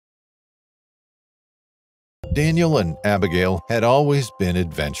Daniel and Abigail had always been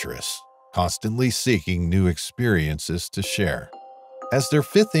adventurous, constantly seeking new experiences to share. As their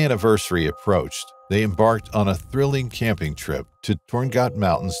 5th anniversary approached, they embarked on a thrilling camping trip to Torngat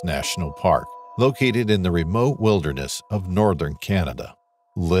Mountains National Park, located in the remote wilderness of northern Canada.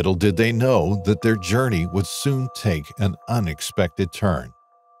 Little did they know that their journey would soon take an unexpected turn.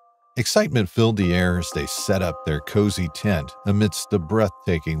 Excitement filled the air as they set up their cozy tent amidst the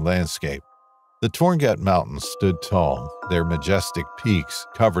breathtaking landscape. The Torngat Mountains stood tall, their majestic peaks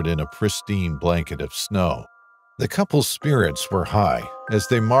covered in a pristine blanket of snow. The couple's spirits were high as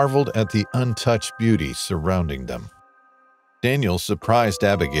they marveled at the untouched beauty surrounding them. Daniel surprised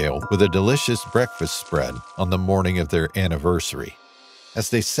Abigail with a delicious breakfast spread on the morning of their anniversary. As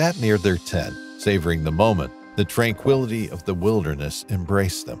they sat near their tent, savoring the moment, the tranquility of the wilderness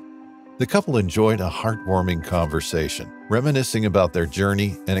embraced them. The couple enjoyed a heartwarming conversation, reminiscing about their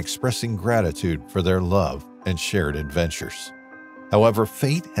journey and expressing gratitude for their love and shared adventures. However,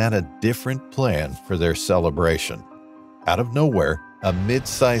 fate had a different plan for their celebration. Out of nowhere, a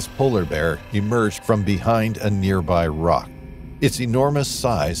mid-sized polar bear emerged from behind a nearby rock. Its enormous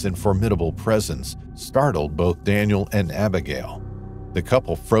size and formidable presence startled both Daniel and Abigail. The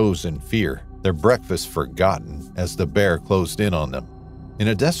couple froze in fear, their breakfast forgotten as the bear closed in on them. In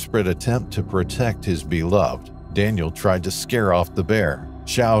a desperate attempt to protect his beloved, Daniel tried to scare off the bear,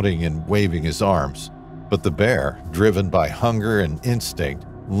 shouting and waving his arms. But the bear, driven by hunger and instinct,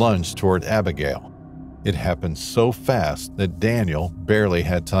 lunged toward Abigail. It happened so fast that Daniel barely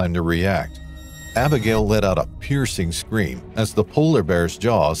had time to react. Abigail let out a piercing scream as the polar bear's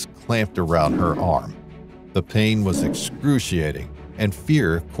jaws clamped around her arm. The pain was excruciating, and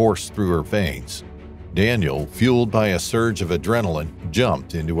fear coursed through her veins. Daniel, fueled by a surge of adrenaline,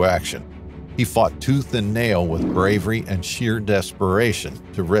 jumped into action. He fought tooth and nail with bravery and sheer desperation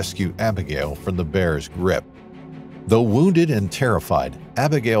to rescue Abigail from the bear's grip. Though wounded and terrified,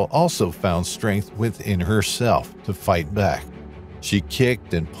 Abigail also found strength within herself to fight back. She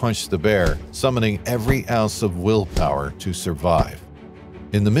kicked and punched the bear, summoning every ounce of willpower to survive.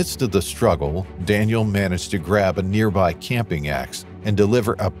 In the midst of the struggle, Daniel managed to grab a nearby camping axe and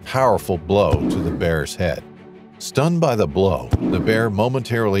deliver a powerful blow to the bear's head. Stunned by the blow, the bear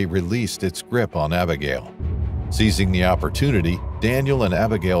momentarily released its grip on Abigail. Seizing the opportunity, Daniel and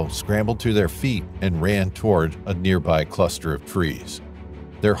Abigail scrambled to their feet and ran toward a nearby cluster of trees.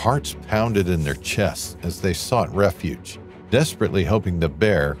 Their hearts pounded in their chests as they sought refuge, desperately hoping the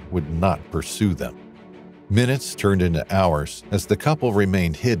bear would not pursue them. Minutes turned into hours as the couple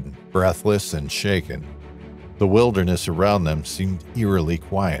remained hidden, breathless and shaken. The wilderness around them seemed eerily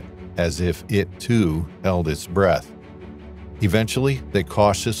quiet, as if it too held its breath. Eventually, they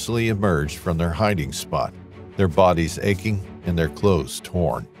cautiously emerged from their hiding spot, their bodies aching and their clothes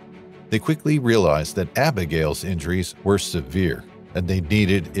torn. They quickly realized that Abigail's injuries were severe and they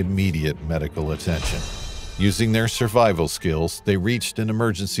needed immediate medical attention. Using their survival skills, they reached an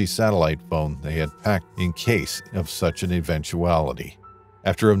emergency satellite phone they had packed in case of such an eventuality.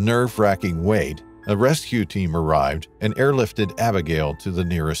 After a nerve-wracking wait, a rescue team arrived and airlifted Abigail to the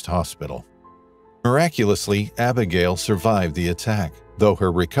nearest hospital. Miraculously, Abigail survived the attack, though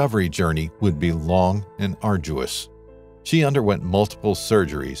her recovery journey would be long and arduous. She underwent multiple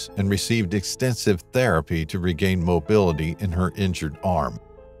surgeries and received extensive therapy to regain mobility in her injured arm.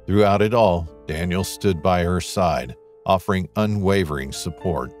 Throughout it all, Daniel stood by her side, offering unwavering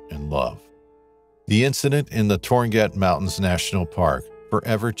support and love. The incident in the Torngat Mountains National Park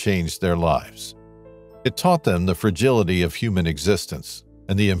forever changed their lives. It taught them the fragility of human existence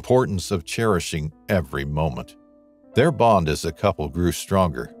and the importance of cherishing every moment. Their bond as a couple grew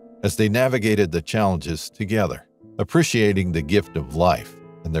stronger as they navigated the challenges together, appreciating the gift of life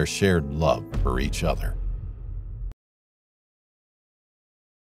and their shared love for each other.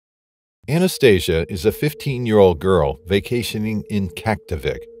 Anastasia is a 15-year-old girl vacationing in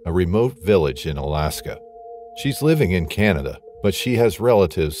Kaktovik, a remote village in Alaska. She's living in Canada, but she has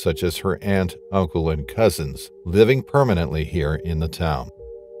relatives such as her aunt, uncle, and cousins living permanently here in the town.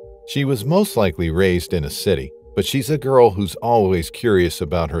 She was most likely raised in a city, but she's a girl who's always curious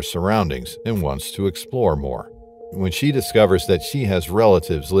about her surroundings and wants to explore more. When she discovers that she has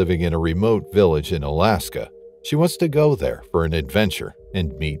relatives living in a remote village in Alaska, she wants to go there for an adventure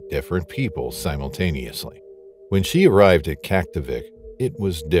and meet different people simultaneously. When she arrived at Kaktovik, it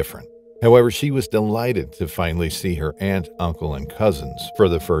was different. However, she was delighted to finally see her aunt, uncle, and cousins for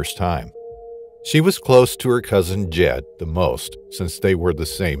the first time. She was close to her cousin Jed the most, since they were the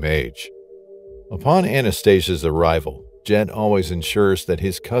same age. Upon Anastasia's arrival, Jed always ensures that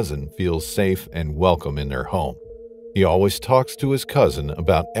his cousin feels safe and welcome in their home. He always talks to his cousin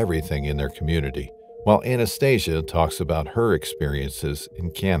about everything in their community, while Anastasia talks about her experiences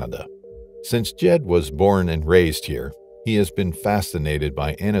in Canada. Since Jed was born and raised here, he has been fascinated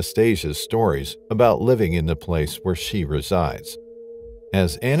by Anastasia's stories about living in the place where she resides.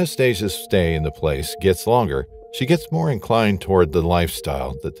 As Anastasia's stay in the place gets longer, she gets more inclined toward the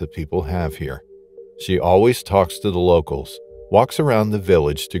lifestyle that the people have here. She always talks to the locals, walks around the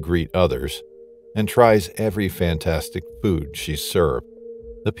village to greet others, and tries every fantastic food she's served.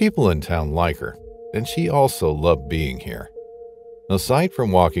 The people in town like her, and she also loved being here. Aside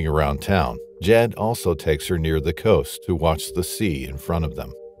from walking around town, Jed also takes her near the coast to watch the sea in front of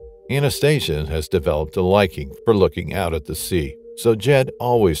them. Anastasia has developed a liking for looking out at the sea, so Jed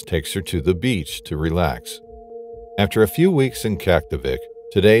always takes her to the beach to relax. After a few weeks in Kaktovik,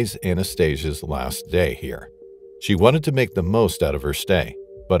 today's Anastasia's last day here. She wanted to make the most out of her stay,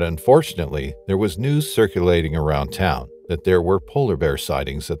 but unfortunately, there was news circulating around town that there were polar bear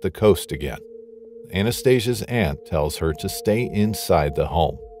sightings at the coast again. Anastasia's aunt tells her to stay inside the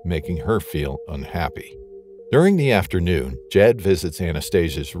home, making her feel unhappy. During the afternoon, Jed visits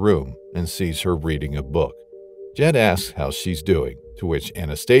Anastasia's room and sees her reading a book. Jed asks how she's doing, to which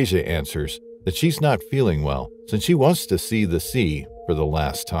Anastasia answers that she's not feeling well since she wants to see the sea for the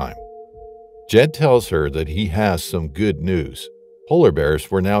last time. Jed tells her that he has some good news. Polar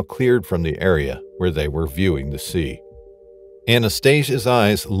bears were now cleared from the area where they were viewing the sea. Anastasia's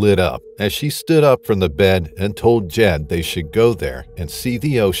eyes lit up as she stood up from the bed and told Jed they should go there and see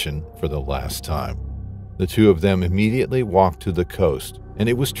the ocean for the last time. The two of them immediately walked to the coast, and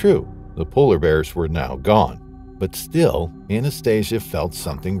it was true, the polar bears were now gone. But still, Anastasia felt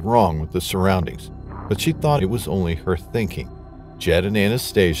something wrong with the surroundings, but she thought it was only her thinking. Jed and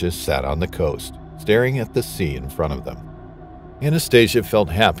Anastasia sat on the coast, staring at the sea in front of them. Anastasia felt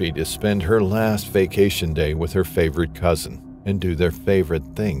happy to spend her last vacation day with her favorite cousin and do their favorite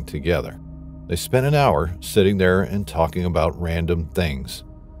thing together. They spent an hour sitting there and talking about random things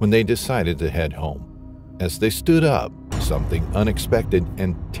when they decided to head home. As they stood up, something unexpected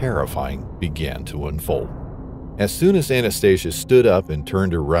and terrifying began to unfold. As soon as Anastasia stood up and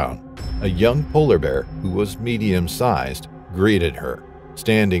turned around, a young polar bear who was medium-sized greeted her,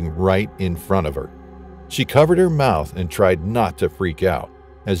 standing right in front of her. She covered her mouth and tried not to freak out,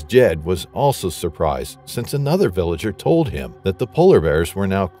 as Jed was also surprised since another villager told him that the polar bears were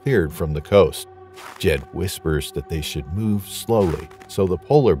now cleared from the coast. Jed whispers that they should move slowly so the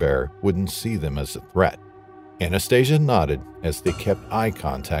polar bear wouldn't see them as a threat. Anastasia nodded as they kept eye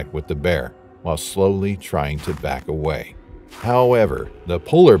contact with the bear while slowly trying to back away. However, the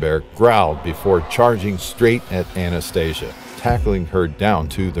polar bear growled before charging straight at Anastasia, tackling her down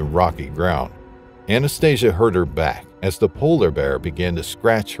to the rocky ground. Anastasia hurt her back as the polar bear began to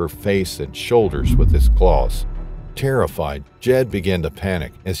scratch her face and shoulders with his claws. Terrified, Jed began to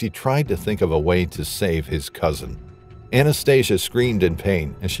panic as he tried to think of a way to save his cousin. Anastasia screamed in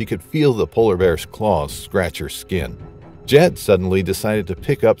pain as she could feel the polar bear's claws scratch her skin. Jed suddenly decided to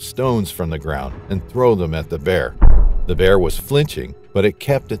pick up stones from the ground and throw them at the bear. The bear was flinching, but it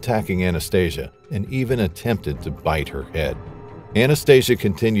kept attacking Anastasia and even attempted to bite her head. Anastasia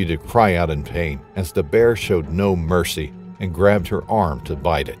continued to cry out in pain as the bear showed no mercy and grabbed her arm to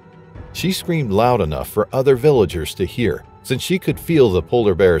bite it. She screamed loud enough for other villagers to hear, since she could feel the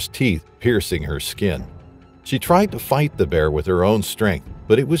polar bear's teeth piercing her skin. She tried to fight the bear with her own strength,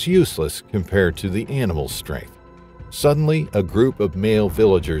 but it was useless compared to the animal's strength. Suddenly, a group of male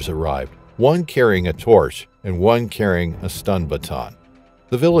villagers arrived, one carrying a torch and one carrying a stun baton.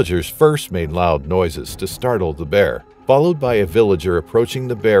 The villagers first made loud noises to startle the bear, followed by a villager approaching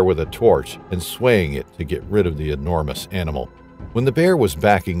the bear with a torch and swaying it to get rid of the enormous animal. When the bear was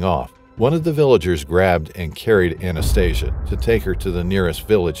backing off, one of the villagers grabbed and carried Anastasia to take her to the nearest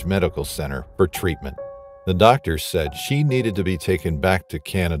village medical center for treatment. The doctors said she needed to be taken back to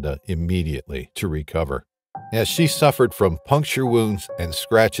Canada immediately to recover, as she suffered from puncture wounds and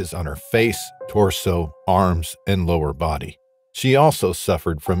scratches on her face, torso, arms, and lower body. She also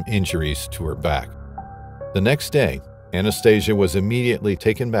suffered from injuries to her back. The next day, Anastasia was immediately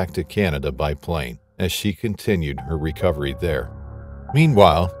taken back to Canada by plane as she continued her recovery there.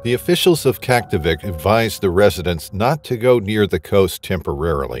 Meanwhile, the officials of Kaktovik advised the residents not to go near the coast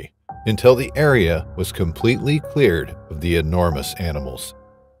temporarily until the area was completely cleared of the enormous animals.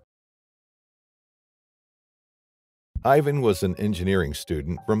 Ivan was an engineering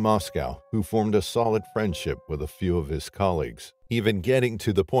student from Moscow who formed a solid friendship with a few of his colleagues, even getting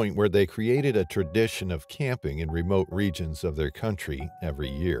to the point where they created a tradition of camping in remote regions of their country every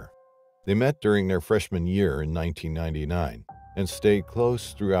year. They met during their freshman year in 1999 and stayed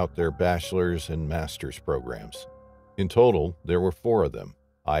close throughout their bachelor's and master's programs. In total, there were 4 of them: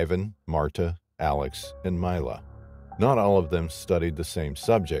 Ivan, Marta, Alex, and Mila. Not all of them studied the same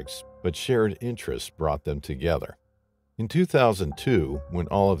subjects, but shared interests brought them together. In 2002, when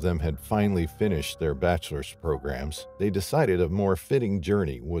all of them had finally finished their bachelor's programs, they decided a more fitting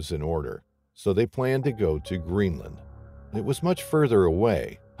journey was in order, so they planned to go to Greenland. It was much further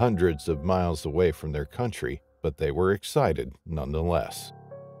away, hundreds of miles away from their country, but they were excited nonetheless.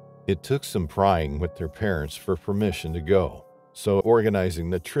 It took some prying with their parents for permission to go, so organizing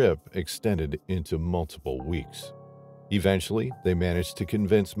the trip extended into multiple weeks. Eventually, they managed to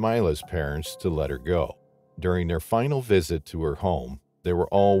convince Mila's parents to let her go. During their final visit to her home, they were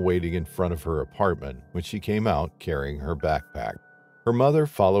all waiting in front of her apartment when she came out carrying her backpack. Her mother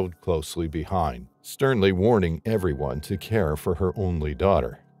followed closely behind, sternly warning everyone to care for her only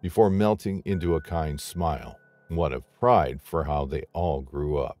daughter, before melting into a kind smile, one of pride for how they all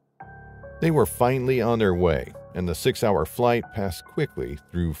grew up. They were finally on their way, and the 6-hour flight passed quickly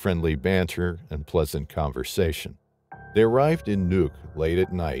through friendly banter and pleasant conversation. They arrived in Nuuk late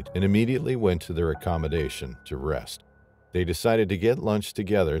at night and immediately went to their accommodation to rest. They decided to get lunch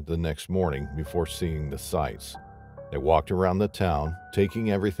together the next morning before seeing the sights. They walked around the town,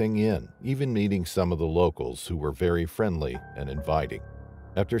 taking everything in, even meeting some of the locals who were very friendly and inviting.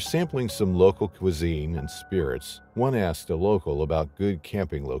 After sampling some local cuisine and spirits, one asked a local about good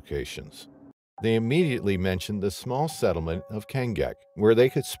camping locations. They immediately mentioned the small settlement of Kangek, where they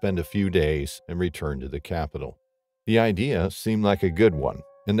could spend a few days and return to the capital. The idea seemed like a good one,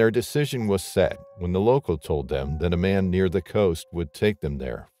 and their decision was set when the local told them that a man near the coast would take them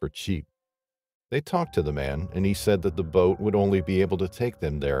there for cheap. They talked to the man, and he said that the boat would only be able to take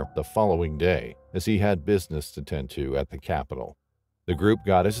them there the following day, as he had business to tend to at the capital. The group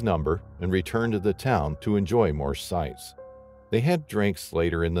got his number and returned to the town to enjoy more sights. They had drinks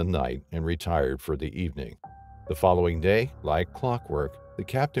later in the night and retired for the evening. The following day, like clockwork, the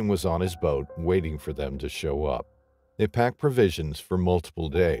captain was on his boat waiting for them to show up. They packed provisions for multiple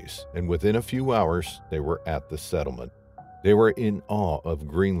days, and within a few hours, they were at the settlement. They were in awe of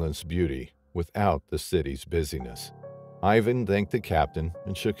Greenland's beauty without the city's busyness. Ivan thanked the captain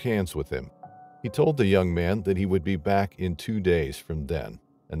and shook hands with him. He told the young man that he would be back in 2 days from then,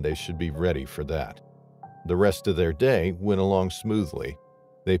 and they should be ready for that. The rest of their day went along smoothly.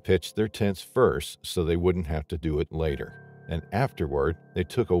 They pitched their tents first so they wouldn't have to do it later, and afterward, they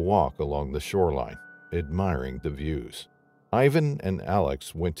took a walk along the shoreline, admiring the views. Ivan and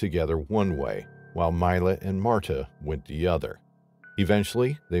Alex went together one way, while Mila and Marta went the other.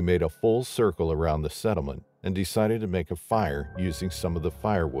 Eventually, they made a full circle around the settlement and decided to make a fire using some of the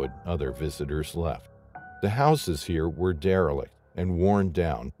firewood other visitors left. The houses here were derelict and worn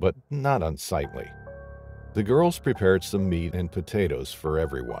down, but not unsightly. The girls prepared some meat and potatoes for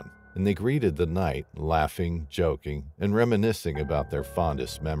everyone, and they greeted the night, laughing, joking, and reminiscing about their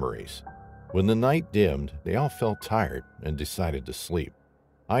fondest memories. When the night dimmed, they all felt tired and decided to sleep.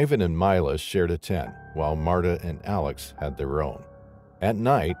 Ivan and Mila shared a tent, while Marta and Alex had their own. At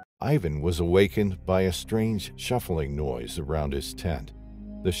night, Ivan was awakened by a strange shuffling noise around his tent.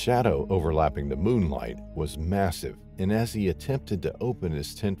 The shadow overlapping the moonlight was massive, and as he attempted to open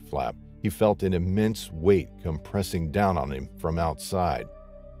his tent flap, he felt an immense weight compressing down on him from outside.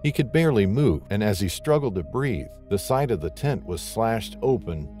 He could barely move, and as he struggled to breathe, the side of the tent was slashed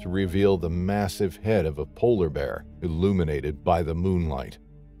open to reveal the massive head of a polar bear illuminated by the moonlight.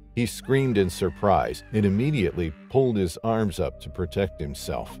 He screamed in surprise and immediately pulled his arms up to protect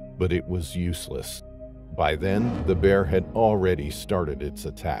himself, but it was useless. By then, the bear had already started its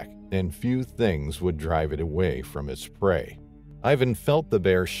attack, and few things would drive it away from its prey. Ivan felt the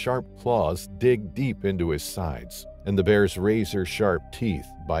bear's sharp claws dig deep into his sides, and the bear's razor-sharp teeth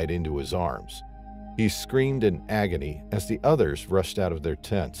bite into his arms. He screamed in agony as the others rushed out of their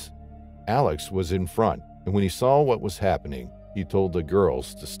tents. Alex was in front, and when he saw what was happening, he told the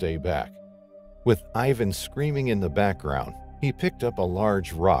girls to stay back. With Ivan screaming in the background, he picked up a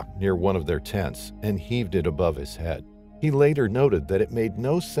large rock near one of their tents and heaved it above his head. He later noted that it made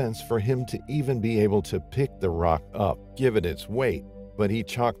no sense for him to even be able to pick the rock up, given its weight, but he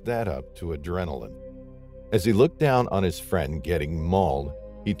chalked that up to adrenaline. As he looked down on his friend getting mauled,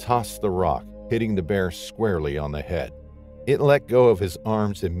 he tossed the rock, hitting the bear squarely on the head. It let go of his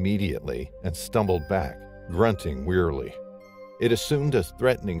arms immediately and stumbled back, grunting wearily. It assumed a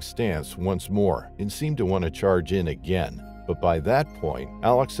threatening stance once more and seemed to want to charge in again, but by that point,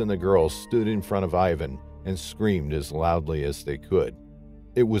 Alex and the girls stood in front of Ivan and screamed as loudly as they could.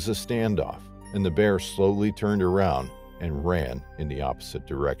 It was a standoff, and the bear slowly turned around and ran in the opposite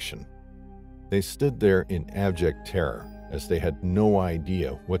direction. They stood there in abject terror, as they had no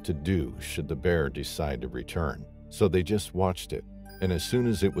idea what to do should the bear decide to return, so they just watched it. and as soon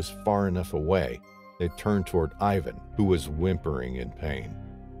as it was far enough away, they turned toward Ivan, who was whimpering in pain.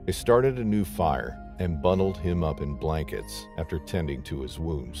 They started a new fire and bundled him up in blankets after tending to his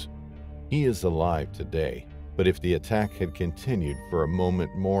wounds. He is alive today, but if the attack had continued for a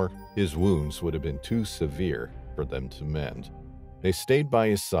moment more, his wounds would have been too severe for them to mend. They stayed by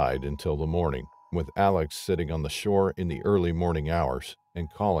his side until the morning, with Alex sitting on the shore in the early morning hours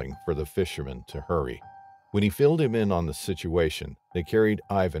and calling for the fishermen to hurry. When he filled him in on the situation, they carried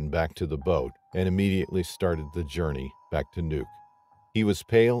Ivan back to the boat and immediately started the journey back to Nuuk. He was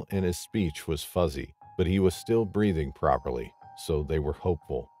pale and his speech was fuzzy, but he was still breathing properly, so they were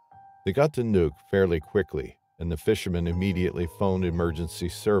hopeful. They got to Nuuk fairly quickly, and the fishermen immediately phoned emergency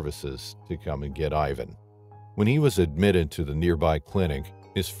services to come and get Ivan. When he was admitted to the nearby clinic,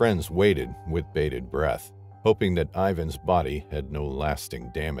 his friends waited with bated breath, hoping that Ivan's body had no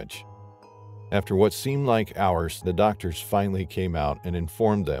lasting damage. After what seemed like hours, the doctors finally came out and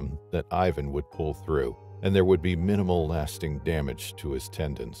informed them that Ivan would pull through, and there would be minimal lasting damage to his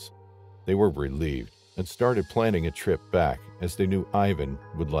tendons. They were relieved and started planning a trip back, as they knew Ivan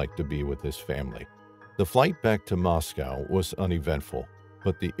would like to be with his family. The flight back to Moscow was uneventful,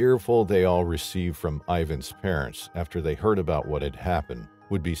 but the earful they all received from Ivan's parents after they heard about what had happened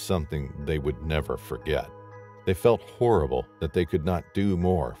would be something they would never forget. They felt horrible that they could not do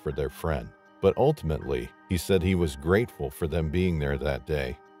more for their friend, but ultimately he said he was grateful for them being there that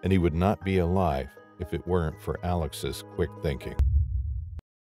day, and he would not be alive if it weren't for Alex's quick thinking.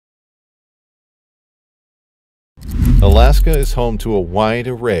 Alaska is home to a wide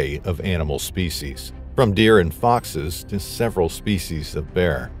array of animal species, from deer and foxes to several species of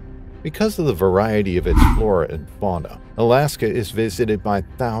bear. Because of the variety of its flora and fauna, Alaska is visited by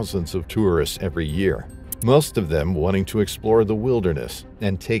thousands of tourists every year, most of them wanting to explore the wilderness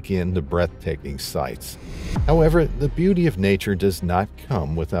and take in the breathtaking sights. However, the beauty of nature does not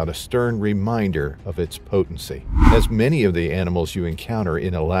come without a stern reminder of its potency, as many of the animals you encounter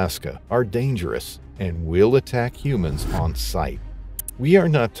in Alaska are dangerous and will attack humans on sight. We are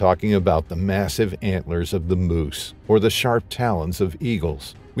not talking about the massive antlers of the moose or the sharp talons of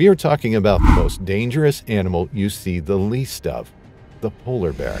eagles. We are talking about the most dangerous animal you see the least of, the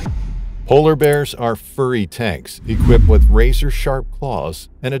polar bear. Polar bears are furry tanks equipped with razor-sharp claws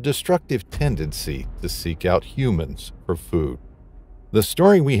and a destructive tendency to seek out humans for food. The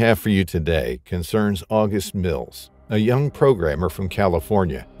story we have for you today concerns August Mills, a young programmer from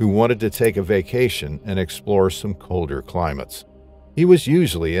California who wanted to take a vacation and explore some colder climates. He was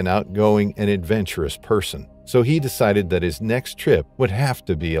usually an outgoing and adventurous person, so he decided that his next trip would have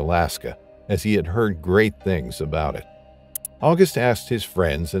to be Alaska, as he had heard great things about it. August asked his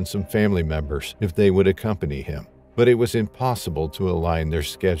friends and some family members if they would accompany him, but it was impossible to align their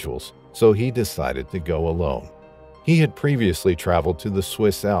schedules, so he decided to go alone. He had previously traveled to the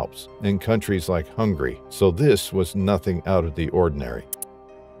Swiss Alps and countries like Hungary, so this was nothing out of the ordinary.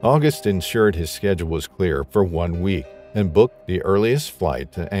 August ensured his schedule was clear for 1 week and booked the earliest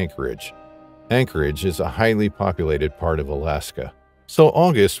flight to Anchorage. Anchorage is a highly populated part of Alaska, so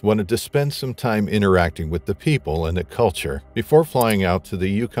August wanted to spend some time interacting with the people and the culture before flying out to the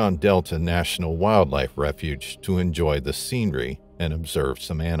Yukon Delta National Wildlife Refuge to enjoy the scenery and observe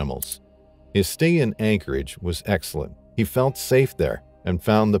some animals. His stay in Anchorage was excellent. He felt safe there and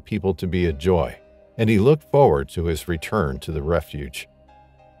found the people to be a joy, and he looked forward to his return to the refuge.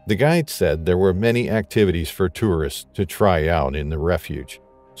 The guide said there were many activities for tourists to try out in the refuge,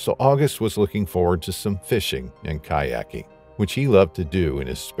 so August was looking forward to some fishing and kayaking, which he loved to do in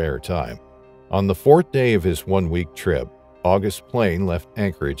his spare time. On the 4th day of his 1-week trip, August's plane left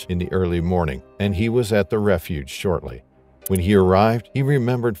Anchorage in the early morning, and he was at the refuge shortly. When he arrived, he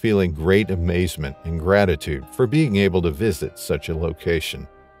remembered feeling great amazement and gratitude for being able to visit such a location.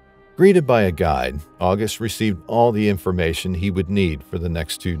 Greeted by a guide, August received all the information he would need for the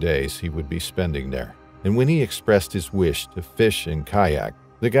next 2 days he would be spending there. And when he expressed his wish to fish and kayak,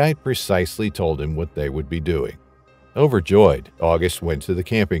 the guide precisely told him what they would be doing. Overjoyed, August went to the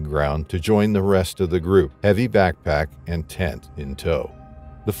camping ground to join the rest of the group, heavy backpack and tent in tow.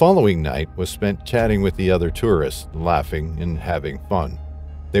 The following night was spent chatting with the other tourists, laughing and having fun.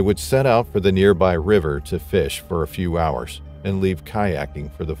 They would set out for the nearby river to fish for a few hours and leave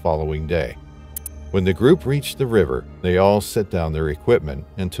kayaking for the following day. When the group reached the river, they all set down their equipment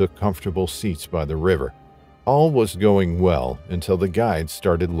and took comfortable seats by the river. All was going well until the guide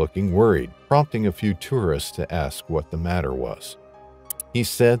started looking worried, prompting a few tourists to ask what the matter was. He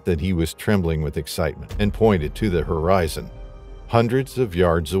said that he was trembling with excitement and pointed to the horizon. Hundreds of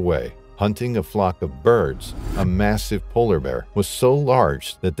yards away, hunting a flock of birds, a massive polar bear was so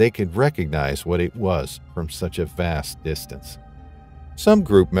large that they could recognize what it was from such a vast distance. Some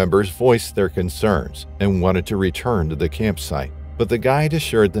group members voiced their concerns and wanted to return to the campsite, but the guide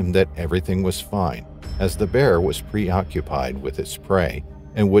assured them that everything was fine, as the bear was preoccupied with its prey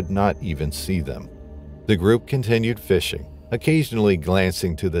and would not even see them. The group continued fishing, occasionally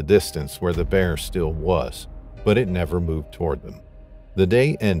glancing to the distance where the bear still was, but it never moved toward them. The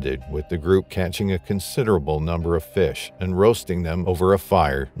day ended with the group catching a considerable number of fish and roasting them over a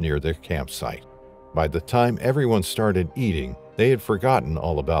fire near their campsite. By the time everyone started eating, they had forgotten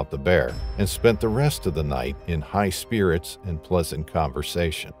all about the bear and spent the rest of the night in high spirits and pleasant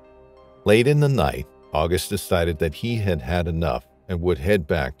conversation. Late in the night, August decided that he had had enough and would head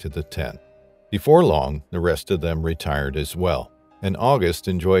back to the tent. Before long, the rest of them retired as well, and August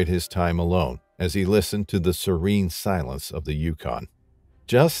enjoyed his time alone as he listened to the serene silence of the Yukon.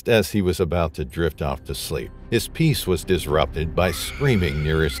 Just as he was about to drift off to sleep, his peace was disrupted by screaming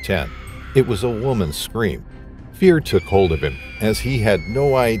near his tent. It was a woman's scream. Fear took hold of him, as he had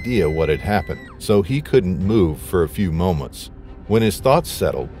no idea what had happened, so he couldn't move for a few moments. When his thoughts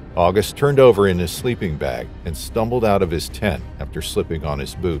settled, August turned over in his sleeping bag and stumbled out of his tent after slipping on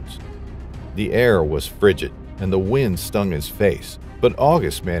his boots. The air was frigid, and the wind stung his face, but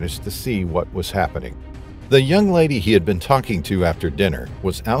August managed to see what was happening. The young lady he had been talking to after dinner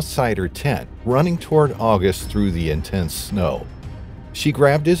was outside her tent, running toward August through the intense snow. She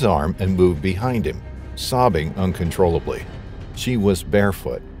grabbed his arm and moved behind him, sobbing uncontrollably. She was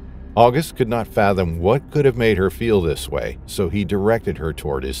barefoot. August could not fathom what could have made her feel this way, so he directed her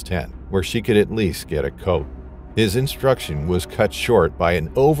toward his tent, where she could at least get a coat. His instruction was cut short by an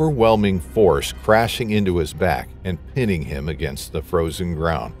overwhelming force crashing into his back and pinning him against the frozen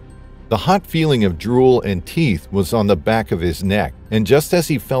ground. The hot feeling of drool and teeth was on the back of his neck, and just as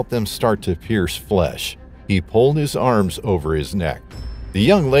he felt them start to pierce flesh, he pulled his arms over his neck. The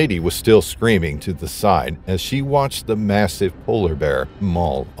young lady was still screaming to the side as she watched the massive polar bear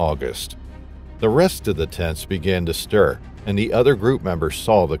maul August. The rest of the tents began to stir, and the other group members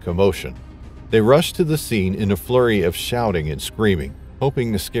saw the commotion. They rushed to the scene in a flurry of shouting and screaming,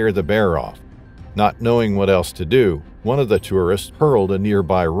 hoping to scare the bear off. Not knowing what else to do, one of the tourists hurled a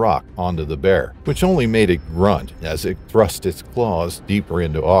nearby rock onto the bear, which only made it grunt as it thrust its claws deeper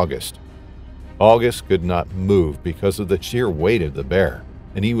into August. August could not move because of the sheer weight of the bear,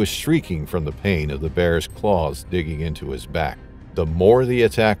 and he was shrieking from the pain of the bear's claws digging into his back. The more the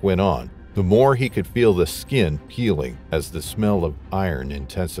attack went on, the more he could feel the skin peeling as the smell of iron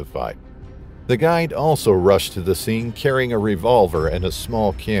intensified. The guide also rushed to the scene carrying a revolver and a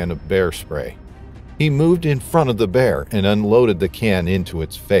small can of bear spray. He moved in front of the bear and unloaded the can into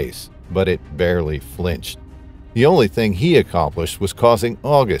its face, but it barely flinched. The only thing he accomplished was causing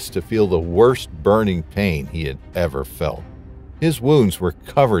August to feel the worst burning pain he had ever felt. His wounds were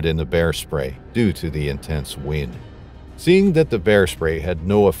covered in the bear spray due to the intense wind. Seeing that the bear spray had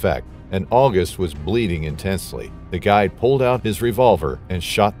no effect and August was bleeding intensely, the guide pulled out his revolver and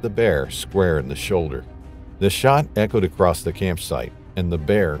shot the bear square in the shoulder. The shot echoed across the campsite, and the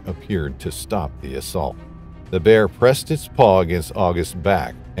bear appeared to stop the assault. The bear pressed its paw against August's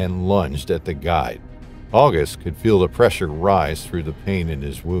back and lunged at the guide. August could feel the pressure rise through the pain in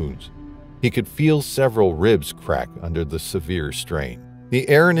his wounds. He could feel several ribs crack under the severe strain. The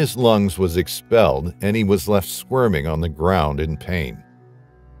air in his lungs was expelled, and he was left squirming on the ground in pain.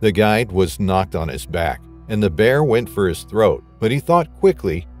 The guide was knocked on his back, and the bear went for his throat, but he thought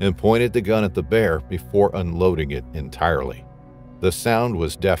quickly and pointed the gun at the bear before unloading it entirely. The sound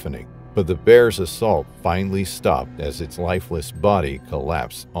was deafening, but the bear's assault finally stopped as its lifeless body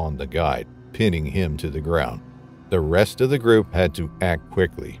collapsed on the guide, pinning him to the ground. The rest of the group had to act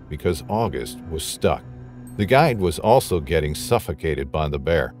quickly because August was stuck. The guide was also getting suffocated by the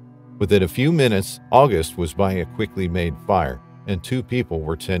bear. Within a few minutes, August was by a quickly made fire, and 2 people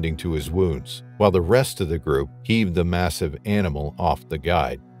were tending to his wounds, while the rest of the group heaved the massive animal off the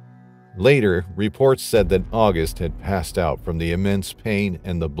guide. Later, reports said that August had passed out from the immense pain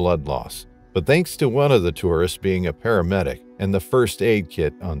and the blood loss, but thanks to one of the tourists being a paramedic and the first aid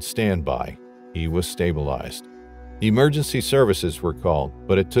kit on standby, he was stabilized. Emergency services were called,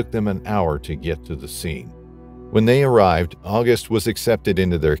 but it took them an hour to get to the scene. When they arrived, August was accepted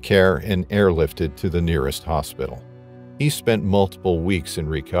into their care and airlifted to the nearest hospital. He spent multiple weeks in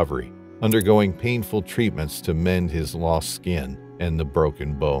recovery, undergoing painful treatments to mend his lost skin and the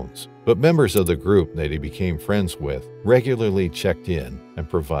broken bones. But members of the group that he became friends with regularly checked in and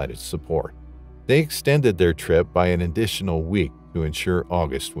provided support. They extended their trip by an additional week to ensure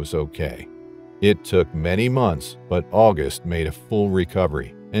August was okay. It took many months, but August made a full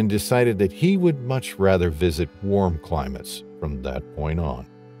recovery and decided that he would much rather visit warm climates from that point on.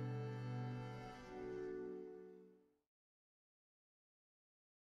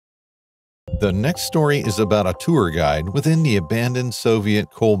 The next story is about a tour guide within the abandoned Soviet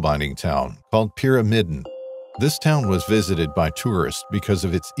coal mining town called Pyramiden. This town was visited by tourists because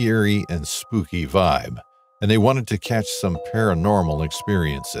of its eerie and spooky vibe, and they wanted to catch some paranormal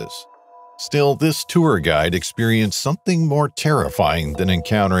experiences. Still, this tour guide experienced something more terrifying than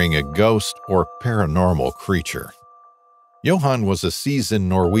encountering a ghost or paranormal creature. Johan was a seasoned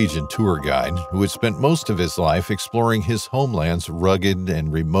Norwegian tour guide who had spent most of his life exploring his homeland's rugged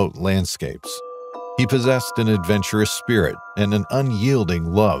and remote landscapes. He possessed an adventurous spirit and an unyielding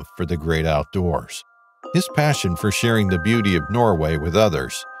love for the great outdoors. His passion for sharing the beauty of Norway with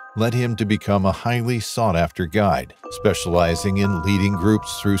others led him to become a highly sought-after guide, specializing in leading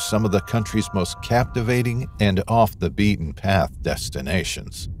groups through some of the country's most captivating and off-the-beaten-path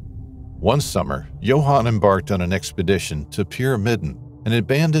destinations. One summer, Johan embarked on an expedition to Pyramiden, an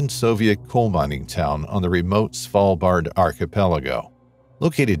abandoned Soviet coal mining town on the remote Svalbard archipelago.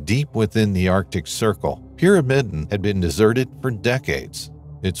 Located deep within the Arctic Circle, Pyramiden had been deserted for decades,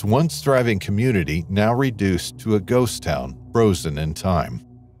 its once thriving community now reduced to a ghost town frozen in time.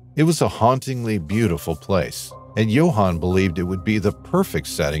 It was a hauntingly beautiful place, and Johan believed it would be the perfect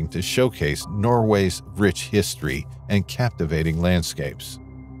setting to showcase Norway's rich history and captivating landscapes.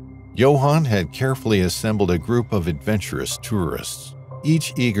 Johan had carefully assembled a group of adventurous tourists,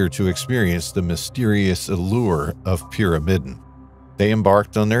 each eager to experience the mysterious allure of Pyramiden. They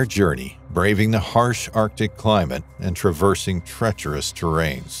embarked on their journey, braving the harsh Arctic climate and traversing treacherous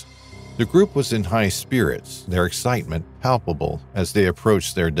terrains. The group was in high spirits, their excitement palpable as they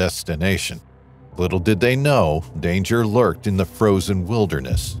approached their destination. Little did they know, danger lurked in the frozen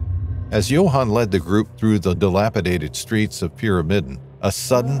wilderness. As Johan led the group through the dilapidated streets of Pyramiden, a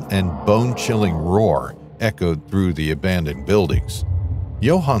sudden and bone-chilling roar echoed through the abandoned buildings.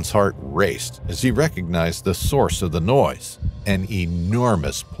 Johan's heart raced as he recognized the source of the noise, an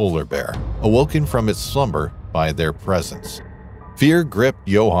enormous polar bear, awoken from its slumber by their presence. Fear gripped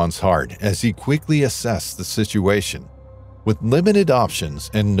Johan's heart as he quickly assessed the situation. With limited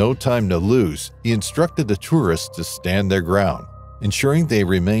options and no time to lose, he instructed the tourists to stand their ground, ensuring they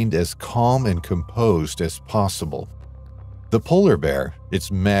remained as calm and composed as possible. The polar bear,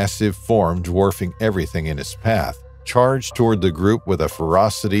 its massive form dwarfing everything in its path, charged toward the group with a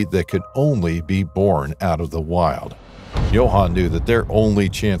ferocity that could only be born out of the wild. Johan knew that their only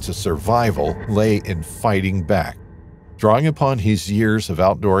chance of survival lay in fighting back. Drawing upon his years of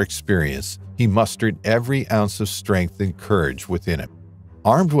outdoor experience, he mustered every ounce of strength and courage within him.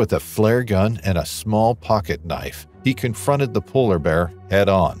 Armed with a flare gun and a small pocket knife, he confronted the polar bear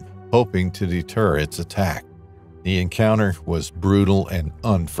head-on, hoping to deter its attack. The encounter was brutal and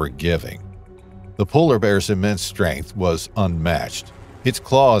unforgiving. The polar bear's immense strength was unmatched, its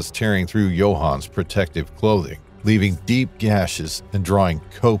claws tearing through Johan's protective clothing, leaving deep gashes and drawing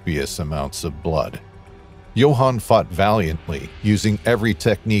copious amounts of blood. Johan fought valiantly, using every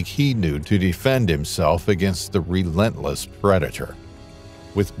technique he knew to defend himself against the relentless predator.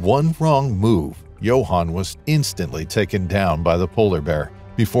 With one wrong move, Johan was instantly taken down by the polar bear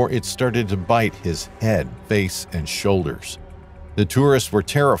before it started to bite his head, face, and shoulders. The tourists were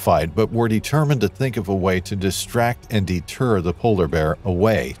terrified but were determined to think of a way to distract and deter the polar bear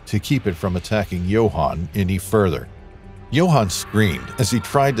away to keep it from attacking Johan any further. Johan screamed as he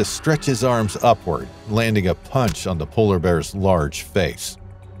tried to stretch his arms upward, landing a punch on the polar bear's large face.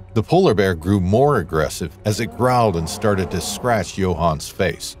 The polar bear grew more aggressive as it growled and started to scratch Johan's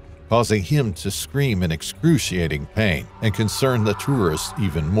face, causing him to scream in excruciating pain and concern the tourists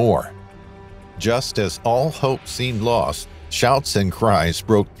even more. Just as all hope seemed lost, shouts and cries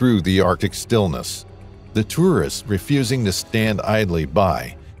broke through the Arctic stillness. The tourists, refusing to stand idly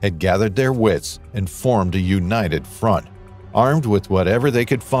by, had gathered their wits and formed a united front. Armed with whatever they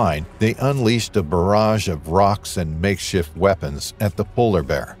could find, they unleashed a barrage of rocks and makeshift weapons at the polar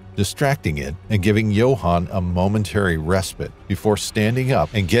bear, distracting it and giving Johan a momentary respite before standing up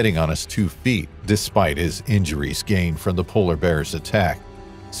and getting on his 2 feet, despite his injuries gained from the polar bear's attack.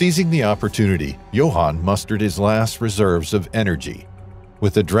 Seizing the opportunity, Johan mustered his last reserves of energy.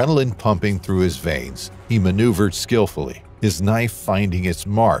 With adrenaline pumping through his veins, he maneuvered skillfully, his knife finding its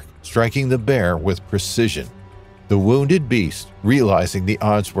mark, striking the bear with precision. The wounded beast, realizing the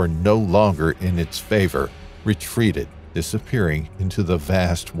odds were no longer in its favor, retreated, disappearing into the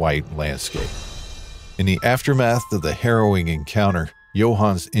vast white landscape. In the aftermath of the harrowing encounter,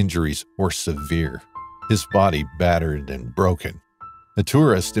 Johan's injuries were severe, his body battered and broken. The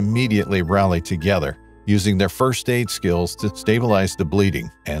tourists immediately rallied together, using their first aid skills to stabilize the bleeding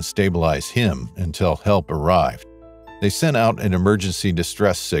and stabilize him until help arrived. They sent out an emergency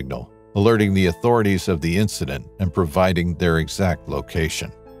distress signal, alerting the authorities of the incident and providing their exact location.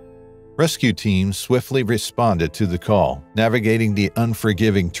 Rescue teams swiftly responded to the call, navigating the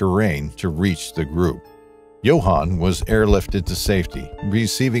unforgiving terrain to reach the group. Johann was airlifted to safety,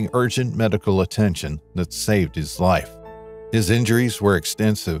 receiving urgent medical attention that saved his life. His injuries were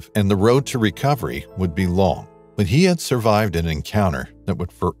extensive, and the road to recovery would be long, but he had survived an encounter that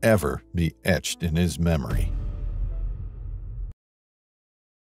would forever be etched in his memory.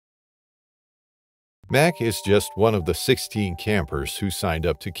 Mac is just one of the 16 campers who signed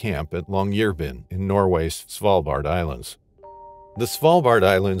up to camp at Longyearbyen in Norway's Svalbard Islands. The Svalbard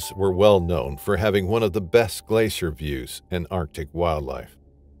Islands were well known for having one of the best glacier views and Arctic wildlife.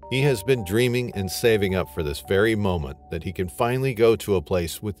 He has been dreaming and saving up for this very moment that he can finally go to a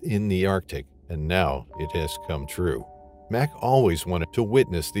place within the Arctic, and now it has come true. Mac always wanted to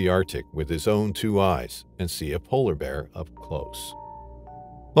witness the Arctic with his own 2 eyes and see a polar bear up close.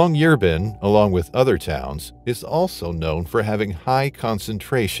 Longyearbyen, along with other towns, is also known for having high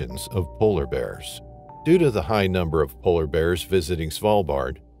concentrations of polar bears. Due to the high number of polar bears visiting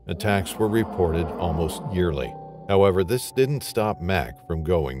Svalbard, attacks were reported almost yearly. However, this didn't stop Mac from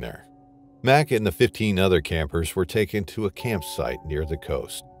going there. Mac and the 15 other campers were taken to a campsite near the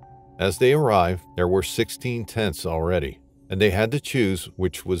coast. As they arrived, there were 16 tents already, and they had to choose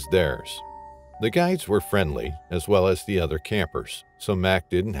which was theirs. The guides were friendly, as well as the other campers, so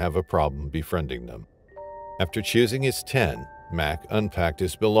Mac didn't have a problem befriending them. After choosing his tent, Mac unpacked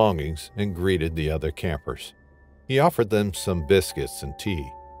his belongings and greeted the other campers. He offered them some biscuits and tea,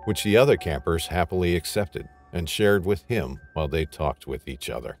 which the other campers happily accepted and shared with him while they talked with each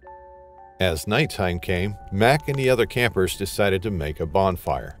other. As nighttime came, Mac and the other campers decided to make a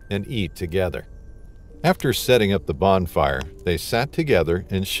bonfire and eat together. After setting up the bonfire, they sat together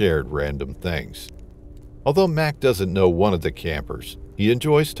and shared random things. Although Mac doesn't know one of the campers, he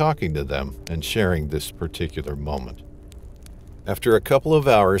enjoys talking to them and sharing this particular moment. After a couple of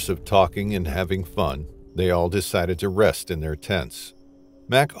hours of talking and having fun, they all decided to rest in their tents.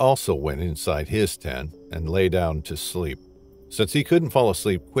 Mac also went inside his tent and lay down to sleep. Since he couldn't fall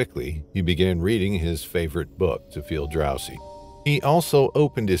asleep quickly, he began reading his favorite book to feel drowsy. He also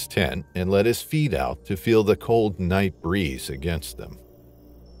opened his tent and let his feet out to feel the cold night breeze against them.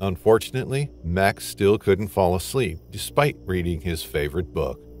 Unfortunately, Mac still couldn't fall asleep despite reading his favorite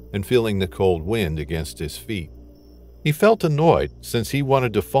book and feeling the cold wind against his feet. He felt annoyed since he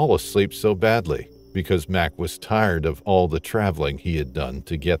wanted to fall asleep so badly because Mac was tired of all the traveling he had done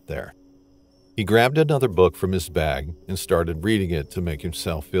to get there. He grabbed another book from his bag and started reading it to make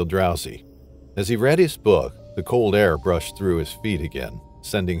himself feel drowsy. As he read his book, the cold air brushed through his feet again,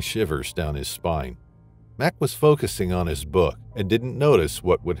 sending shivers down his spine. Mac was focusing on his book and didn't notice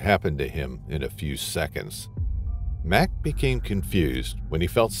what would happen to him in a few seconds. Mac became confused when he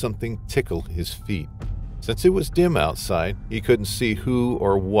felt something tickle his feet. Since it was dim outside, he couldn't see who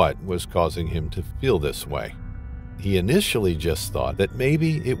or what was causing him to feel this way. He initially just thought that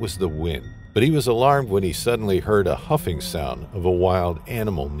maybe it was the wind, but he was alarmed when he suddenly heard a huffing sound of a wild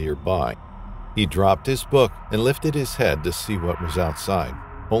animal nearby. He dropped his book and lifted his head to see what was outside,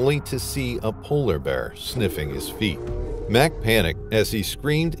 only to see a polar bear sniffing his feet. Mac panicked as he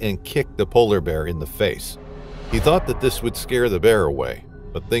screamed and kicked the polar bear in the face. He thought that this would scare the bear away,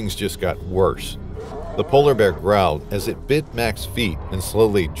 but things just got worse. The polar bear growled as it bit Mac's feet and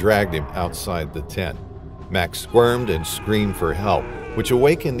slowly dragged him outside the tent. Mac squirmed and screamed for help, which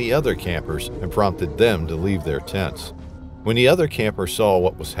awakened the other campers and prompted them to leave their tents. When the other campers saw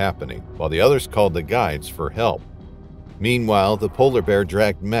what was happening, while the others called the guides for help. Meanwhile, the polar bear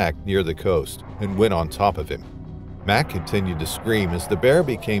dragged Mac near the coast and went on top of him. Mac continued to scream as the bear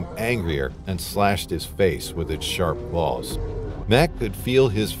became angrier and slashed his face with its sharp claws. Mac could feel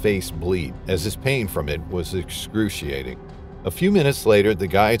his face bleed as his pain from it was excruciating. A few minutes later, the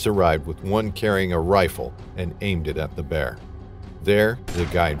guides arrived with one carrying a rifle and aimed it at the bear. There, the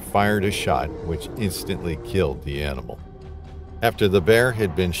guide fired a shot which instantly killed the animal. After the bear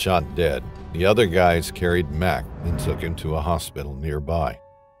had been shot dead, the other guides carried Mac and took him to a hospital nearby.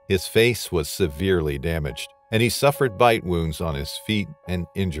 His face was severely damaged, and he suffered bite wounds on his feet and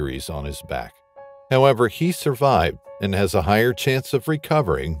injuries on his back. However, he survived and has a higher chance of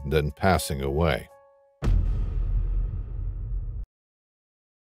recovering than passing away.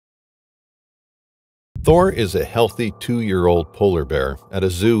 Thor is a healthy 2-year-old polar bear at a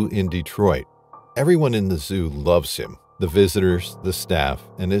zoo in Detroit. Everyone in the zoo loves him, the visitors, the staff,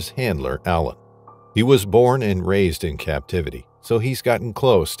 and his handler, Alan. He was born and raised in captivity, so he's gotten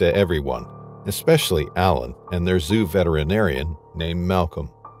close to everyone, especially Alan and their zoo veterinarian named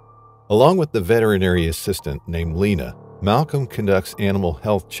Malcolm. Along with the veterinary assistant named Lena, Malcolm conducts animal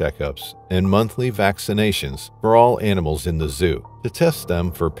health checkups and monthly vaccinations for all animals in the zoo to test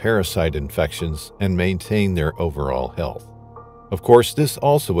them for parasite infections and maintain their overall health. Of course, this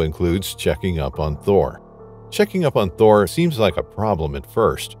also includes checking up on Thor. Checking up on Thor seems like a problem at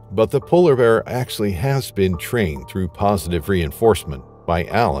first, but the polar bear actually has been trained through positive reinforcement by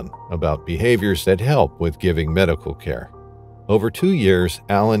Alan about behaviors that help with giving medical care. Over 2 years,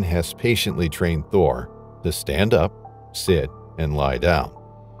 Alan has patiently trained Thor to stand up, sit, and lie down.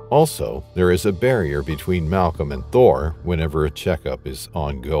 Also, there is a barrier between Malcolm and Thor whenever a checkup is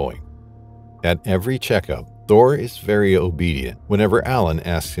ongoing. At every checkup, Thor is very obedient whenever Alan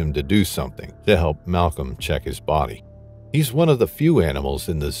asks him to do something to help Malcolm check his body. He's one of the few animals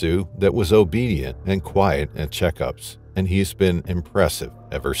in the zoo that was obedient and quiet at checkups, and he's been impressive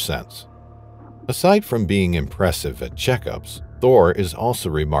ever since. Aside from being impressive at checkups, Thor is also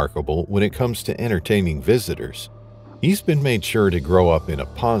remarkable when it comes to entertaining visitors. He's been made sure to grow up in a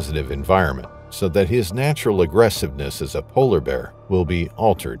positive environment so that his natural aggressiveness as a polar bear will be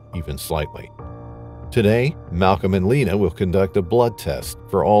altered even slightly. Today, Malcolm and Lena will conduct a blood test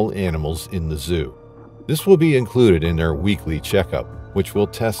for all animals in the zoo. This will be included in their weekly checkup, which will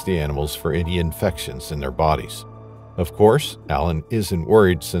test the animals for any infections in their bodies. Of course, Alan isn't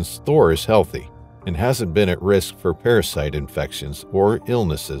worried since Thor is healthy and hasn't been at risk for parasite infections or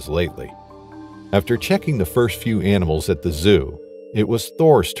illnesses lately. After checking the first few animals at the zoo, it was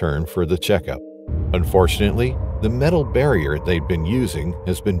Thor's turn for the checkup. Unfortunately, the metal barrier they'd been using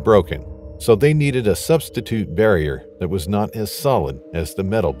has been broken, so they needed a substitute barrier that was not as solid as the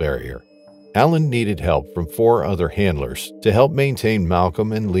metal barrier. Alan needed help from 4 other handlers to help maintain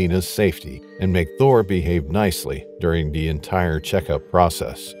Malcolm and Lena's safety and make Thor behave nicely during the entire checkup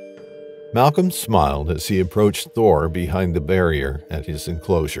process. Malcolm smiled as he approached Thor behind the barrier at his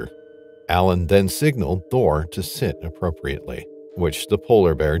enclosure. Alan then signaled Thor to sit appropriately, which the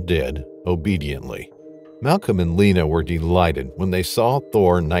polar bear did obediently. Malcolm and Lena were delighted when they saw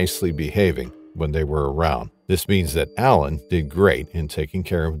Thor nicely behaving when they were around. This means that Alan did great in taking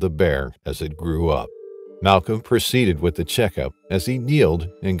care of the bear as it grew up. Malcolm proceeded with the checkup as he kneeled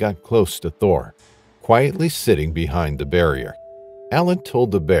and got close to Thor, quietly sitting behind the barrier. Alan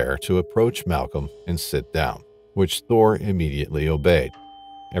told the bear to approach Malcolm and sit down, which Thor immediately obeyed.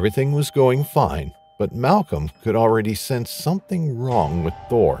 Everything was going fine, but Malcolm could already sense something wrong with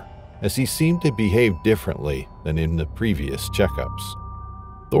Thor, as he seemed to behave differently than in the previous checkups.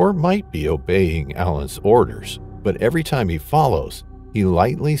 Thor might be obeying Alan's orders, but every time he follows, he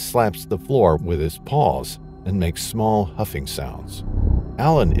lightly slaps the floor with his paws and makes small huffing sounds.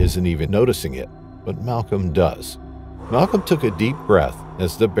 Alan isn't even noticing it, but Malcolm does. Malcolm took a deep breath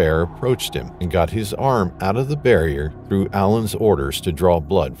as the bear approached him and got his arm out of the barrier through Alan's orders to draw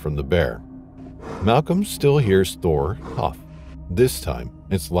blood from the bear. Malcolm still hears Thor huff. This time,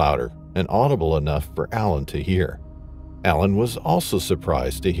 it's louder and audible enough for Alan to hear. Alan was also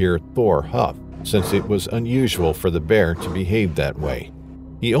surprised to hear Thor huff, since it was unusual for the bear to behave that way.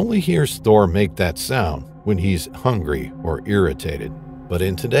 He only hears Thor make that sound when he's hungry or irritated, but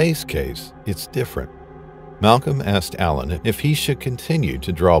in today's case, it's different. Malcolm asked Alan if he should continue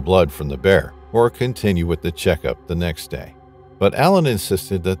to draw blood from the bear or continue with the checkup the next day. But Alan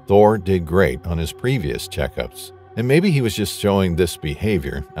insisted that Thor did great on his previous checkups, and maybe he was just showing this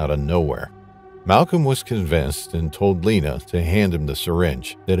behavior out of nowhere. Malcolm was convinced and told Lena to hand him the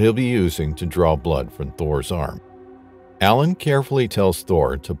syringe that he'll be using to draw blood from Thor's arm. Alan carefully tells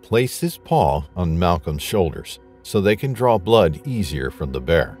Thor to place his paw on Malcolm's shoulders so they can draw blood easier from the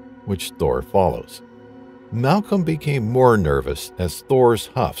bear, which Thor follows. Malcolm became more nervous as Thor's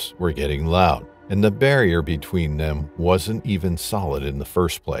huffs were getting loud, and the barrier between them wasn't even solid in the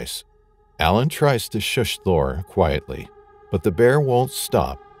first place. Alan tries to shush Thor quietly, but the bear won't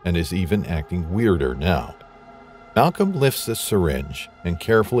stop and is even acting weirder now. Malcolm lifts the syringe and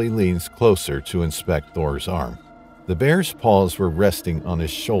carefully leans closer to inspect Thor's arm. The bear's paws were resting on his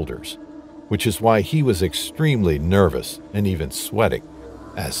shoulders, which is why he was extremely nervous and even sweating.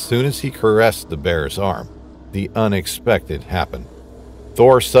 As soon as he caressed the bear's arm, the unexpected happened.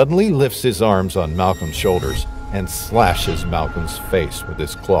 Thor suddenly lifts his arms on Malcolm's shoulders and slashes Malcolm's face with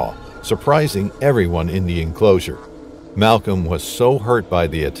his claw, surprising everyone in the enclosure. Malcolm was so hurt by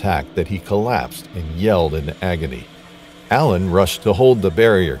the attack that he collapsed and yelled in agony. Alan rushed to hold the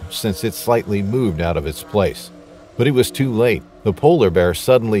barrier since it slightly moved out of its place. But it was too late. The polar bear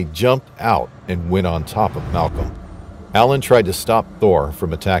suddenly jumped out and went on top of Malcolm. Alan tried to stop Thor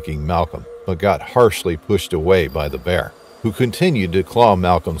from attacking Malcolm, but got harshly pushed away by the bear, who continued to claw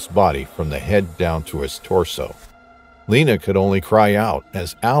Malcolm's body from the head down to his torso. Lena could only cry out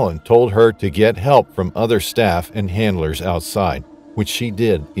as Alan told her to get help from other staff and handlers outside, which she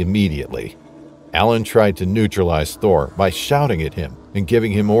did immediately. Alan tried to neutralize Thor by shouting at him and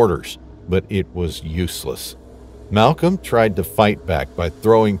giving him orders, but it was useless. Malcolm tried to fight back by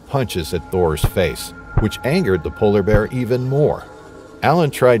throwing punches at Thor's face, which angered the polar bear even more.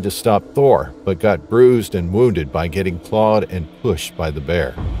 Alan tried to stop Thor, but got bruised and wounded by getting clawed and pushed by the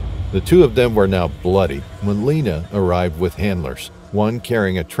bear. The two of them were now bloody when Lena arrived with handlers, one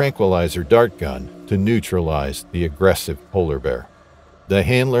carrying a tranquilizer dart gun to neutralize the aggressive polar bear. The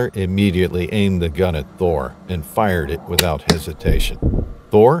handler immediately aimed the gun at Thor and fired it without hesitation.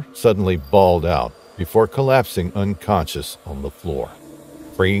 Thor suddenly bawled out before collapsing unconscious on the floor,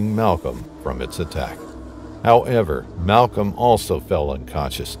 freeing Malcolm from its attack. However, Malcolm also fell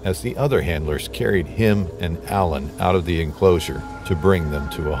unconscious as the other handlers carried him and Alan out of the enclosure to bring them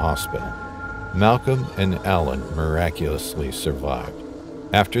to a hospital. Malcolm and Alan miraculously survived.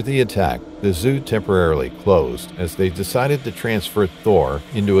 After the attack, the zoo temporarily closed as they decided to transfer Thor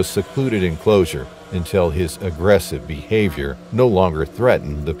into a secluded enclosure until his aggressive behavior no longer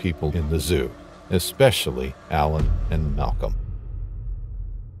threatened the people in the zoo, especially Alan and Malcolm.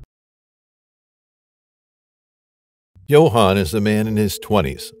 Johan is a man in his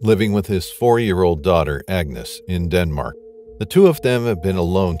 20s, living with his 4-year-old daughter Agnes in Denmark. The two of them have been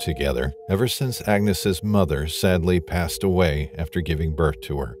alone together ever since Agnes's mother sadly passed away after giving birth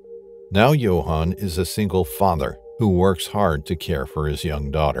to her. Now Johan is a single father who works hard to care for his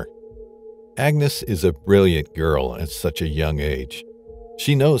young daughter. Agnes is a brilliant girl at such a young age.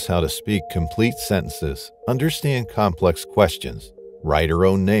 She knows how to speak complete sentences, understand complex questions, write her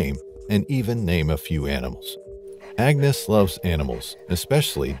own name, and even name a few animals. Agnes loves animals,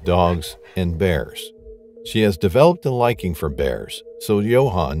 especially dogs and bears. She has developed a liking for bears, so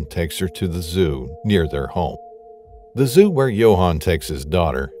Johan takes her to the zoo near their home. The zoo where Johan takes his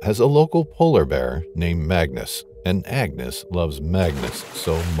daughter has a local polar bear named Magnus, and Agnes loves Magnus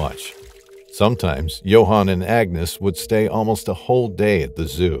so much. Sometimes Johan and Agnes would stay almost a whole day at the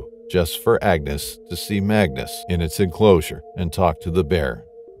zoo just for Agnes to see Magnus in its enclosure and talk to the bear.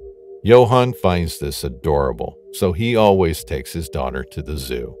 Johan finds this adorable, so he always takes his daughter to the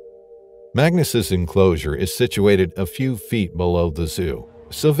zoo. Magnus's enclosure is situated a few feet below the zoo,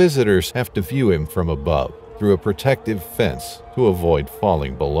 so visitors have to view him from above through a protective fence to avoid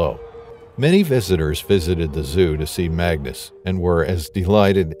falling below. Many visitors visited the zoo to see Magnus and were as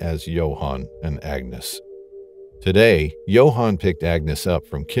delighted as Johan and Agnes. Today, Johan picked Agnes up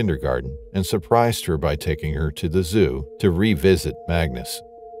from kindergarten and surprised her by taking her to the zoo to revisit Magnus.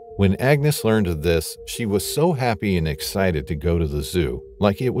 When Agnes learned of this, she was so happy and excited to go to the zoo,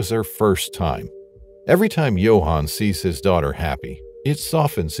 like it was her first time. Every time Johan sees his daughter happy, it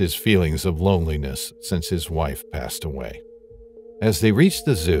softens his feelings of loneliness since his wife passed away. As they reached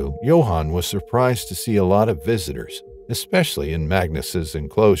the zoo, Johan was surprised to see a lot of visitors, especially in Magnus's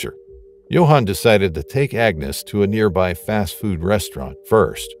enclosure. Johan decided to take Agnes to a nearby fast food restaurant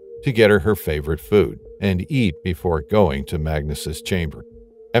first to get her favorite food and eat before going to Magnus's chamber.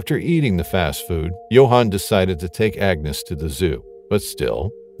 After eating the fast food, Johan decided to take Agnes to the zoo, but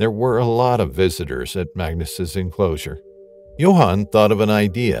still, there were a lot of visitors at Magnus's enclosure. Johan thought of an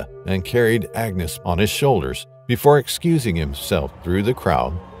idea and carried Agnes on his shoulders before excusing himself through the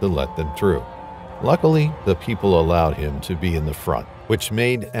crowd to let them through. Luckily, the people allowed him to be in the front, which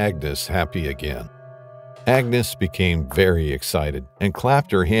made Agnes happy again. Agnes became very excited and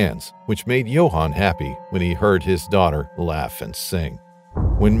clapped her hands, which made Johan happy when he heard his daughter laugh and sing.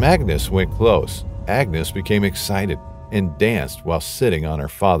 When Magnus went close, Agnes became excited and danced while sitting on her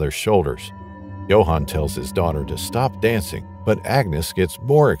father's shoulders. Johan tells his daughter to stop dancing, but Agnes gets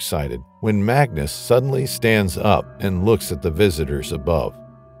more excited when Magnus suddenly stands up and looks at the visitors above.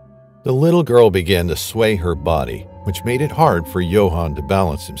 The little girl began to sway her body, which made it hard for Johan to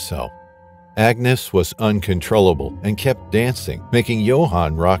balance himself. Agnes was uncontrollable and kept dancing, making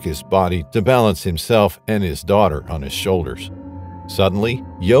Johan rock his body to balance himself and his daughter on his shoulders. Suddenly,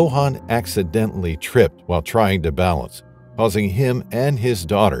 Johan accidentally tripped while trying to balance, causing him and his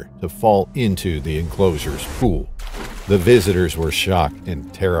daughter to fall into the enclosure's pool. The visitors were shocked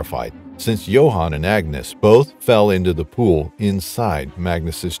and terrified, since Johan and Agnes both fell into the pool inside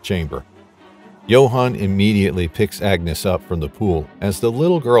Magnus's chamber. Johan immediately picks Agnes up from the pool as the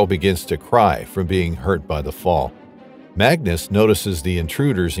little girl begins to cry from being hurt by the fall. Magnus notices the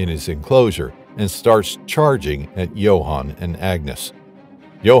intruders in his enclosure and starts charging at Johan and Agnes.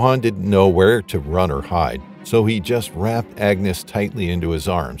 Johan didn't know where to run or hide, so he just wrapped Agnes tightly into his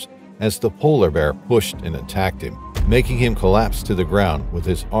arms as the polar bear pushed and attacked him, making him collapse to the ground with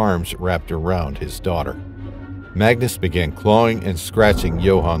his arms wrapped around his daughter. Magnus began clawing and scratching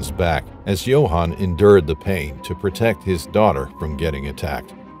Johann's back as Johann endured the pain to protect his daughter from getting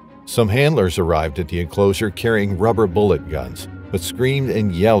attacked. Some handlers arrived at the enclosure carrying rubber bullet guns, but screamed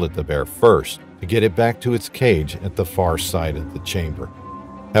and yelled at the bear first to get it back to its cage at the far side of the chamber.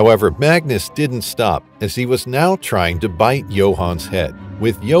 However, Magnus didn't stop as he was now trying to bite Johann's head,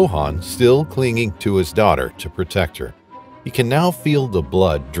 with Johann still clinging to his daughter to protect her. He can now feel the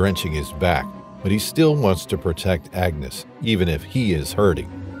blood drenching his back, but he still wants to protect Agnes, even if he is hurting.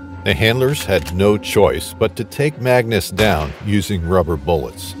 The handlers had no choice but to take Magnus down using rubber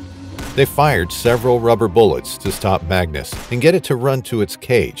bullets. They fired several rubber bullets to stop Magnus and get it to run to its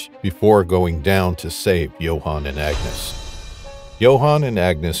cage before going down to save Johann and Agnes. Johann and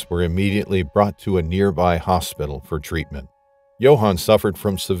Agnes were immediately brought to a nearby hospital for treatment. Johann suffered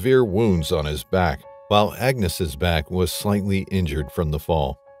from severe wounds on his back, while Agnes's back was slightly injured from the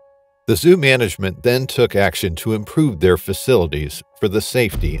fall. The zoo management then took action to improve their facilities for the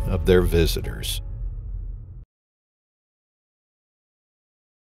safety of their visitors.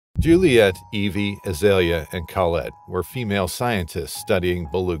 Juliet, Evie, Azalea, and Colette were female scientists studying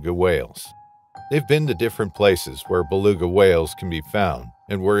beluga whales. They've been to different places where beluga whales can be found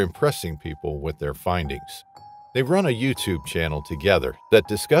and were impressing people with their findings. They run a YouTube channel together that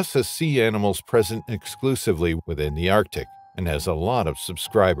discusses sea animals present exclusively within the Arctic and has a lot of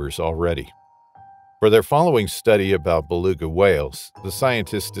subscribers already. For their following study about beluga whales, the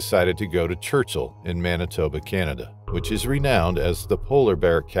scientists decided to go to Churchill in Manitoba, Canada, which is renowned as the polar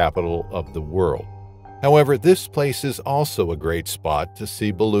bear capital of the world. However, this place is also a great spot to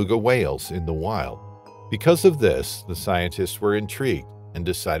see beluga whales in the wild. Because of this, the scientists were intrigued and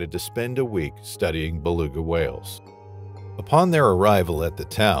decided to spend a week studying beluga whales. Upon their arrival at the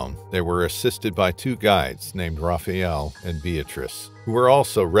town, they were assisted by two guides named Raphael and Beatrice, who were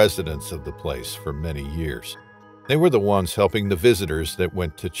also residents of the place for many years. They were the ones helping the visitors that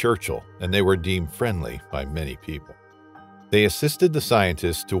went to Churchill, and they were deemed friendly by many people. They assisted the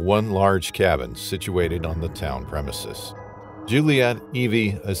scientists to one large cabin situated on the town premises. Juliet,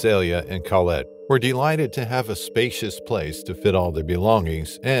 Evie, Azalea, and Colette were delighted to have a spacious place to fit all their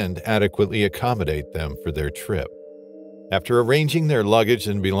belongings and adequately accommodate them for their trip. After arranging their luggage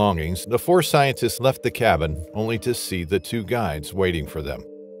and belongings, the four scientists left the cabin only to see the two guides waiting for them.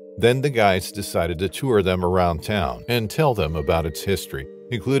 Then the guides decided to tour them around town and tell them about its history,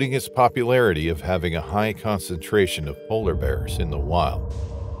 including its popularity of having a high concentration of polar bears in the wild.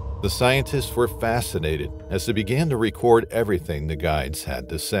 The scientists were fascinated as they began to record everything the guides had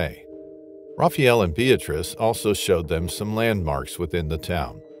to say. Raphael and Beatrice also showed them some landmarks within the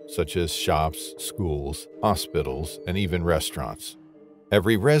town, such as shops, schools, hospitals, and even restaurants.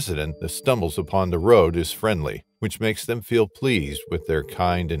 Every resident that stumbles upon the road is friendly, which makes them feel pleased with their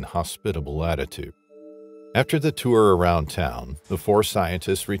kind and hospitable attitude. After the tour around town, the four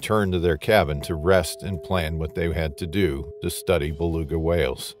scientists returned to their cabin to rest and plan what they had to do to study beluga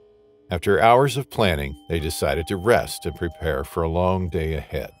whales. After hours of planning, they decided to rest and prepare for a long day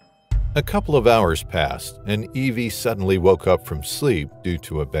ahead. A couple of hours passed, and Evie suddenly woke up from sleep due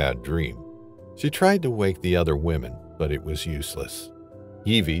to a bad dream. She tried to wake the other women, but it was useless.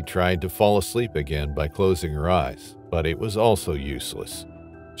 Evie tried to fall asleep again by closing her eyes, but it was also useless.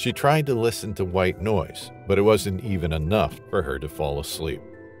 She tried to listen to white noise, but it wasn't even enough for her to fall asleep.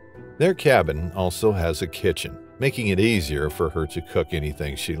 Their cabin also has a kitchen, making it easier for her to cook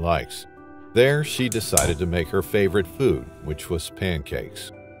anything she likes. There, she decided to make her favorite food, which was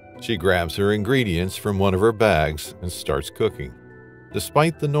pancakes. She grabs her ingredients from one of her bags and starts cooking.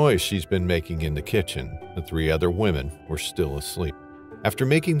 Despite the noise she's been making in the kitchen, the three other women were still asleep. After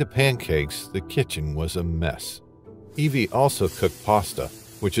making the pancakes, the kitchen was a mess. Evie also cooked pasta,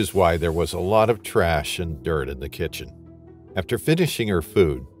 which is why there was a lot of trash and dirt in the kitchen. After finishing her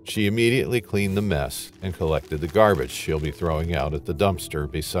food, she immediately cleaned the mess and collected the garbage she'll be throwing out at the dumpster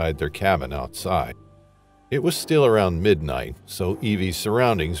beside their cabin outside. It was still around midnight, so Evie's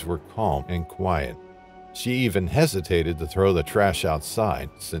surroundings were calm and quiet. She even hesitated to throw the trash outside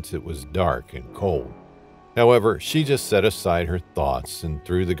since it was dark and cold. However, she just set aside her thoughts and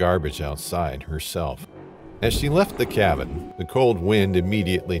threw the garbage outside herself. As she left the cabin, the cold wind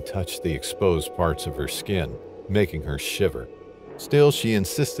immediately touched the exposed parts of her skin, making her shiver. Still, she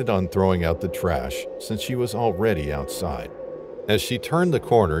insisted on throwing out the trash since she was already outside. As she turned the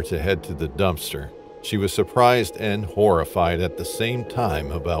corner to head to the dumpster, she was surprised and horrified at the same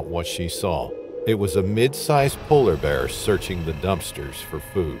time about what she saw. It was a mid-sized polar bear searching the dumpsters for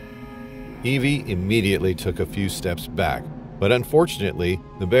food. Evie immediately took a few steps back, but unfortunately,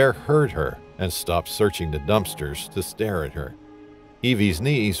 the bear heard her and stopped searching the dumpsters to stare at her. Evie's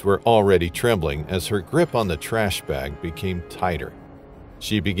knees were already trembling as her grip on the trash bag became tighter.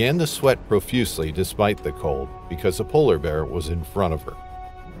 She began to sweat profusely despite the cold because a polar bear was in front of her.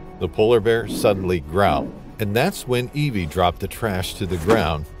 The polar bear suddenly growled, and that's when Evie dropped the trash to the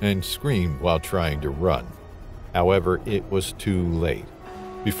ground and screamed while trying to run. However, it was too late.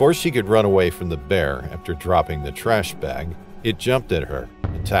 Before she could run away from the bear after dropping the trash bag, it jumped at her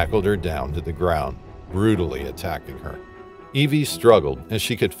and tackled her down to the ground, brutally attacking her. Evie struggled as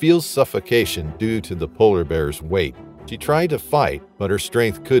she could feel suffocation due to the polar bear's weight. She tried to fight, but her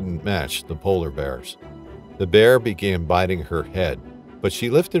strength couldn't match the polar bear's. The bear began biting her head, but she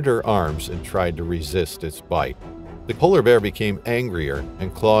lifted her arms and tried to resist its bite. The polar bear became angrier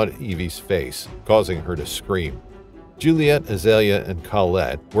and clawed Evie's face, causing her to scream. Juliet, Azalea, and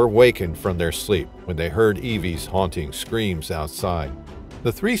Colette were wakened from their sleep when they heard Evie's haunting screams outside.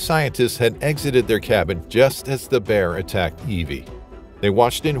 The three scientists had exited their cabin just as the bear attacked Evie. They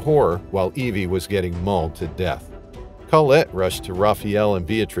watched in horror while Evie was getting mauled to death. Colette rushed to Raphael and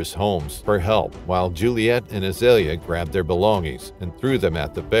Beatrice's homes for help, while Juliet and Azalea grabbed their belongings and threw them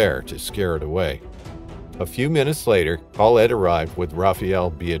at the bear to scare it away. A few minutes later, Colette arrived with Raphael,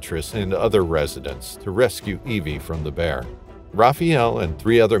 Beatrice, and other residents to rescue Evie from the bear. Raphael and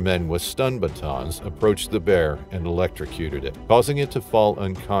 3 other men with stun batons approached the bear and electrocuted it, causing it to fall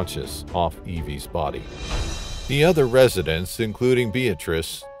unconscious off Evie's body. The other residents, including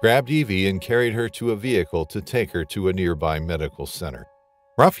Beatrice, grabbed Evie and carried her to a vehicle to take her to a nearby medical center.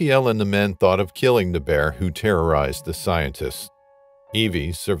 Raphael and the men thought of killing the bear who terrorized the scientists.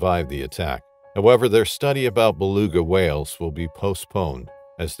 Evie survived the attack. However, their study about beluga whales will be postponed,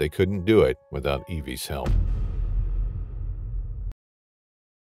 as they couldn't do it without Evie's help.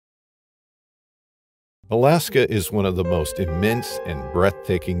 Alaska is one of the most immense and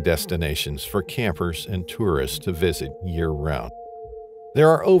breathtaking destinations for campers and tourists to visit year-round. There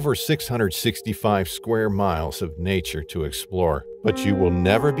are over 665 square miles of nature to explore, but you will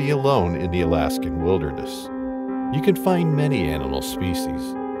never be alone in the Alaskan wilderness. You can find many animal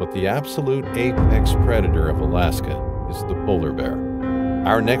species, but the absolute apex predator of Alaska is the polar bear.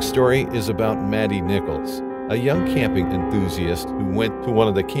 Our next story is about Maddie Nichols, a young camping enthusiast who went to one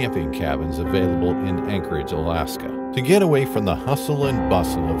of the camping cabins available in Anchorage, Alaska, to get away from the hustle and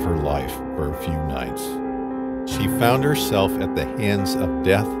bustle of her life for a few nights. She found herself at the hands of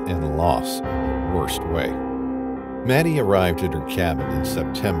death and loss in the worst way. Maddie arrived at her cabin in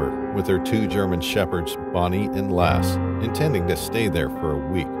September with her 2 German shepherds, Bonnie and Lass, intending to stay there for a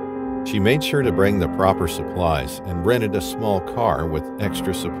week. She made sure to bring the proper supplies and rented a small car with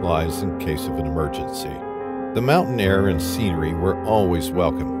extra supplies in case of an emergency. The mountain air and scenery were always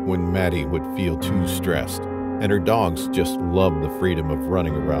welcome when Maddie would feel too stressed, and her dogs just loved the freedom of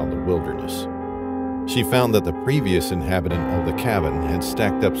running around the wilderness. She found that the previous inhabitant of the cabin had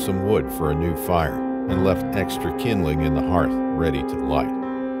stacked up some wood for a new fire and left extra kindling in the hearth ready to light.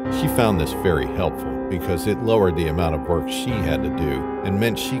 She found this very helpful because it lowered the amount of work she had to do and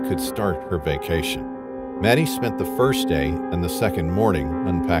meant she could start her vacation. Maddie spent the first day and the second morning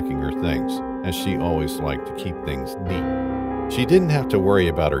unpacking her things, as she always liked to keep things neat. She didn't have to worry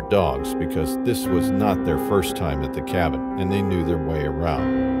about her dogs because this was not their first time at the cabin and they knew their way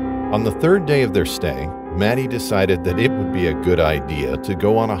around. On the 3rd day of their stay, Maddie decided that it would be a good idea to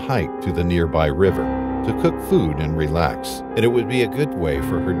go on a hike to the nearby river to cook food and relax, and it would be a good way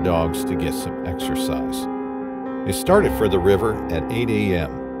for her dogs to get some exercise. They started for the river at 8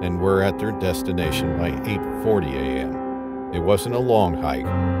 a.m. and were at their destination by 8:40 a.m. It wasn't a long hike,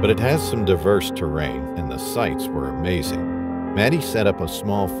 but it has some diverse terrain and the sights were amazing. Maddie set up a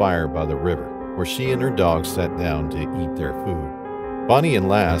small fire by the river where she and her dogs sat down to eat their food. Bonnie and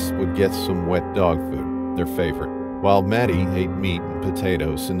Lass would get some wet dog food, their favorite, while Maddie ate meat and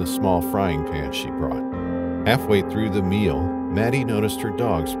potatoes in the small frying pan she brought. Halfway through the meal, Maddie noticed her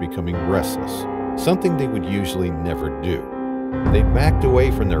dogs becoming restless, something they would usually never do. They backed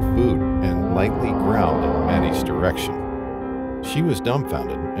away from their food and lightly growled in Maddie's direction. She was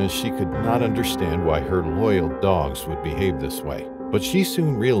dumbfounded as she could not understand why her loyal dogs would behave this way, but she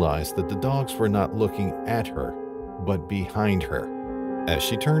soon realized that the dogs were not looking at her, but behind her. As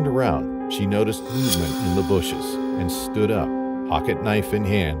she turned around, she noticed movement in the bushes and stood up, pocket knife in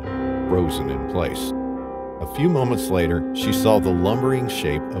hand, frozen in place. A few moments later, she saw the lumbering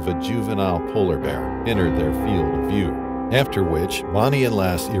shape of a juvenile polar bear enter their field of view, after which Bonnie and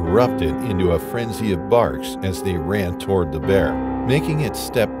Lass erupted into a frenzy of barks as they ran toward the bear, making it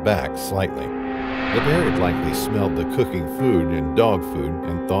step back slightly. The bear had likely smelled the cooking food and dog food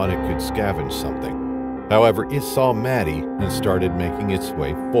and thought it could scavenge something. However, it saw Maddie and started making its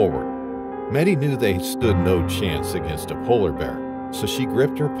way forward. Maddie knew they stood no chance against a polar bear, so she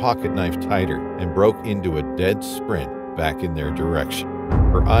gripped her pocket knife tighter and broke into a dead sprint back in their direction.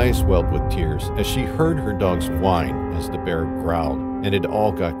 Her eyes welled with tears as she heard her dogs whine as the bear growled, and it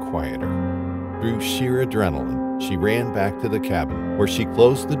all got quieter. Through sheer adrenaline, she ran back to the cabin, where she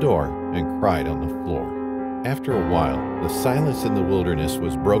closed the door and cried on the floor. After a while, the silence in the wilderness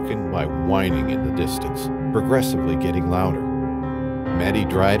was broken by whining in the distance, progressively getting louder. Maddie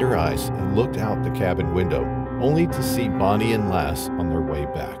dried her eyes and looked out the cabin window, only to see Bonnie and Lass on their way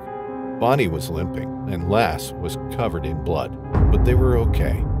back. Bonnie was limping, and Lass was covered in blood, but they were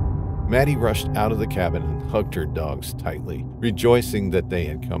okay. Maddie rushed out of the cabin and hugged her dogs tightly, rejoicing that they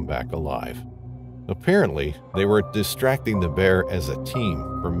had come back alive. Apparently, they were distracting the bear as a team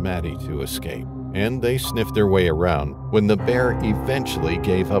for Maddie to escape, and they sniffed their way around when the bear eventually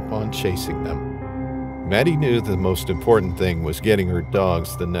gave up on chasing them. Maddie knew the most important thing was getting her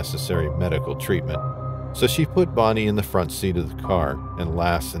dogs the necessary medical treatment, so she put Bonnie in the front seat of the car and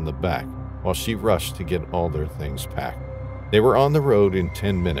Lass in the back while she rushed to get all their things packed. They were on the road in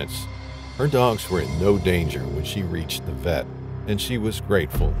 10 minutes. Her dogs were in no danger when she reached the vet, and she was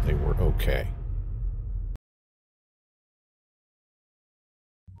grateful they were okay.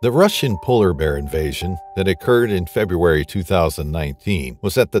 The Russian polar bear invasion that occurred in February 2019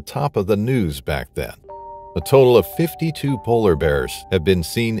 was at the top of the news back then. A total of 52 polar bears have been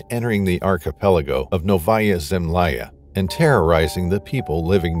seen entering the archipelago of Novaya Zemlya and terrorizing the people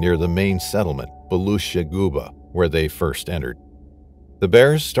living near the main settlement, Belushya Guba, where they first entered. The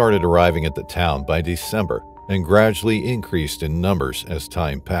bears started arriving at the town by December and gradually increased in numbers as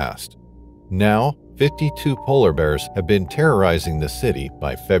time passed. Now, 52 polar bears have been terrorizing the city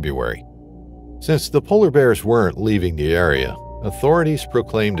by February. Since the polar bears weren't leaving the area, authorities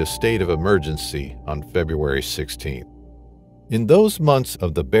proclaimed a state of emergency on February 16th. In those months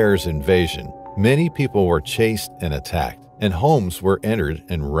of the bears' invasion, many people were chased and attacked, and homes were entered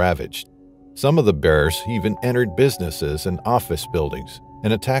and ravaged. Some of the bears even entered businesses and office buildings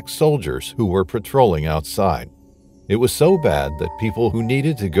and attacked soldiers who were patrolling outside. It was so bad that people who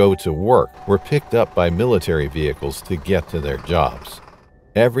needed to go to work were picked up by military vehicles to get to their jobs.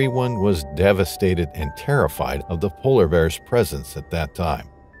 Everyone was devastated and terrified of the polar bear's presence at that time.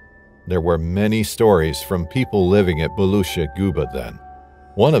 There were many stories from people living at Belushya Guba then.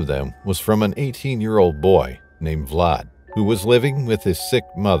 One of them was from an 18-year-old boy named Vlad, who was living with his sick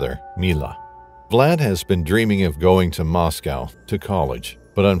mother, Mila. Vlad has been dreaming of going to Moscow to college,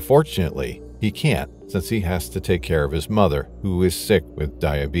 but unfortunately, he can't since he has to take care of his mother, who is sick with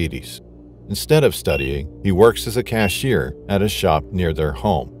diabetes. Instead of studying, he works as a cashier at a shop near their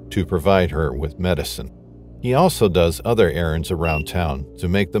home to provide her with medicine. He also does other errands around town to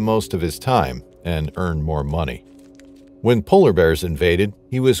make the most of his time and earn more money. When polar bears invaded,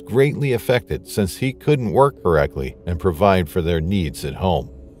 he was greatly affected since he couldn't work correctly and provide for their needs at home.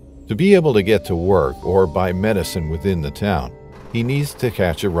 To be able to get to work or buy medicine within the town, he needs to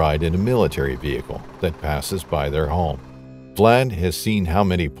catch a ride in a military vehicle that passes by their home. Vlad has seen how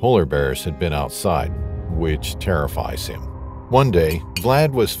many polar bears had been outside, which terrifies him. One day,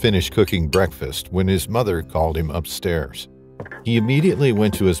 Vlad was finished cooking breakfast when his mother called him upstairs. He immediately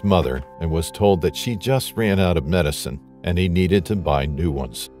went to his mother and was told that she just ran out of medicine and he needed to buy new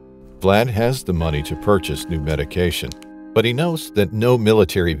ones. Vlad has the money to purchase new medication, but he knows that no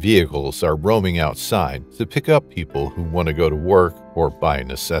military vehicles are roaming outside to pick up people who want to go to work or buy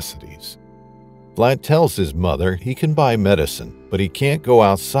necessities. Vlad tells his mother he can buy medicine, but he can't go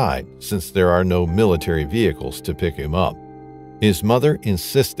outside since there are no military vehicles to pick him up. His mother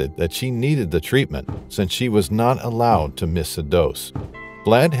insisted that she needed the treatment since she was not allowed to miss a dose.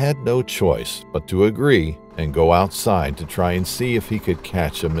 Vlad had no choice but to agree and go outside to try and see if he could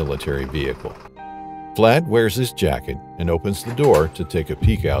catch a military vehicle. Vlad wears his jacket and opens the door to take a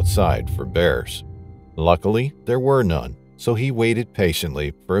peek outside for bears. Luckily, there were none, so he waited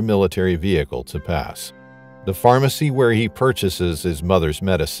patiently for a military vehicle to pass. The pharmacy where he purchases his mother's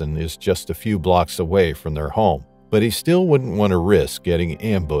medicine is just a few blocks away from their home, but he still wouldn't want to risk getting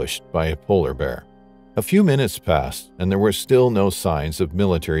ambushed by a polar bear. A few minutes passed, and there were still no signs of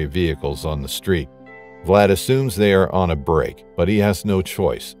military vehicles on the street. Vlad assumes they are on a break, but he has no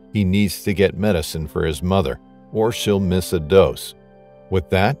choice. He needs to get medicine for his mother, or she'll miss a dose. With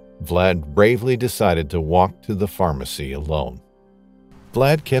that, Vlad bravely decided to walk to the pharmacy alone.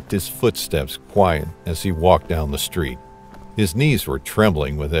 Vlad kept his footsteps quiet as he walked down the street. His knees were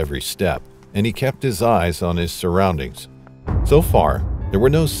trembling with every step, and he kept his eyes on his surroundings. So far, there were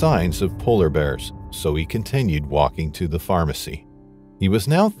no signs of polar bears, so he continued walking to the pharmacy. He was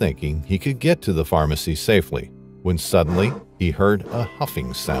now thinking he could get to the pharmacy safely, when suddenly he heard a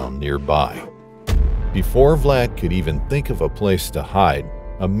huffing sound nearby. Before Vlad could even think of a place to hide,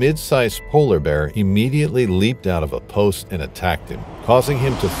 a mid-sized polar bear immediately leaped out of a post and attacked him, causing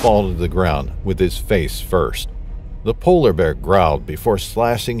him to fall to the ground with his face first. The polar bear growled before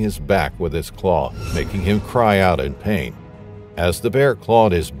slashing his back with his claw, making him cry out in pain. As the bear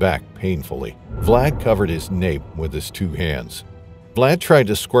clawed his back painfully, Vlad covered his nape with his two hands. Vlad tried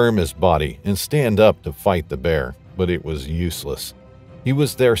to squirm his body and stand up to fight the bear, but it was useless. He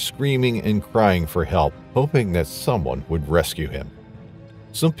was there screaming and crying for help, hoping that someone would rescue him.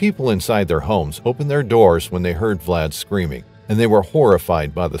 Some people inside their homes opened their doors when they heard Vlad screaming, and they were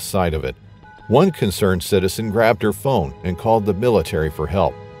horrified by the sight of it. One concerned citizen grabbed her phone and called the military for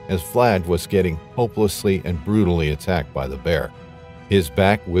help, as Vlad was getting hopelessly and brutally attacked by the bear. His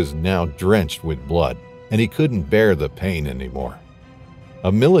back was now drenched with blood, and he couldn't bear the pain anymore.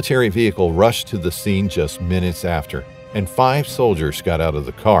 A military vehicle rushed to the scene just minutes after, and 5 soldiers got out of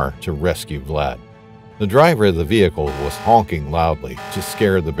the car to rescue Vlad. The driver of the vehicle was honking loudly to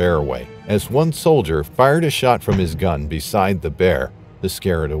scare the bear away, as one soldier fired a shot from his gun beside the bear to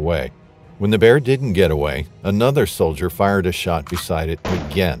scare it away. When the bear didn't get away, another soldier fired a shot beside it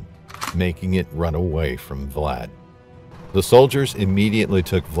again, making it run away from Vlad. The soldiers immediately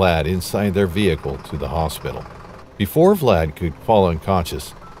took Vlad inside their vehicle to the hospital. Before Vlad could fall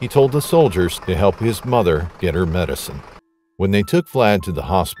unconscious, he told the soldiers to help his mother get her medicine. When they took Vlad to the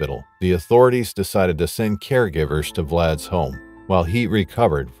hospital, the authorities decided to send caregivers to Vlad's home while he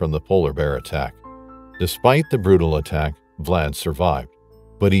recovered from the polar bear attack. Despite the brutal attack, Vlad survived,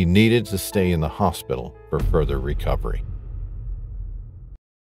 but he needed to stay in the hospital for further recovery.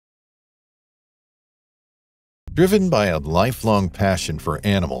 Driven by a lifelong passion for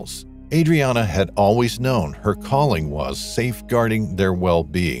animals, Adriana had always known her calling was safeguarding their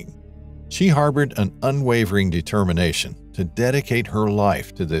well-being. She harbored an unwavering determination to dedicate her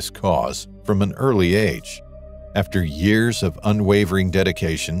life to this cause from an early age. After years of unwavering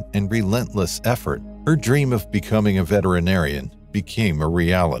dedication and relentless effort, her dream of becoming a veterinarian became a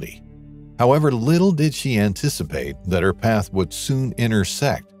reality. However, little did she anticipate that her path would soon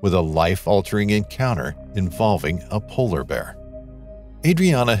intersect with a life-altering encounter involving a polar bear.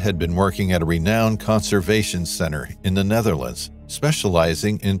 Adriana had been working at a renowned conservation center in the Netherlands,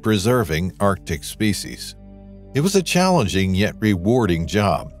 specializing in preserving Arctic species. It was a challenging yet rewarding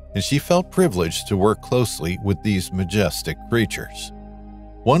job, and she felt privileged to work closely with these majestic creatures.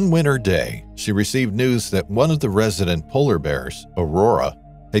 One winter day, she received news that one of the resident polar bears, Aurora,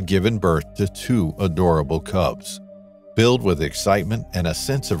 had given birth to 2 adorable cubs. Filled with excitement and a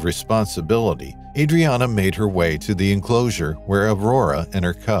sense of responsibility, Adriana made her way to the enclosure where Aurora and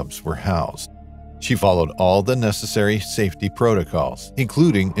her cubs were housed. She followed all the necessary safety protocols,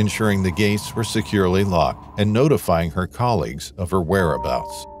 including ensuring the gates were securely locked and notifying her colleagues of her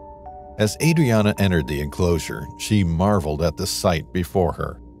whereabouts. As Adriana entered the enclosure, she marveled at the sight before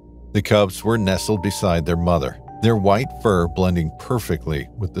her. The cubs were nestled beside their mother, their white fur blending perfectly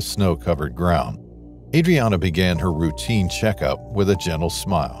with the snow-covered ground. Adriana began her routine checkup with a gentle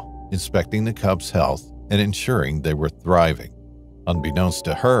smile, inspecting the cubs' health and ensuring they were thriving. Unbeknownst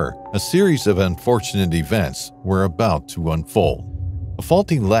to her, a series of unfortunate events were about to unfold. A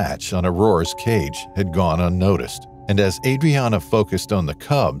faulty latch on Aurora's cage had gone unnoticed, and as Adriana focused on the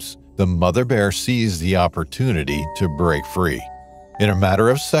cubs, the mother bear seized the opportunity to break free. In a matter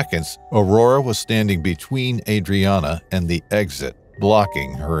of seconds, Aurora was standing between Adriana and the exit,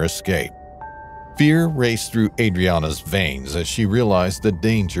 blocking her escape. Fear raced through Adriana's veins as she realized the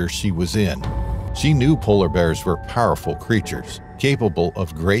danger she was in. She knew polar bears were powerful creatures, capable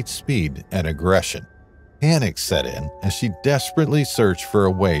of great speed and aggression. Panic set in as she desperately searched for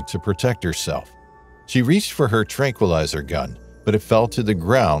a way to protect herself. She reached for her tranquilizer gun, but it fell to the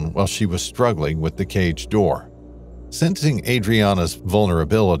ground while she was struggling with the cage door. Sensing Adriana's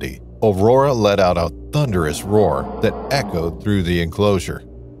vulnerability, Aurora let out a thunderous roar that echoed through the enclosure.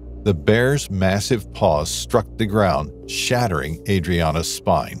 The bear's massive paws struck the ground, shattering Adriana's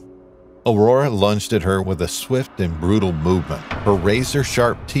spine. Aurora lunged at her with a swift and brutal movement, her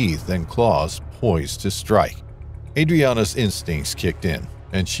razor-sharp teeth and claws poised to strike. Adriana's instincts kicked in,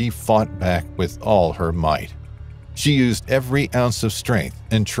 and she fought back with all her might. She used every ounce of strength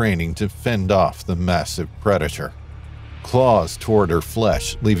and training to fend off the massive predator. Claws tore at her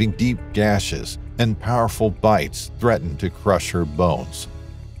flesh, leaving deep gashes, and powerful bites threatened to crush her bones.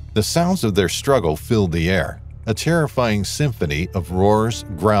 The sounds of their struggle filled the air, a terrifying symphony of roars,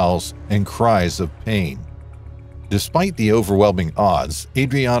 growls, and cries of pain. Despite the overwhelming odds,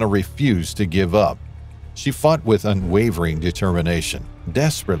 Adriana refused to give up. She fought with unwavering determination,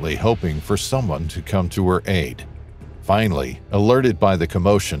 desperately hoping for someone to come to her aid. Finally, alerted by the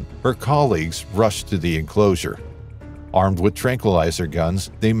commotion, her colleagues rushed to the enclosure. Armed with tranquilizer guns,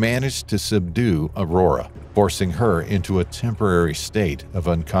 they managed to subdue Aurora, forcing her into a temporary state of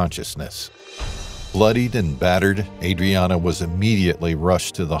unconsciousness. Bloodied and battered, Adriana was immediately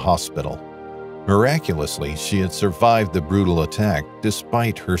rushed to the hospital. Miraculously, she had survived the brutal attack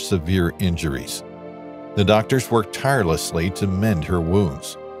despite her severe injuries. The doctors worked tirelessly to mend her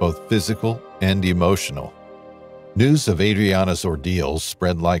wounds, both physical and emotional. News of Adriana's ordeals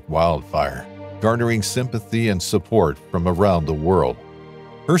spread like wildfire, garnering sympathy and support from around the world.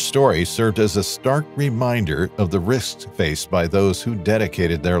 Her story served as a stark reminder of the risks faced by those who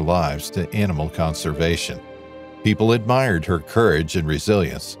dedicated their lives to animal conservation. People admired her courage and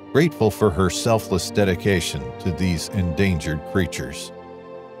resilience, grateful for her selfless dedication to these endangered creatures.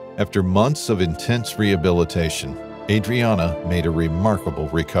 After months of intense rehabilitation, Adriana made a remarkable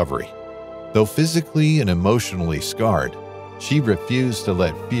recovery. Though physically and emotionally scarred, she refused to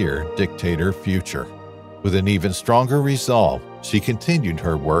let fear dictate her future. With an even stronger resolve, she continued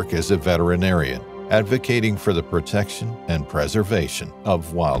her work as a veterinarian, advocating for the protection and preservation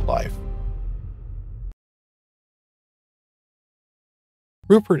of wildlife.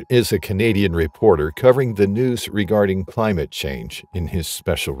 Rupert is a Canadian reporter covering the news regarding climate change in his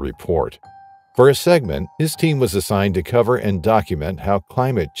special report. For a segment, his team was assigned to cover and document how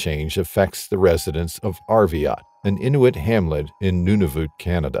climate change affects the residents of Arviat, an Inuit hamlet in Nunavut,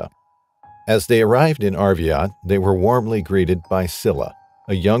 Canada. As they arrived in Arviat, they were warmly greeted by Silla,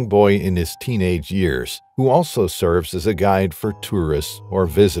 a young boy in his teenage years, who also serves as a guide for tourists or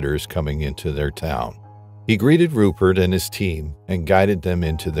visitors coming into their town. He greeted Rupert and his team and guided them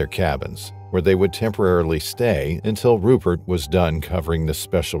into their cabins, where they would temporarily stay until Rupert was done covering the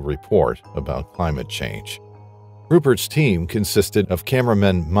special report about climate change. Rupert's team consisted of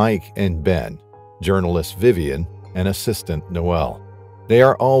cameramen Mike and Ben, journalist Vivian, and assistant Noel. They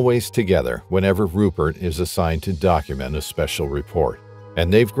are always together whenever Rupert is assigned to document a special report,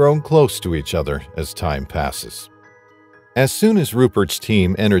 and they've grown close to each other as time passes. As soon as Rupert's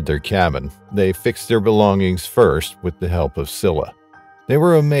team entered their cabin, they fixed their belongings first with the help of Silla. They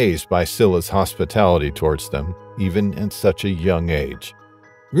were amazed by Silla's hospitality towards them, even at such a young age.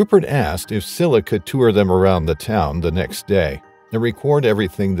 Rupert asked if Silla could tour them around the town the next day and record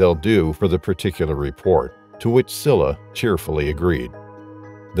everything they'll do for the particular report, to which Silla cheerfully agreed.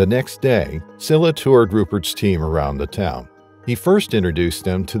 The next day, Silla toured Rupert's team around the town. He first introduced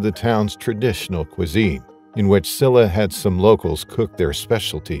them to the town's traditional cuisine, in which Silla had some locals cook their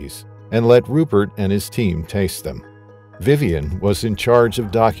specialties and let Rupert and his team taste them. Vivian was in charge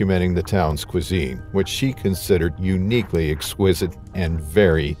of documenting the town's cuisine, which she considered uniquely exquisite and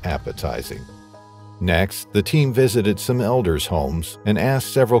very appetizing. Next, the team visited some elders' homes and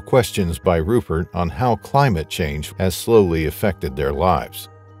asked several questions by Rupert on how climate change has slowly affected their lives.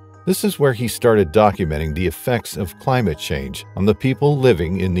 This is where he started documenting the effects of climate change on the people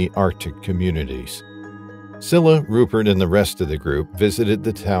living in the Arctic communities. Silla, Rupert, and the rest of the group visited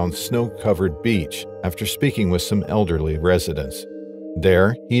the town's snow-covered beach after speaking with some elderly residents.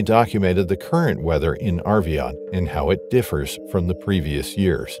 There, he documented the current weather in Arviat and how it differs from the previous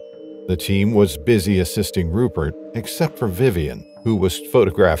years. The team was busy assisting Rupert, except for Vivian, who was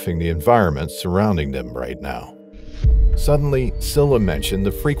photographing the environment surrounding them right now. Suddenly, Silla mentioned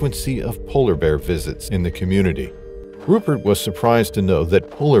the frequency of polar bear visits in the community. Rupert was surprised to know that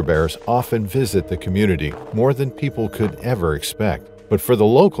polar bears often visit the community more than people could ever expect. But for the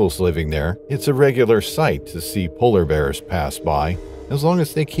locals living there, it's a regular sight to see polar bears pass by, as long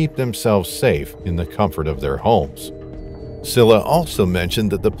as they keep themselves safe in the comfort of their homes. Silla also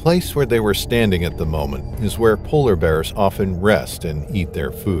mentioned that the place where they were standing at the moment is where polar bears often rest and eat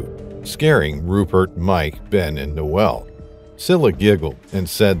their food, scaring Rupert, Mike, Ben, and Noel. Silla giggled and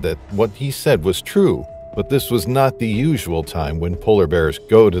said that what he said was true, but this was not the usual time when polar bears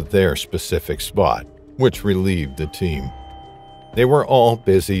go to their specific spot, which relieved the team. They were all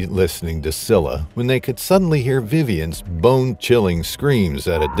busy listening to Silla when they could suddenly hear Vivian's bone-chilling screams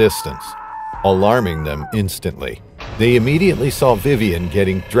at a distance, alarming them instantly. They immediately saw Vivian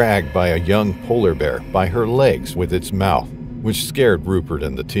getting dragged by a young polar bear by her legs with its mouth, which scared Rupert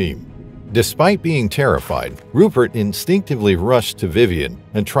and the team. Despite being terrified, Rupert instinctively rushed to Vivian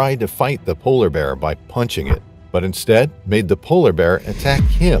and tried to fight the polar bear by punching it, but instead made the polar bear attack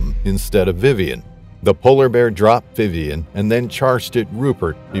him instead of Vivian. The polar bear dropped Vivian and then charged at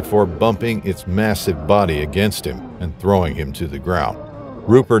Rupert before bumping its massive body against him and throwing him to the ground.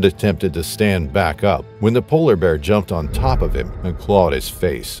 Rupert attempted to stand back up when the polar bear jumped on top of him and clawed his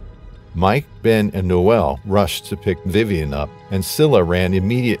face. Mike, Ben, and Noel rushed to pick Vivian up, and Scylla ran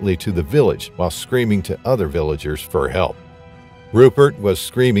immediately to the village while screaming to other villagers for help. Rupert was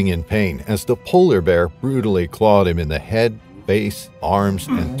screaming in pain as the polar bear brutally clawed him in the head, face, arms,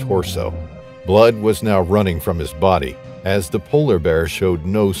 and torso. Blood was now running from his body as the polar bear showed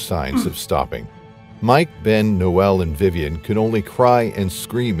no signs of stopping. Mike, Ben, Noel, and Vivian could only cry and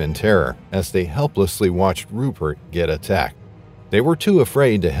scream in terror as they helplessly watched Rupert get attacked. They were too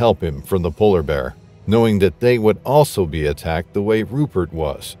afraid to help him from the polar bear, knowing that they would also be attacked the way Rupert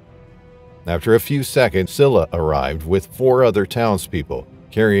was. After a few seconds, Scylla arrived with 4 other townspeople,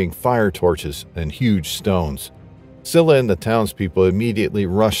 carrying fire torches and huge stones. Scylla and the townspeople immediately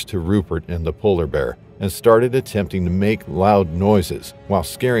rushed to Rupert and the polar bear and started attempting to make loud noises while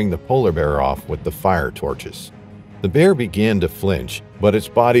scaring the polar bear off with the fire torches. The bear began to flinch, but its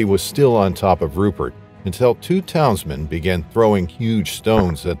body was still on top of Rupert until 2 townsmen began throwing huge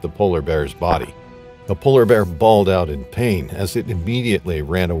stones at the polar bear's body. The polar bear bawled out in pain as it immediately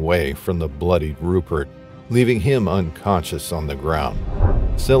ran away from the bloodied Rupert, leaving him unconscious on the ground.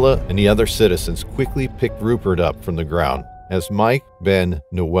 Scylla and the other citizens quickly picked Rupert up from the ground as Mike, Ben,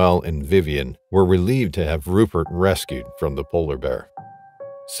 Noel, and Vivian were relieved to have Rupert rescued from the polar bear.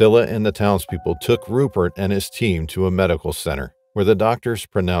 Scylla and the townspeople took Rupert and his team to a medical center, where the doctors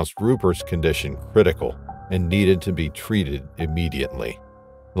pronounced Rupert's condition critical and needed to be treated immediately.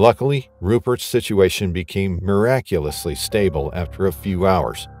 Luckily, Rupert's situation became miraculously stable after a few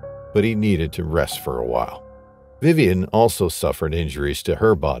hours, but he needed to rest for a while. Vivian also suffered injuries to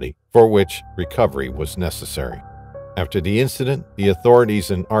her body, for which recovery was necessary. After the incident, the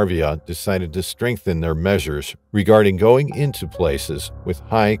authorities in Arvia decided to strengthen their measures regarding going into places with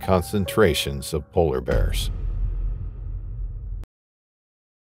high concentrations of polar bears.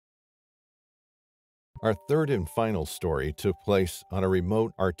 Our third and final story took place on a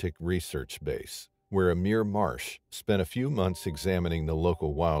remote Arctic research base, where Amir Marsh spent a few months examining the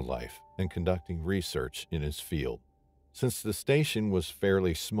local wildlife and conducting research in his field. Since the station was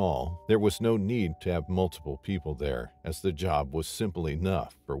fairly small, there was no need to have multiple people there, as the job was simple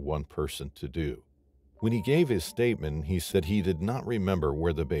enough for one person to do. When he gave his statement, he said he did not remember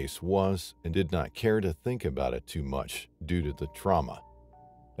where the base was and did not care to think about it too much due to the trauma.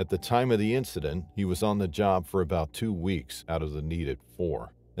 At the time of the incident, he was on the job for about 2 weeks out of the needed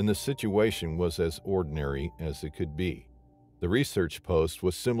 4, and the situation was as ordinary as it could be. The research post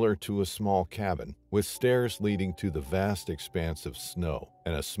was similar to a small cabin, with stairs leading to the vast expanse of snow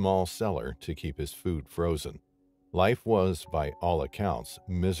and a small cellar to keep his food frozen. Life was, by all accounts,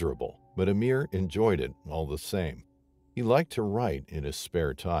 miserable, but Amir enjoyed it all the same. He liked to write in his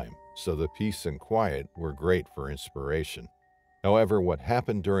spare time, so the peace and quiet were great for inspiration. However, what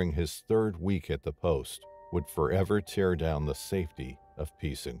happened during his 3rd week at the post would forever tear down the safety of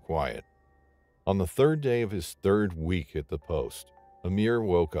peace and quiet. On the 3rd day of his 3rd week at the post, Amir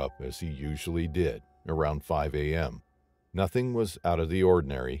woke up as he usually did, around 5 a.m. Nothing was out of the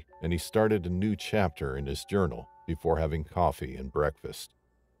ordinary, and he started a new chapter in his journal before having coffee and breakfast.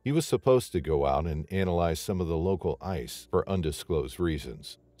 He was supposed to go out and analyze some of the local ice for undisclosed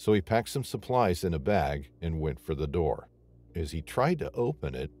reasons, so he packed some supplies in a bag and went for the door. As he tried to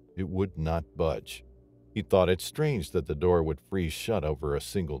open it, it would not budge. He thought it strange that the door would freeze shut over a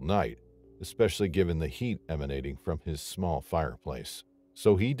single night, especially given the heat emanating from his small fireplace.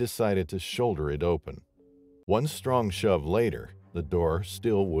 So he decided to shoulder it open. One strong shove later, the door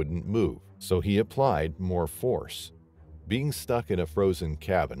still wouldn't move, so he applied more force. Being stuck in a frozen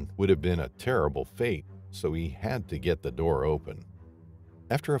cabin would have been a terrible fate, so he had to get the door open.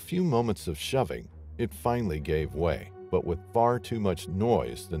 After a few moments of shoving, it finally gave way, but with far too much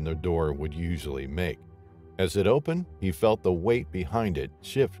noise than the door would usually make. As it opened, he felt the weight behind it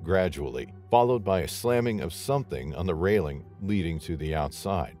shift gradually, followed by a slamming of something on the railing leading to the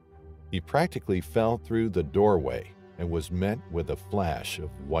outside. He practically fell through the doorway and was met with a flash of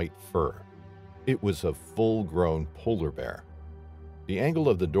white fur. It was a full-grown polar bear. The angle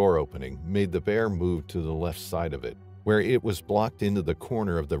of the door opening made the bear move to the left side of it, where it was blocked into the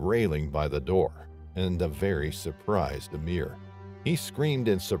corner of the railing by the door, and a very surprised Amir. He screamed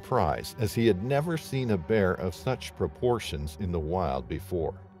in surprise as he had never seen a bear of such proportions in the wild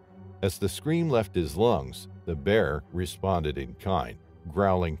before. As the scream left his lungs, the bear responded in kind,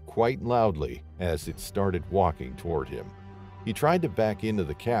 growling quite loudly as it started walking toward him. He tried to back into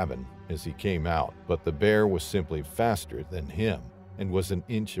the cabin as he came out, but the bear was simply faster than him and was an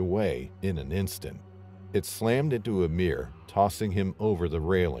inch away in an instant. It slammed into Amir, tossing him over the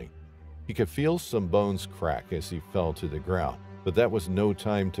railing. He could feel some bones crack as he fell to the ground, but that was no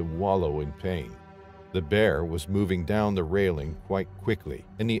time to wallow in pain. The bear was moving down the railing quite quickly,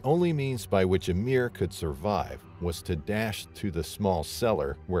 and the only means by which Amir could survive was to dash to the small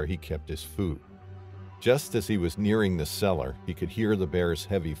cellar where he kept his food. Just as he was nearing the cellar, he could hear the bear's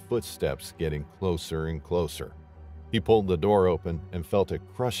heavy footsteps getting closer and closer. He pulled the door open and felt a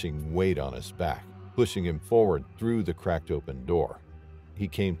crushing weight on his back, pushing him forward through the cracked open door. He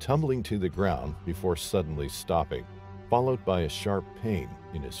came tumbling to the ground before suddenly stopping, followed by a sharp pain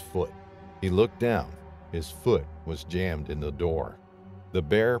in his foot. He looked down. His foot was jammed in the door. The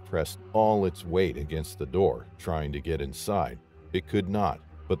bear pressed all its weight against the door, trying to get inside. It could not,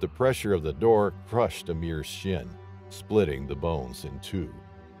 but the pressure of the door crushed Amir's shin, splitting the bones in two.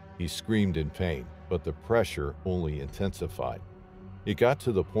 He screamed in pain, but the pressure only intensified. It got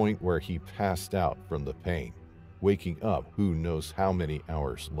to the point where he passed out from the pain, waking up who knows how many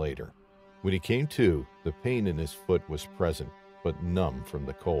hours later. When he came to, the pain in his foot was present, but numb from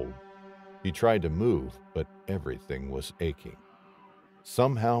the cold. He tried to move, but everything was aching.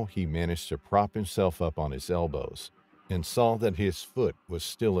 Somehow he managed to prop himself up on his elbows and saw that his foot was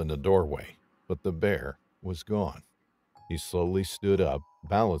still in the doorway, but the bear was gone. He slowly stood up,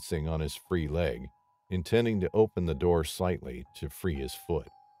 balancing on his free leg, intending to open the door slightly to free his foot.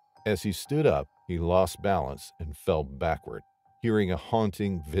 As he stood up, he lost balance and fell backward, hearing a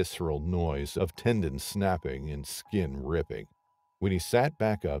haunting, visceral noise of tendons snapping and skin ripping. When he sat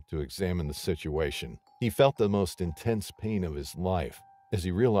back up to examine the situation, he felt the most intense pain of his life as he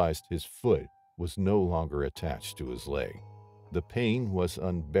realized his foot was no longer attached to his leg. The pain was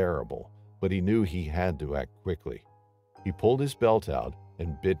unbearable, but he knew he had to act quickly. He pulled his belt out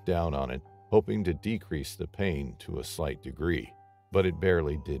and bit down on it, hoping to decrease the pain to a slight degree, but it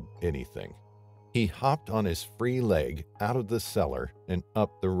barely did anything. He hopped on his free leg out of the cellar and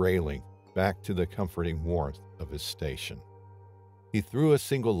up the railing, back to the comforting warmth of his station. He threw a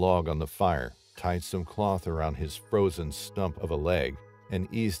single log on the fire, tied some cloth around his frozen stump of a leg,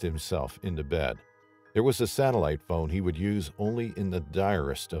 and eased himself into bed. There was a satellite phone he would use only in the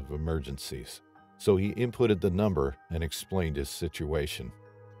direst of emergencies, so he inputted the number and explained his situation.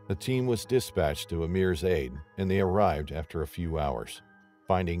 A team was dispatched to Amir's aid, and they arrived after a few hours,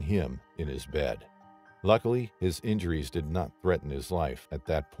 finding him in his bed. Luckily, his injuries did not threaten his life at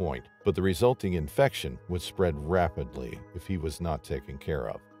that point, but the resulting infection would spread rapidly if he was not taken care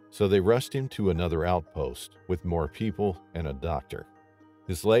of. So they rushed him to another outpost with more people and a doctor.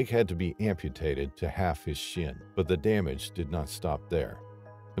 His leg had to be amputated to half his shin, but the damage did not stop there.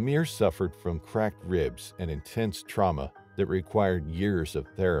 Amir suffered from cracked ribs and intense trauma that required years of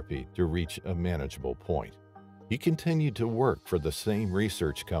therapy to reach a manageable point. He continued to work for the same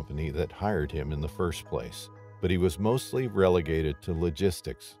research company that hired him in the first place, but he was mostly relegated to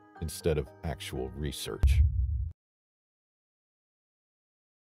logistics instead of actual research.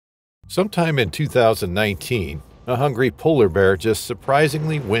 Sometime in 2019, a hungry polar bear just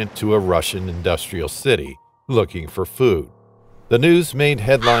surprisingly went to a Russian industrial city looking for food. The news made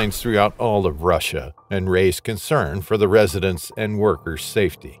headlines throughout all of Russia and raised concern for the residents' and workers'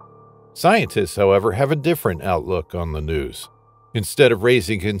 safety. Scientists, however, have a different outlook on the news. Instead of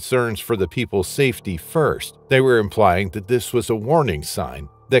raising concerns for the people's safety first, they were implying that this was a warning sign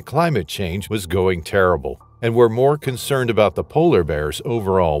that climate change was going terrible and were more concerned about the polar bear's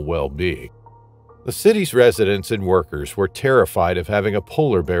overall well-being. The city's residents and workers were terrified of having a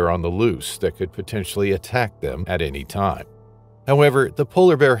polar bear on the loose that could potentially attack them at any time. However, the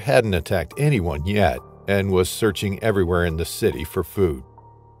polar bear hadn't attacked anyone yet and was searching everywhere in the city for food.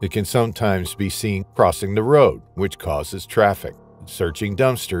 It can sometimes be seen crossing the road, which causes traffic, searching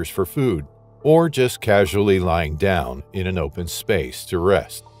dumpsters for food, or just casually lying down in an open space to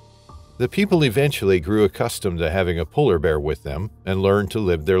rest. The people eventually grew accustomed to having a polar bear with them and learned to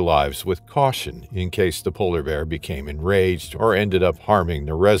live their lives with caution in case the polar bear became enraged or ended up harming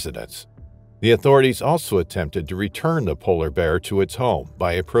the residents. The authorities also attempted to return the polar bear to its home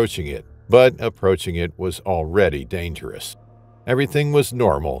by approaching it, but approaching it was already dangerous. Everything was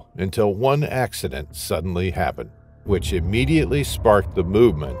normal until one accident suddenly happened, which immediately sparked the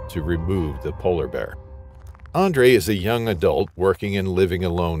movement to remove the polar bear. Andre is a young adult working and living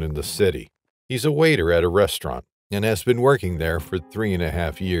alone in the city. He's a waiter at a restaurant and has been working there for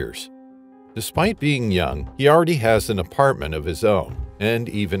 3.5 years. Despite being young, he already has an apartment of his own and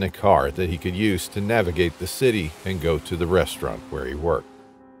even a car that he could use to navigate the city and go to the restaurant where he worked.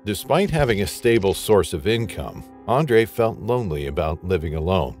 Despite having a stable source of income, Andre felt lonely about living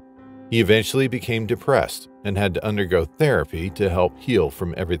alone. He eventually became depressed and had to undergo therapy to help heal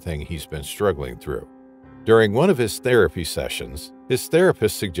from everything he's been struggling through. During one of his therapy sessions, his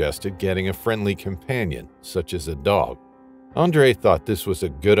therapist suggested getting a friendly companion, such as a dog. Andre thought this was a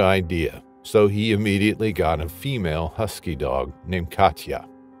good idea so he immediately got a female husky dog named Katya.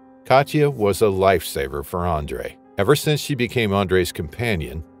 Katya was a lifesaver for Andre. Ever since she became Andre's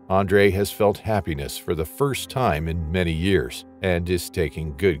companion, Andre has felt happiness for the first time in many years and is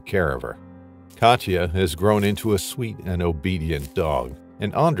taking good care of her. Katya has grown into a sweet and obedient dog,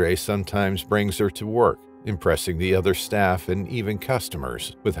 and Andre sometimes brings her to work, impressing the other staff and even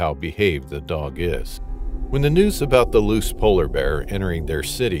customers with how behaved the dog is. When the news about the loose polar bear entering their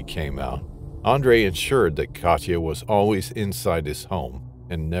city came out, Andre ensured that Katya was always inside his home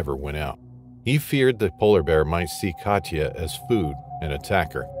and never went out. He feared the polar bear might see Katya as food and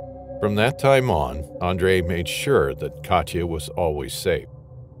attack her. From that time on, Andre made sure that Katya was always safe.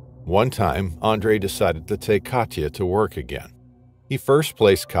 One time, Andre decided to take Katya to work again. He first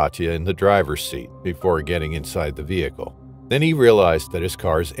placed Katya in the driver's seat before getting inside the vehicle. Then he realized that his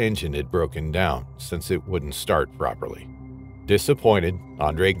car's engine had broken down since it wouldn't start properly. Disappointed,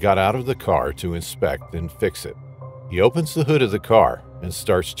 Andre got out of the car to inspect and fix it. He opens the hood of the car and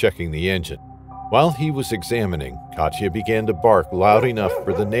starts checking the engine. While he was examining, Katya began to bark loud enough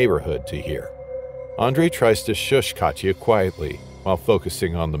for the neighborhood to hear. Andre tries to shush Katya quietly while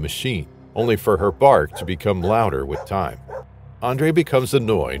focusing on the machine, only for her bark to become louder with time. Andre becomes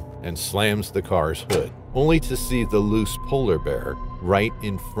annoyed and slams the car's hood, only to see the loose polar bear right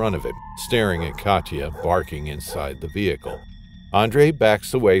in front of him, staring at Katya barking inside the vehicle. Andre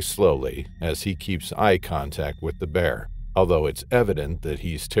backs away slowly as he keeps eye contact with the bear, although it's evident that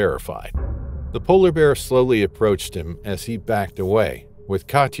he's terrified. The polar bear slowly approached him as he backed away, with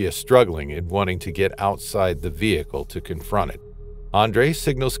Katya struggling and wanting to get outside the vehicle to confront it. Andre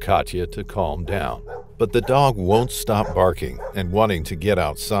signals Katya to calm down, but the dog won't stop barking and wanting to get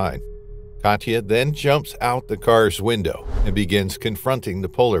outside. Katya then jumps out the car's window and begins confronting the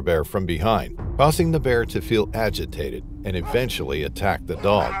polar bear from behind, causing the bear to feel agitated and eventually attack the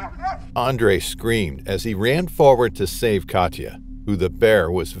dog. Andre screamed as he ran forward to save Katya, who the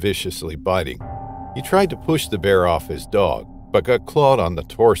bear was viciously biting. He tried to push the bear off his dog, but got clawed on the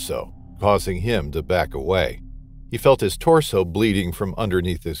torso, causing him to back away. He felt his torso bleeding from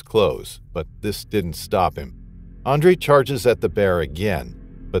underneath his clothes, but this didn't stop him. Andre charges at the bear again,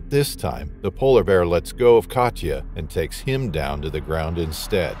 but this time the polar bear lets go of Katya and takes him down to the ground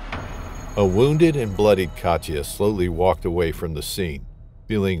instead. A wounded and bloodied Katya slowly walked away from the scene,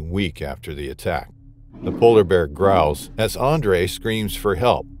 feeling weak after the attack. The polar bear growls as Andre screams for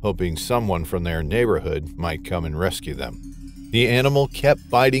help, hoping someone from their neighborhood might come and rescue them. The animal kept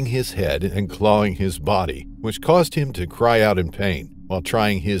biting his head and clawing his body, which caused him to cry out in pain while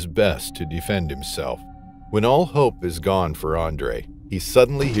trying his best to defend himself. When all hope is gone for Andre, he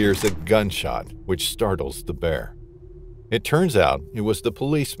suddenly hears a gunshot, which startles the bear. It turns out it was the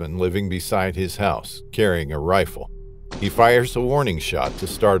policeman living beside his house, carrying a rifle. He fires a warning shot to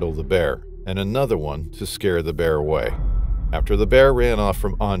startle the bear, and another one to scare the bear away. After the bear ran off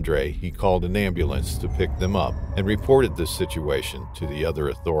from Andre, he called an ambulance to pick them up and reported the situation to the other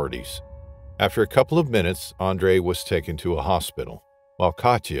authorities. After a couple of minutes, Andre was taken to a hospital, while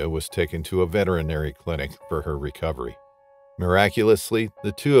Katya was taken to a veterinary clinic for her recovery. Miraculously,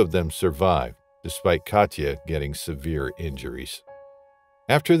 the two of them survived, despite Katya getting severe injuries.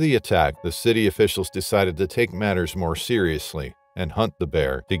 After the attack, the city officials decided to take matters more seriously and hunt the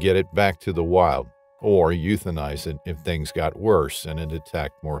bear to get it back to the wild, or euthanize it if things got worse and it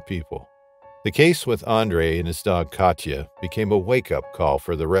attacked more people. The case with Andre and his dog Katya became a wake-up call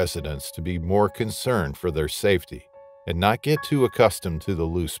for the residents to be more concerned for their safety and not get too accustomed to the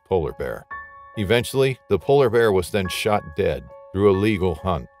loose polar bear. Eventually, the polar bear was then shot dead through a legal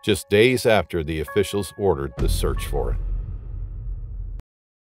hunt just days after the officials ordered the search for it.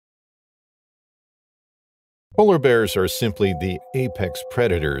 Polar bears are simply the apex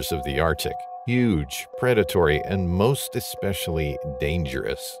predators of the Arctic. Huge, predatory, and most especially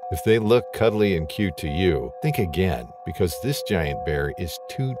dangerous. If they look cuddly and cute to you, think again, because this giant bear is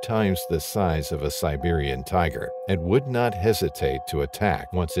 2 times the size of a Siberian tiger and would not hesitate to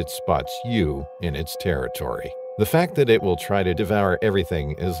attack once it spots you in its territory. The fact that it will try to devour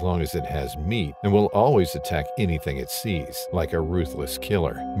everything as long as it has meat and will always attack anything it sees, like a ruthless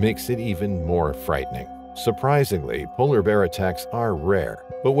killer, makes it even more frightening. Surprisingly, polar bear attacks are rare,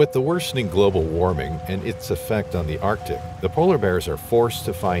 but with the worsening global warming and its effect on the Arctic, the polar bears are forced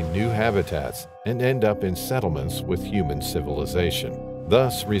to find new habitats and end up in settlements with human civilization,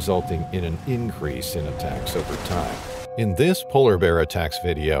 thus resulting in an increase in attacks over time. In this polar bear attacks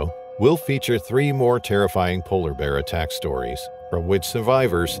video, we'll feature 3 more terrifying polar bear attack stories from which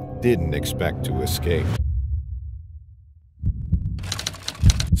survivors didn't expect to escape.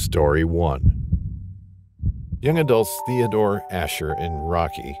 Story 1. Young adults Theodore, Asher, and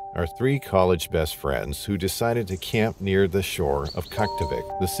Rocky are three college best friends who decided to camp near the shore of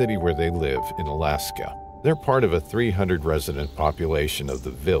Kaktovik, the city where they live in Alaska. They're part of a 300-resident population of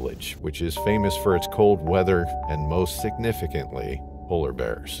the village, which is famous for its cold weather and, most significantly, polar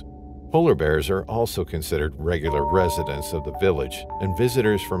bears. Polar bears are also considered regular residents of the village, and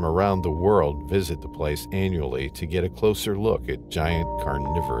visitors from around the world visit the place annually to get a closer look at giant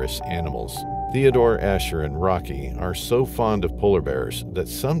carnivorous animals. Theodore, Asher, and Rocky are so fond of polar bears that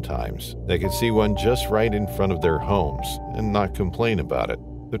sometimes they can see one just right in front of their homes and not complain about it.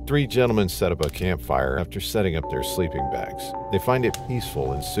 The three gentlemen set up a campfire after setting up their sleeping bags. They find it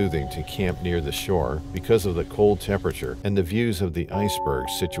peaceful and soothing to camp near the shore because of the cold temperature and the views of the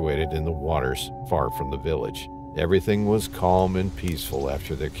icebergs situated in the waters far from the village. Everything was calm and peaceful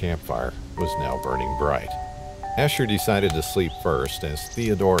after their campfire was now burning bright. Asher decided to sleep first as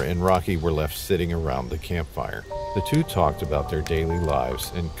Theodore and Rocky were left sitting around the campfire. The two talked about their daily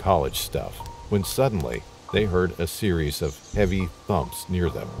lives and college stuff when suddenly they heard a series of heavy thumps near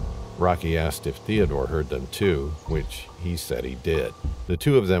them. Rocky asked if Theodore heard them too, which he said he did. The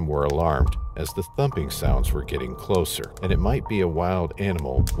two of them were alarmed as the thumping sounds were getting closer, and it might be a wild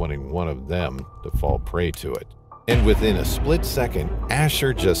animal wanting one of them to fall prey to it. And within a split second,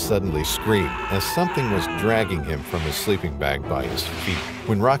 Asher just suddenly screamed as something was dragging him from his sleeping bag by his feet.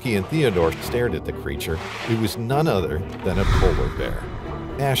 When Rocky and Theodore stared at the creature, it was none other than a polar bear.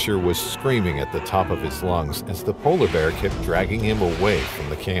 Asher was screaming at the top of his lungs as the polar bear kept dragging him away from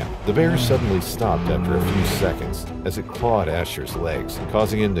the camp. The bear suddenly stopped after a few seconds as it clawed Asher's legs,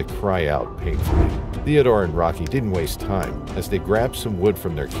 causing him to cry out painfully. Theodore and Rocky didn't waste time as they grabbed some wood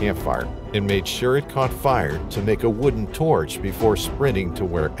from their campfire and made sure it caught fire to make a wooden torch before sprinting to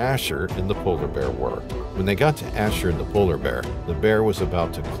where Asher and the polar bear were. When they got to Asher and the polar bear, the bear was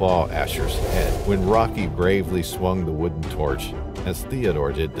about to claw Asher's head when Rocky bravely swung the wooden torch as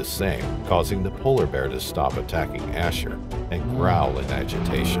Theodore did the same, causing the polar bear to stop attacking Asher and growl in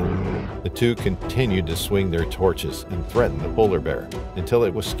agitation. The two continued to swing their torches and threaten the polar bear until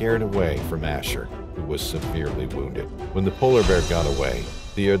it was scared away from Asher, who was severely wounded. When the polar bear got away,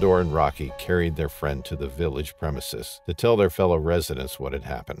 Theodore and Rocky carried their friend to the village premises to tell their fellow residents what had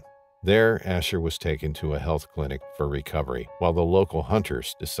happened. There, Asher was taken to a health clinic for recovery, while the local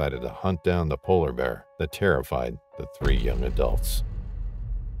hunters decided to hunt down the polar bear that terrified the three young adults.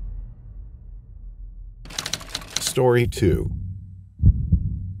 Story 2.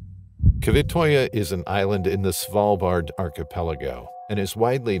 Kvitøya is an island in the Svalbard archipelago and is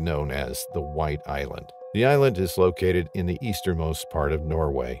widely known as the White Island. The island is located in the easternmost part of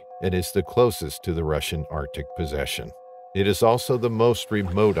Norway and is the closest to the Russian Arctic possession. It is also the most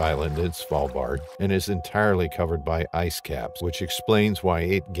remote island in Svalbard and is entirely covered by ice caps, which explains why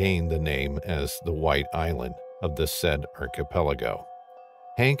it gained the name as the White Island of the said archipelago.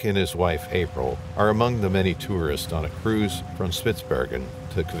 Hank and his wife April are among the many tourists on a cruise from Spitsbergen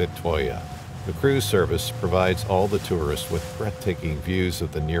to Kvitøya. The cruise service provides all the tourists with breathtaking views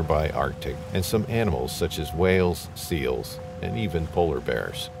of the nearby Arctic and some animals such as whales, seals, and even polar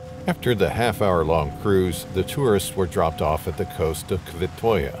bears. After the half-hour-long cruise, the tourists were dropped off at the coast of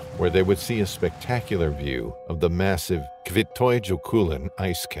Kvitøya, where they would see a spectacular view of the massive Kvitøyjokkulen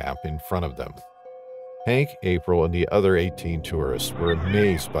ice cap in front of them. Hank, April, and the other 18 tourists were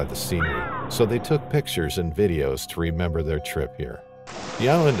amazed by the scenery, so they took pictures and videos to remember their trip here. The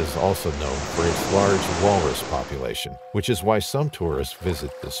island is also known for its large walrus population, which is why some tourists visit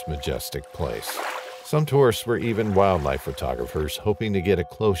this majestic place. Some tourists were even wildlife photographers hoping to get a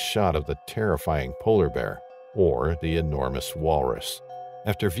close shot of the terrifying polar bear or the enormous walrus.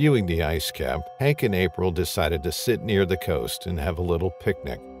 After viewing the ice cap, Hank and April decided to sit near the coast and have a little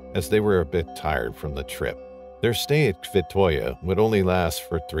picnic, as they were a bit tired from the trip. Their stay at Kvitøya would only last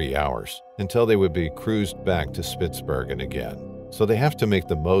for 3 hours, until they would be cruised back to Spitsbergen again, so they have to make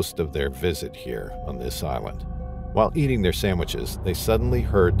the most of their visit here on this island. While eating their sandwiches, they suddenly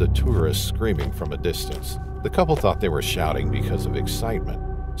heard the tourists screaming from a distance. The couple thought they were shouting because of excitement,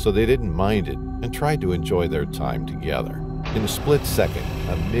 so they didn't mind it and tried to enjoy their time together. In a split second,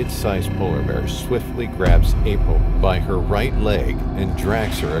 a mid-sized polar bear swiftly grabs April by her right leg and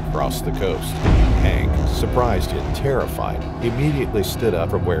drags her across the coast. Hank, surprised yet terrified, immediately stood up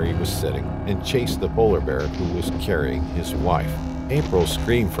from where he was sitting and chased the polar bear who was carrying his wife. April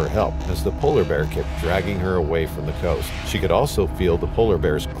screamed for help as the polar bear kept dragging her away from the coast. She could also feel the polar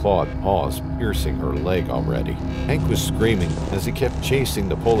bear's clawed paws piercing her leg already. Hank was screaming as he kept chasing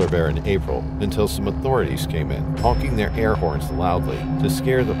the polar bear and April until some authorities came in, honking their air horns loudly to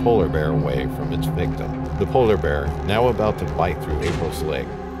scare the polar bear away from its victim. The polar bear, now about to bite through April's leg,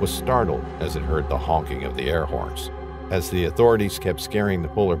 was startled as it heard the honking of the air horns. As the authorities kept scaring the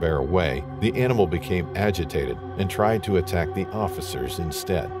polar bear away, the animal became agitated and tried to attack the officers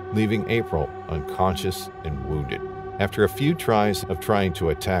instead, leaving April unconscious and wounded. After a few tries of trying to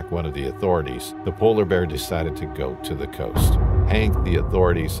attack one of the authorities, the polar bear decided to go to the coast. Hank, the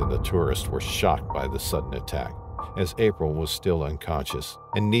authorities, and the tourists were shocked by the sudden attack, as April was still unconscious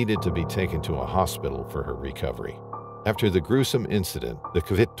and needed to be taken to a hospital for her recovery. After the gruesome incident, the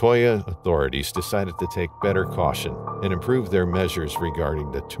Kvitoya authorities decided to take better caution and improve their measures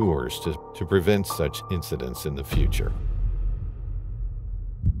regarding the tours to prevent such incidents in the future.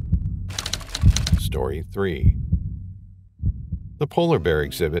 Story 3. The polar bear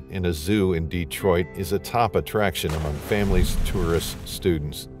exhibit in a zoo in Detroit is a top attraction among families, tourists,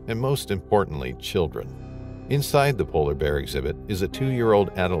 students, and most importantly, children. Inside the polar bear exhibit is a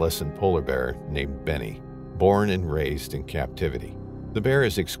 2-year-old adolescent polar bear named Benny, born and raised in captivity. The bear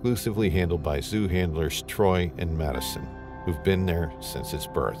is exclusively handled by zoo handlers Troy and Madison, who've been there since its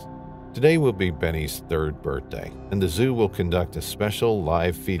birth. Today will be Benny's 3rd birthday, and the zoo will conduct a special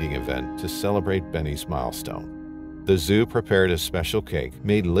live feeding event to celebrate Benny's milestone. The zoo prepared a special cake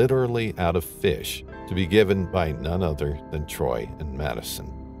made literally out of fish to be given by none other than Troy and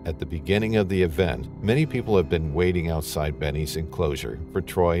Madison. At the beginning of the event, many people have been waiting outside Benny's enclosure for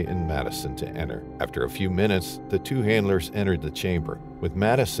Troy and Madison to enter. After a few minutes, the 2 handlers entered the chamber, with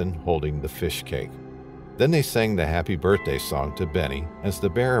Madison holding the fish cake. Then they sang the happy birthday song to Benny as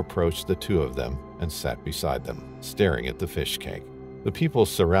the bear approached the 2 of them and sat beside them, staring at the fish cake. The people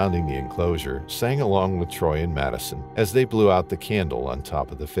surrounding the enclosure sang along with Troy and Madison as they blew out the candle on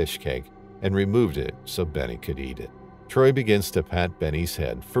top of the fish cake and removed it so Benny could eat it. Troy begins to pat Benny's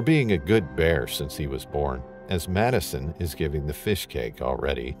head for being a good bear since he was born, as Madison is giving the fish cake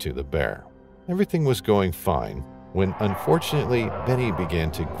already to the bear. Everything was going fine when, unfortunately, Benny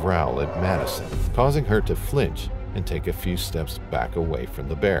began to growl at Madison, causing her to flinch and take a few steps back away from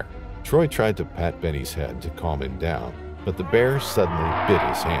the bear. Troy tried to pat Benny's head to calm him down, but the bear suddenly bit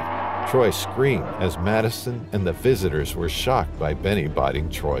his hand. Troy screamed as Madison and the visitors were shocked by Benny biting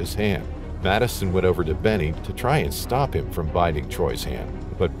Troy's hand. Madison went over to Benny to try and stop him from biting Troy's hand,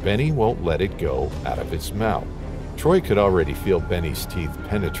 but Benny won't let it go out of its mouth. Troy could already feel Benny's teeth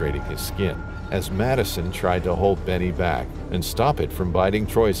penetrating his skin, as Madison tried to hold Benny back and stop it from biting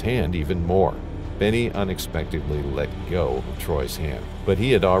Troy's hand even more. Benny unexpectedly let go of Troy's hand, but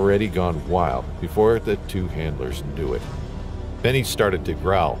he had already gone wild before the 2 handlers knew it. Benny started to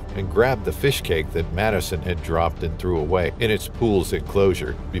growl and grabbed the fish cake that Madison had dropped and threw away in its pool's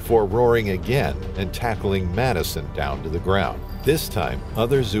enclosure before roaring again and tackling Madison down to the ground. This time,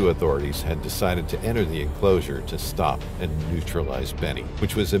 other zoo authorities had decided to enter the enclosure to stop and neutralize Benny,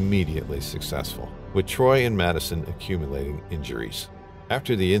 which was immediately successful, with Troy and Madison accumulating injuries.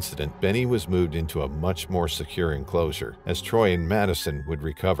 After the incident, Benny was moved into a much more secure enclosure, as Troy and Madison would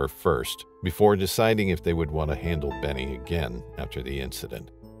recover first, before deciding if they would want to handle Benny again after the incident.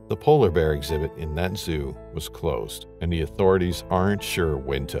 The polar bear exhibit in that zoo was closed, and the authorities aren't sure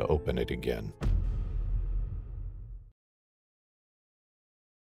when to open it again.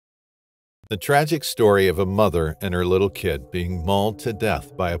 The tragic story of a mother and her little kid being mauled to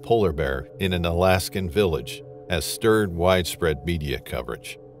death by a polar bear in an Alaskan village has stirred widespread media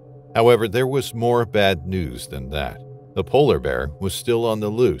coverage. However, there was more bad news than that. The polar bear was still on the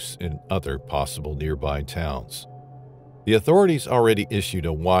loose in other possible nearby towns. The authorities already issued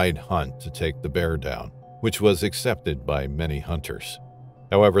a wide hunt to take the bear down, which was accepted by many hunters.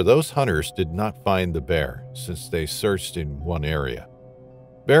 However, those hunters did not find the bear since they searched in one area.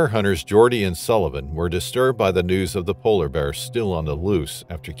 Bear hunters Jordy and Sullivan were disturbed by the news of the polar bear still on the loose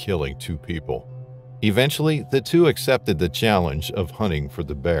after killing 2 people. Eventually, the 2 accepted the challenge of hunting for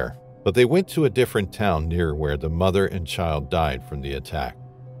the bear, but they went to a different town near where the mother and child died from the attack.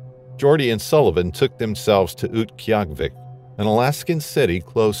 Jordy and Sullivan took themselves to Utqiagvik, an Alaskan city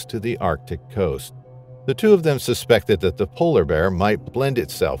close to the Arctic coast. The 2 of them suspected that the polar bear might blend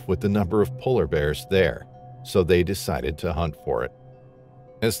itself with the number of polar bears there, so they decided to hunt for it.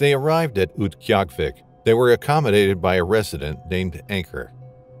 As they arrived at Utqiagvik, they were accommodated by a resident named Anchor.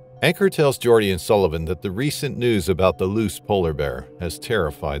 Anchor tells Jordy and Sullivan that the recent news about the loose polar bear has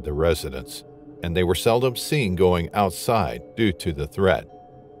terrified the residents, and they were seldom seen going outside due to the threat.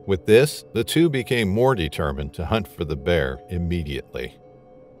 With this, the 2 became more determined to hunt for the bear immediately.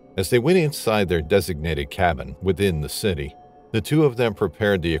 As they went inside their designated cabin within the city, the 2 of them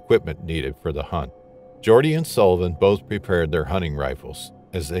prepared the equipment needed for the hunt. Jordy and Sullivan both prepared their hunting rifles,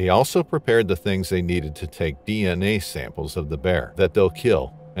 as they also prepared the things they needed to take DNA samples of the bear that they'll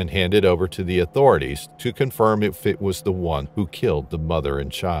kill and hand it over to the authorities to confirm if it was the one who killed the mother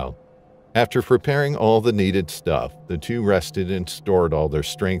and child. After preparing all the needed stuff, the two rested and stored all their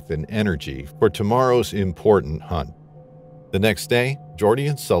strength and energy for tomorrow's important hunt. The next day, Jordy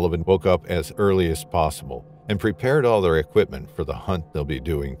and Sullivan woke up as early as possible and prepared all their equipment for the hunt they'll be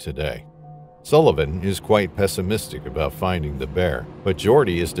doing today. Sullivan is quite pessimistic about finding the bear, but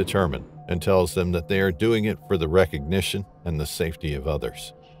Jordy is determined and tells them that they are doing it for the recognition and the safety of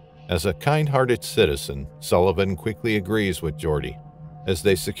others. As a kind-hearted citizen, Sullivan quickly agrees with Jordy as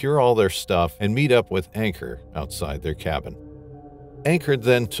they secure all their stuff and meet up with Anchor outside their cabin. Anchor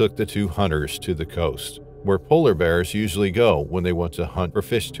then took the two hunters to the coast, where polar bears usually go when they want to hunt for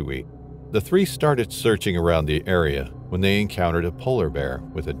fish to eat. The three started searching around the area when they encountered a polar bear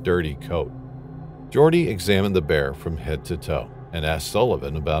with a dirty coat. Jordy examined the bear from head to toe and asked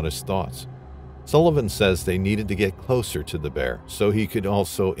Sullivan about his thoughts. Sullivan says they needed to get closer to the bear so he could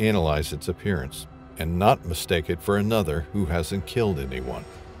also analyze its appearance and not mistake it for another who hasn't killed anyone.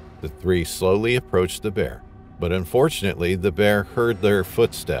 The three slowly approached the bear, but unfortunately the bear heard their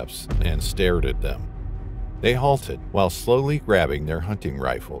footsteps and stared at them. They halted while slowly grabbing their hunting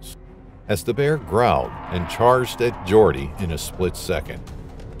rifles, as the bear growled and charged at Jordy in a split second.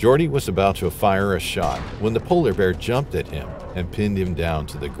 Jordy was about to fire a shot when the polar bear jumped at him and pinned him down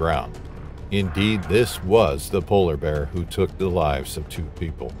to the ground. Indeed, this was the polar bear who took the lives of two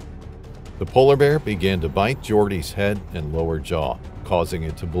people. The polar bear began to bite Jordy's head and lower jaw, causing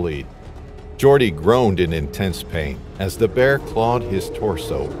it to bleed. Jordy groaned in intense pain as the bear clawed his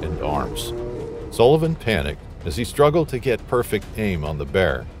torso and arms. Sullivan panicked as he struggled to get perfect aim on the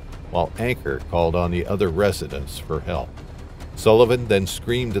bear, while Anchor called on the other residents for help. Sullivan then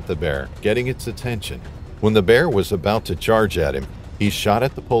screamed at the bear, getting its attention. When the bear was about to charge at him, he shot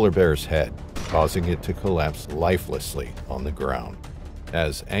at the polar bear's head, causing it to collapse lifelessly on the ground.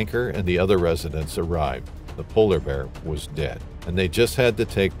 As Anchor and the other residents arrived, the polar bear was dead, and they just had to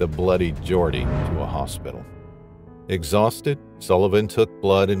take the bloody Jordy to a hospital. Exhausted, Sullivan took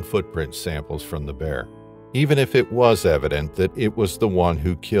blood and footprint samples from the bear, even if it was evident that it was the one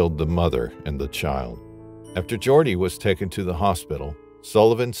who killed the mother and the child. After Jordy was taken to the hospital,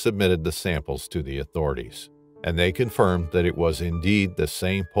 Sullivan submitted the samples to the authorities, and they confirmed that it was indeed the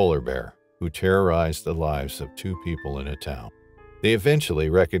same polar bear who terrorized the lives of two people in a town. They eventually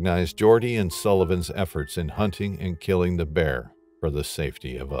recognized Jordy and Sullivan's efforts in hunting and killing the bear for the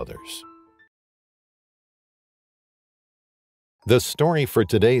safety of others. The story for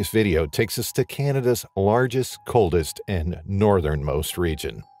today's video takes us to Canada's largest, coldest, and northernmost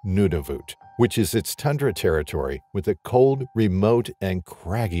region, Nunavut, which is its tundra territory with a cold, remote, and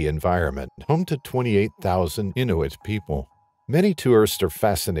craggy environment, home to 28,000 Inuit people. Many tourists are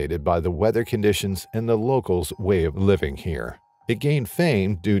fascinated by the weather conditions and the locals' way of living here. It gained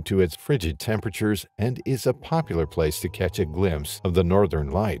fame due to its frigid temperatures and is a popular place to catch a glimpse of the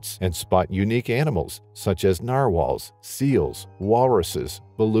northern lights and spot unique animals such as narwhals, seals, walruses,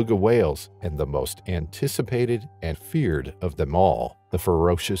 beluga whales, and the most anticipated and feared of them all, the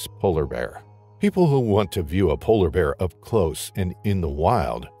ferocious polar bear. People who want to view a polar bear up close and in the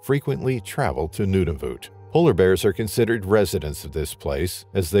wild frequently travel to Nunavut. Polar bears are considered residents of this place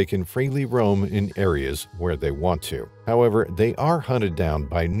as they can freely roam in areas where they want to. However, they are hunted down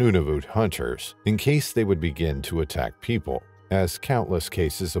by Nunavut hunters in case they would begin to attack people, as countless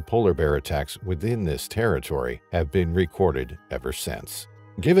cases of polar bear attacks within this territory have been recorded ever since.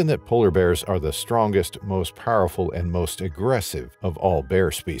 Given that polar bears are the strongest, most powerful, and most aggressive of all bear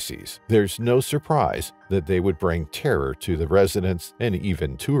species, there's no surprise that they would bring terror to the residents and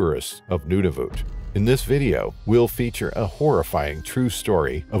even tourists of Nunavut. In this video, we'll feature a horrifying true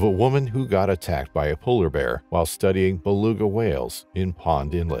story of a woman who got attacked by a polar bear while studying beluga whales in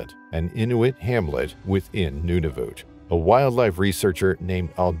Pond Inlet, an Inuit hamlet within Nunavut. A wildlife researcher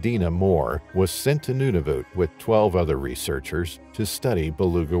named Aldina Moore was sent to Nunavut with 12 other researchers to study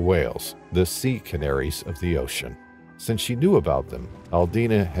beluga whales, the sea canaries of the ocean. Since she knew about them,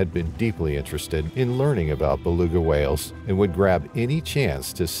 Aldina had been deeply interested in learning about beluga whales and would grab any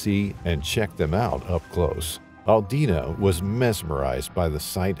chance to see and check them out up close. Aldina was mesmerized by the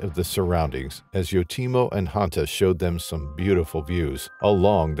sight of the surroundings as Yotimo and Hanta showed them some beautiful views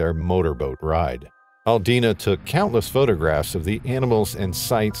along their motorboat ride. Aldina took countless photographs of the animals and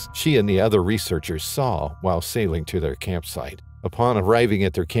sights she and the other researchers saw while sailing to their campsite. Upon arriving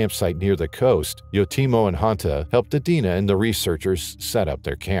at their campsite near the coast, Yotimo and Hanta helped Adina and the researchers set up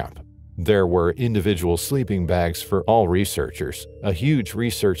their camp. There were individual sleeping bags for all researchers, a huge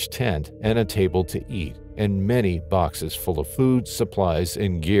research tent, and a table to eat, and many boxes full of food, supplies,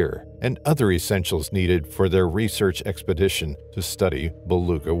 and gear. and other essentials needed for their research expedition to study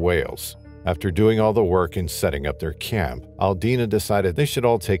beluga whales. After doing all the work and setting up their camp, Aldina decided they should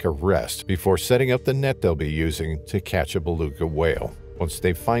all take a rest before setting up the net they'll be using to catch a beluga whale. Once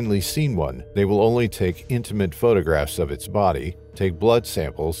they've finally seen one, they will only take intimate photographs of its body, take blood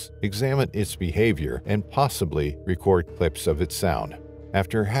samples, examine its behavior, and possibly record clips of its sound.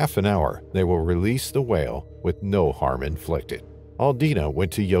 After half an hour, they will release the whale with no harm inflicted. Aldina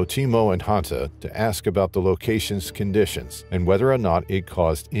went to Yotimo and Hanta to ask about the location's conditions and whether or not it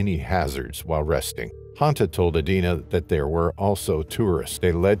caused any hazards while resting. Hanta told Adina that there were also tourists.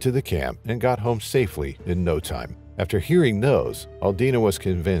 They led to the camp and got home safely in no time. After hearing those, Aldina was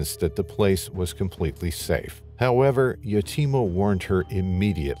convinced that the place was completely safe. However, Yotimo warned her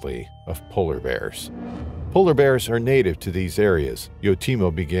immediately of polar bears. Polar bears are native to these areas,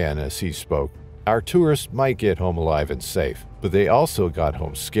 Yotimo began as he spoke. Our tourists might get home alive and safe, but they also got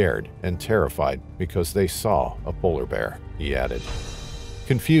home scared and terrified because they saw a polar bear, he added.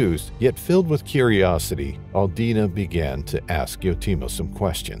 Confused, yet filled with curiosity, Aldina began to ask Yotimo some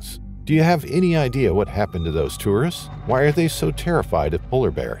questions. Do you have any idea what happened to those tourists? Why are they so terrified of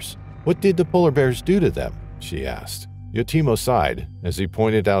polar bears? What did the polar bears do to them? She asked. Yotimo sighed as he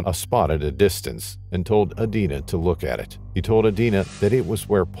pointed out a spot at a distance and told Adina to look at it. He told Adina that it was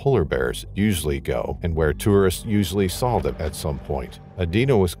where polar bears usually go and where tourists usually saw them at some point.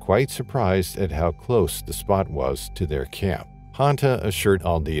 Adina was quite surprised at how close the spot was to their camp. Hanta assured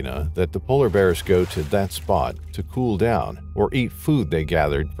Aldina that the polar bears go to that spot to cool down or eat food they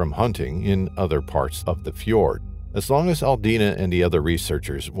gathered from hunting in other parts of the fjord. As long as Aldina and the other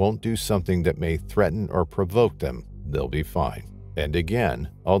researchers won't do something that may threaten or provoke them, they'll be fine. And again,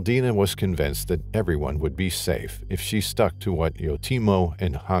 Aldina was convinced that everyone would be safe if she stuck to what Yotimo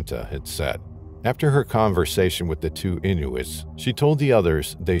and Hanta had said. After her conversation with the two Inuits, she told the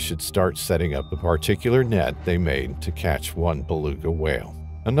others they should start setting up the particular net they made to catch one beluga whale.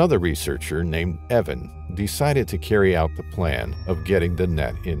 Another researcher named Evan decided to carry out the plan of getting the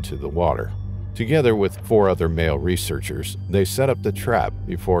net into the water. Together with 4 other male researchers, they set up the trap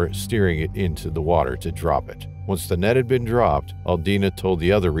before steering it into the water to drop it. Once the net had been dropped, Aldina told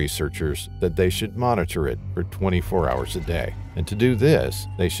the other researchers that they should monitor it for 24 hours a day. And to do this,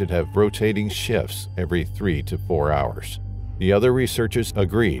 they should have rotating shifts every 3 to 4 hours. The other researchers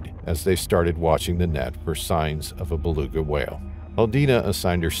agreed as they started watching the net for signs of a beluga whale. Aldina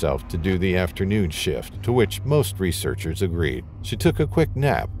assigned herself to do the afternoon shift, to which most researchers agreed. She took a quick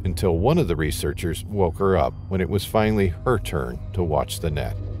nap until one of the researchers woke her up when it was finally her turn to watch the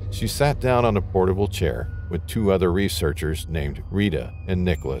net. She sat down on a portable chair with 2 other researchers named Rita and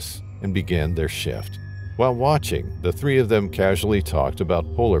Nicholas and began their shift. While watching, the 3 of them casually talked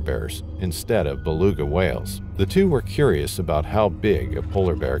about polar bears instead of beluga whales. The 2 were curious about how big a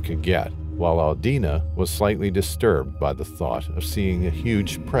polar bear could get, while Aldina was slightly disturbed by the thought of seeing a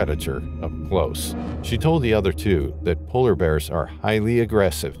huge predator up close. She told the other 2 that polar bears are highly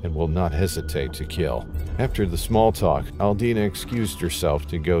aggressive and will not hesitate to kill. After the small talk, Aldina excused herself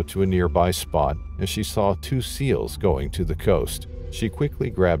to go to a nearby spot as she saw 2 seals going to the coast. She quickly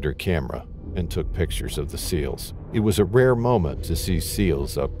grabbed her camera and took pictures of the seals. It was a rare moment to see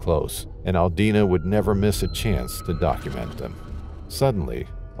seals up close, and Aldina would never miss a chance to document them. Suddenly,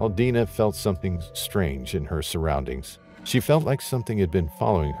 Aldina felt something strange in her surroundings. She felt like something had been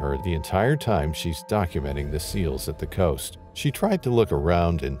following her the entire time she's documenting the seals at the coast. She tried to look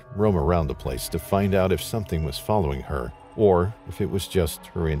around and roam around the place to find out if something was following her or if it was just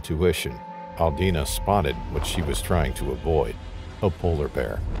her intuition. Aldina spotted what she was trying to avoid: a polar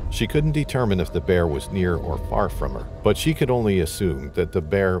bear. She couldn't determine if the bear was near or far from her, but she could only assume that the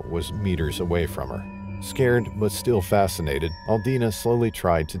bear was meters away from her. Scared but still fascinated, Aldina slowly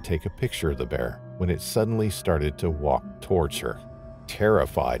tried to take a picture of the bear when it suddenly started to walk towards her.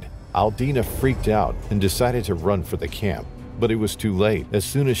 Terrified, Aldina freaked out and decided to run for the camp. But it was too late. As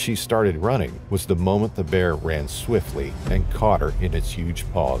soon as she started running was the moment the bear ran swiftly and caught her in its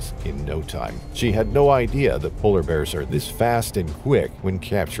huge paws in no time. She had no idea that polar bears are this fast and quick when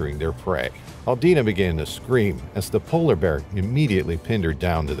capturing their prey. Aldina began to scream as the polar bear immediately pinned her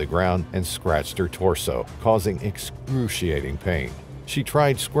down to the ground and scratched her torso, causing excruciating pain. She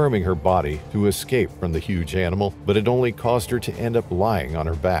tried squirming her body to escape from the huge animal, but it only caused her to end up lying on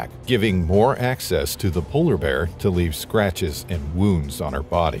her back, giving more access to the polar bear to leave scratches and wounds on her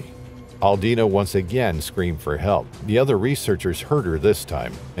body. Aldina once again screamed for help. The other researchers heard her this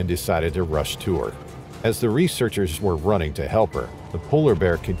time and decided to rush to her. As the researchers were running to help her, the polar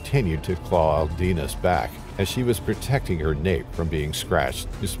bear continued to claw Aldina's back as she was protecting her nape from being scratched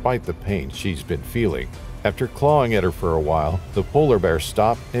despite the pain she's been feeling. After clawing at her for a while, the polar bear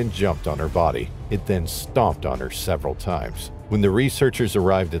stopped and jumped on her body. It then stomped on her several times. When the researchers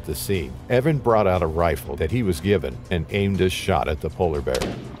arrived at the scene, Evan brought out a rifle that he was given and aimed a shot at the polar bear.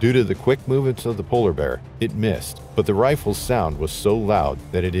 Due to the quick movements of the polar bear, it missed, but the rifle's sound was so loud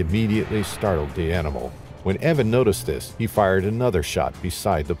that it immediately startled the animal. When Evan noticed this, he fired another shot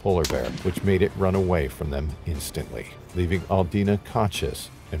beside the polar bear, which made it run away from them instantly, leaving Aldina conscious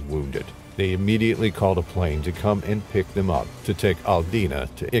and wounded. They immediately called a plane to come and pick them up to take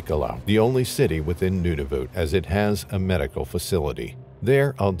Aldina to Ikalo, the only city within Nunavut, as it has a medical facility.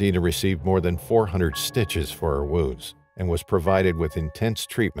 There, Aldina received more than 400 stitches for her wounds and was provided with intense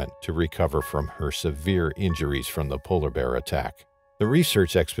treatment to recover from her severe injuries from the polar bear attack. The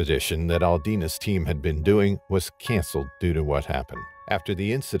research expedition that Aldina's team had been doing was canceled due to what happened. After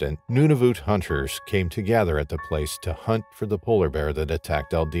the incident, Nunavut hunters came together at the place to hunt for the polar bear that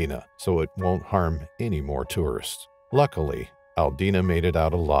attacked Aldina, so it won't harm any more tourists. Luckily, Aldina made it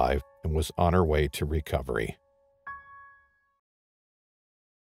out alive and was on her way to recovery.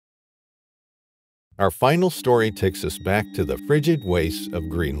 Our final story takes us back to the frigid wastes of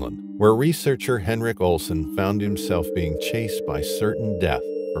Greenland, where researcher Henrik Olsen found himself being chased by certain death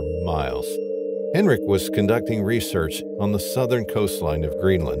for miles. Henrik was conducting research on the southern coastline of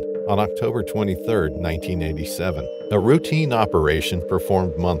Greenland on October 23, 1987, a routine operation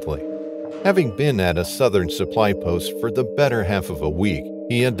performed monthly. Having been at a southern supply post for the better half of a week,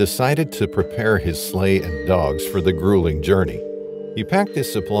 he had decided to prepare his sleigh and dogs for the grueling journey. He packed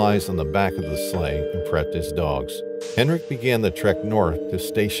his supplies on the back of the sleigh and prepped his dogs. Henrik began the trek north to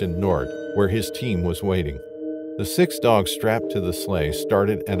Station Nord, where his team was waiting. The 6 dogs strapped to the sleigh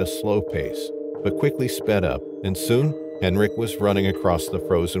started at a slow pace, but quickly sped up, and soon Henrik was running across the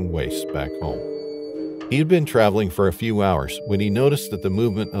frozen wastes back home. He had been traveling for a few hours when he noticed that the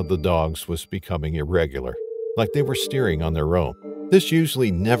movement of the dogs was becoming irregular, like they were steering on their own. This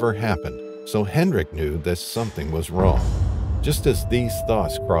usually never happened, so Henrik knew that something was wrong. Just as these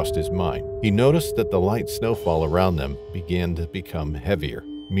thoughts crossed his mind, he noticed that the light snowfall around them began to become heavier,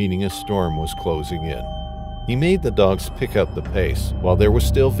 meaning a storm was closing in. He made the dogs pick up the pace while there was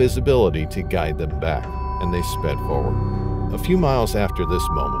still visibility to guide them back, and they sped forward. A few miles after this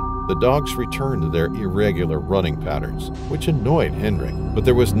moment, the dogs returned to their irregular running patterns, which annoyed Henrik, but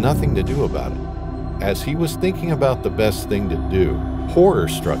there was nothing to do about it. As he was thinking about the best thing to do, horror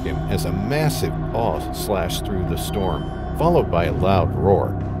struck him as a massive paw slashed through the storm, followed by a loud roar,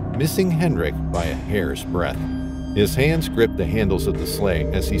 missing Henrik by a hair's breadth. His hands gripped the handles of the sleigh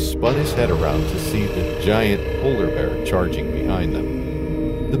as he spun his head around to see the giant polar bear charging behind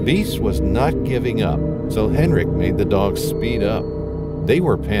them. The beast was not giving up, so Henrik made the dogs speed up. They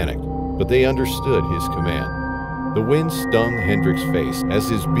were panicked, but they understood his command. The wind stung Henrik's face as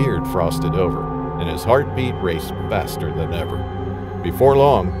his beard frosted over, and his heartbeat raced faster than ever. Before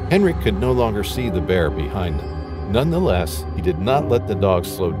long, Henrik could no longer see the bear behind them. Nonetheless, he did not let the dogs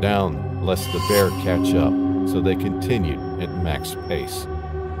slow down lest the bear catch up, so they continued at max pace.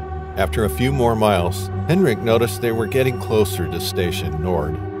 After a few more miles, Henrik noticed they were getting closer to Station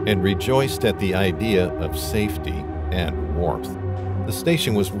Nord and rejoiced at the idea of safety and warmth. The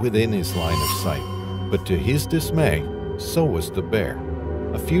station was within his line of sight, but to his dismay, so was the bear.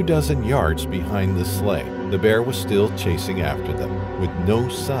 A few dozen yards behind the sleigh, the bear was still chasing after them, with no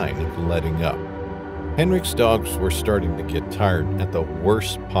sign of letting up. Henrik's dogs were starting to get tired at the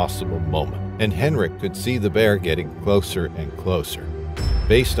worst possible moment, and Henrik could see the bear getting closer and closer.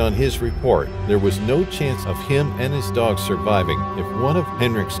 Based on his report, there was no chance of him and his dogs surviving if one of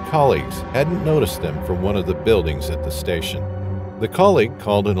Henrik's colleagues hadn't noticed them from one of the buildings at the station. The colleague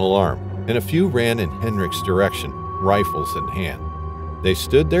called an alarm, and a few ran in Henrik's direction, rifles in hand. They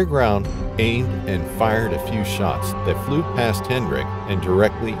stood their ground, aimed, and fired a few shots that flew past Henrik and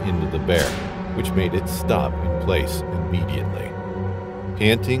directly into the bear, which made it stop in place immediately.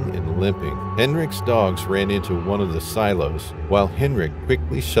 Panting and limping, Henrik's dogs ran into one of the silos, while Henrik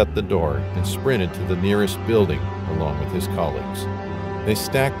quickly shut the door and sprinted to the nearest building along with his colleagues. They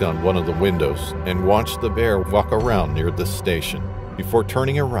stacked on one of the windows and watched the bear walk around near the station before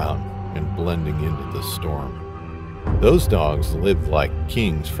turning around and blending into the storm. Those dogs lived like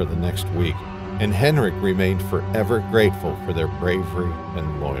kings for the next week, and Henrik remained forever grateful for their bravery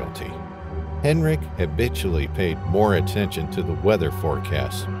and loyalty. Henrik habitually paid more attention to the weather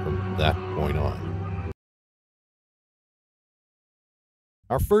forecasts from that point on.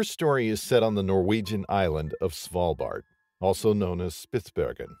 Our first story is set on the Norwegian island of Svalbard, also known as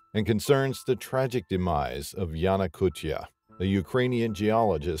Spitsbergen, and concerns the tragic demise of Yana Kutya, a Ukrainian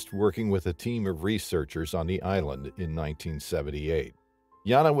geologist working with a team of researchers on the island in 1978.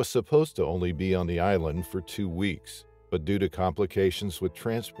 Yana was supposed to only be on the island for 2 weeks, but due to complications with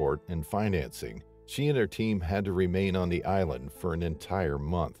transport and financing, she and her team had to remain on the island for an entire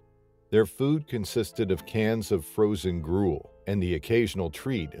month. Their food consisted of cans of frozen gruel and the occasional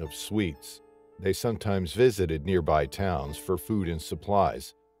treat of sweets. They sometimes visited nearby towns for food and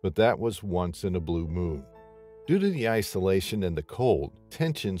supplies, but that was once in a blue moon. Due to the isolation and the cold,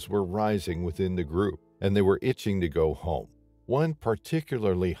 tensions were rising within the group, and they were itching to go home. One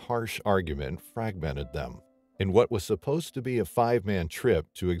particularly harsh argument fragmented them. In what was supposed to be a 5-man trip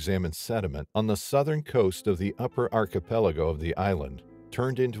to examine sediment on the southern coast of the upper archipelago of the island,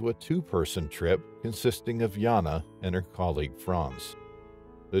 turned into a 2-person trip consisting of Yana and her colleague Franz.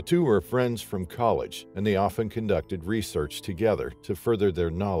 The two were friends from college, and they often conducted research together to further their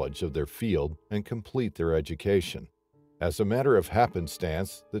knowledge of their field and complete their education. As a matter of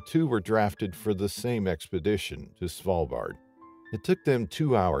happenstance, the two were drafted for the same expedition to Svalbard. It took them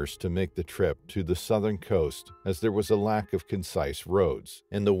 2 hours to make the trip to the southern coast as there was a lack of concise roads,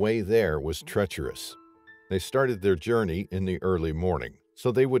 and the way there was treacherous. They started their journey in the early morning,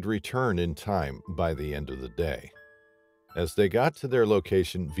 so they would return in time by the end of the day. As they got to their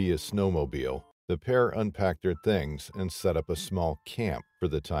location via snowmobile, the pair unpacked their things and set up a small camp for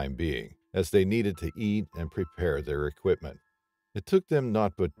the time being, as they needed to eat and prepare their equipment. It took them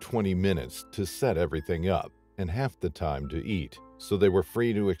not but 20 minutes to set everything up and half the time to eat, so they were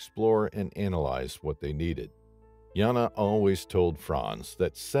free to explore and analyze what they needed. Yana always told Franz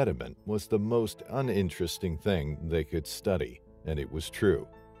that sediment was the most uninteresting thing they could study, and it was true.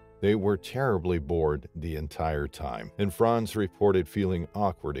 They were terribly bored the entire time, and Franz reported feeling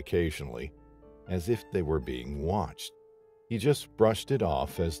awkward occasionally, as if they were being watched. He just brushed it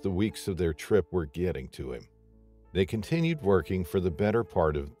off as the weeks of their trip were getting to him. They continued working for the better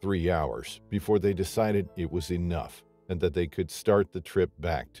part of 3 hours before they decided it was enough and that they could start the trip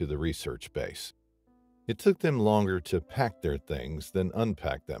back to the research base. It took them longer to pack their things than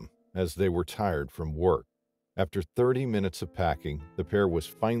unpack them, as they were tired from work. After 30 minutes of packing, the pair was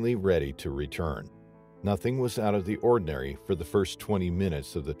finally ready to return. Nothing was out of the ordinary for the first 20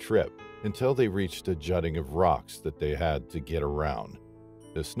 minutes of the trip until they reached a jutting of rocks that they had to get around.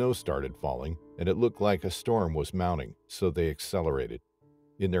 The snow started falling, and it looked like a storm was mounting, so they accelerated.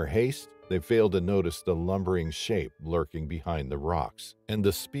 In their haste, they failed to notice the lumbering shape lurking behind the rocks and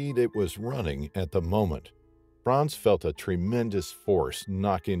the speed it was running at the moment. Franz felt a tremendous force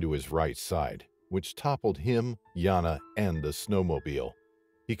knock into his right side, which toppled him, Yana, and the snowmobile.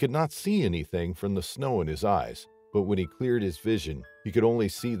 He could not see anything from the snow in his eyes, but when he cleared his vision, he could only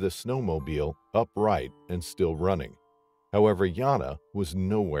see the snowmobile upright and still running. However, Yana was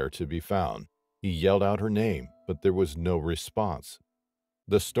nowhere to be found. He yelled out her name, but there was no response.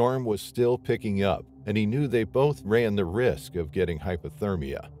 The storm was still picking up, and he knew they both ran the risk of getting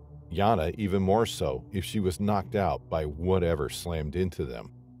hypothermia. Yana even more so if she was knocked out by whatever slammed into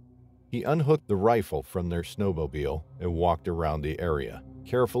them. He unhooked the rifle from their snowmobile and walked around the area,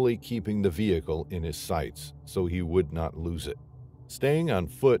 carefully keeping the vehicle in his sights so he would not lose it. Staying on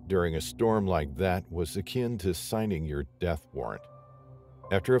foot during a storm like that was akin to signing your death warrant.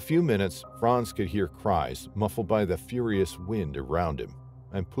 After a few minutes, Franz could hear cries muffled by the furious wind around him,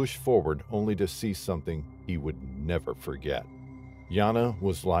 and pushed forward only to see something he would never forget. Yana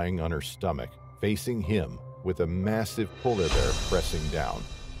was lying on her stomach, facing him, with a massive polar bear pressing down.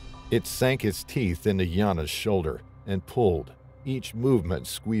 It sank its teeth into Yana's shoulder and pulled, each movement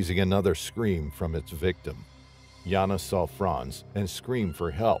squeezing another scream from its victim. Yana saw Franz and screamed for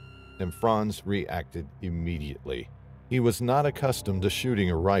help, and Franz reacted immediately. He was not accustomed to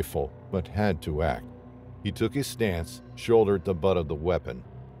shooting a rifle, but had to act. He took his stance, shouldered the butt of the weapon,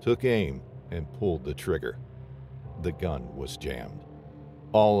 took aim, and pulled the trigger. The gun was jammed.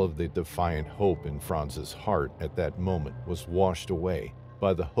 All of the defiant hope in Franz's heart at that moment was washed away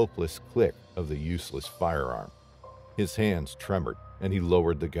by the hopeless click of the useless firearm. His hands trembled, and he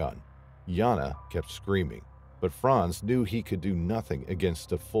lowered the gun. Yana kept screaming, but Franz knew he could do nothing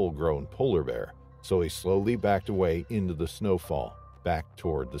against a full-grown polar bear, so he slowly backed away into the snowfall, back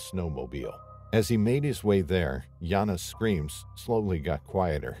toward the snowmobile. As he made his way there, Yana's screams slowly got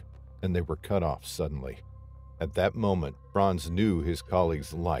quieter, and they were cut off suddenly. At that moment, Franz knew his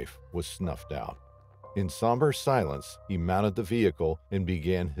colleague's life was snuffed out. In somber silence, he mounted the vehicle and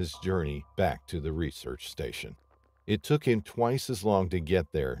began his journey back to the research station. It took him twice as long to get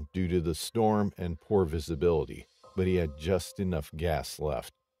there due to the storm and poor visibility, but he had just enough gas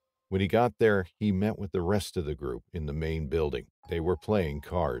left. When he got there, he met with the rest of the group in the main building. They were playing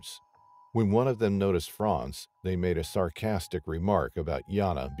cards. When one of them noticed Franz, they made a sarcastic remark about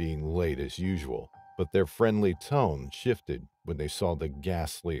Yana being late as usual, but their friendly tone shifted when they saw the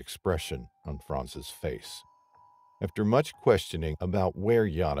ghastly expression on Franz's face. After much questioning about where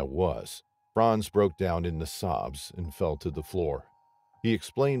Jana was, Franz broke down into sobs and fell to the floor. He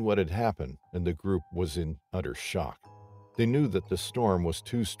explained what had happened, and the group was in utter shock. They knew that the storm was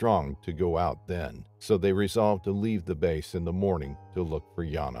too strong to go out then, so they resolved to leave the base in the morning to look for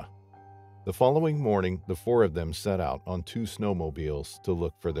Jana. The following morning, the four of them set out on 2 snowmobiles to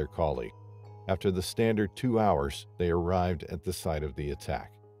look for their colleague. After the standard 2 hours, they arrived at the site of the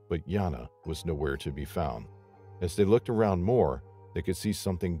attack, but Jana was nowhere to be found. As they looked around more, they could see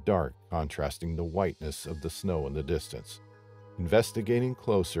something dark contrasting the whiteness of the snow in the distance. Investigating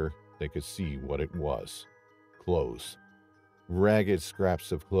closer, they could see what it was. Clothes. Ragged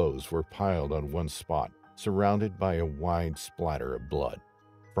scraps of clothes were piled on one spot, surrounded by a wide splatter of blood.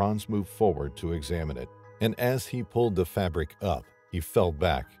 Franz moved forward to examine it, and as he pulled the fabric up, he fell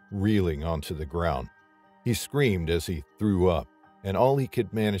back, reeling onto the ground. He screamed as he threw up, and all he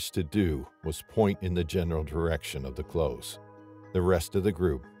could manage to do was point in the general direction of the clothes. The rest of the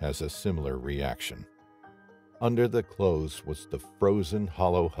group has a similar reaction. Under the clothes was the frozen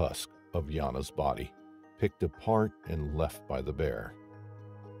hollow husk of Jana's body, picked apart and left by the bear.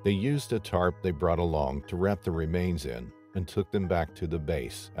 They used a tarp they brought along to wrap the remains in and took them back to the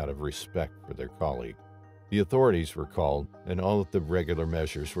base out of respect for their colleague. The authorities were called, and all of the regular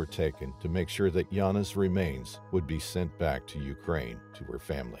measures were taken to make sure that Jana's remains would be sent back to Ukraine to her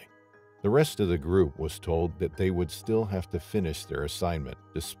family. The rest of the group was told that they would still have to finish their assignment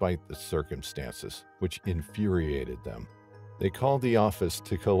despite the circumstances, which infuriated them. They called the office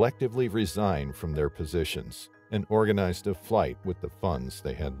to collectively resign from their positions and organized a flight with the funds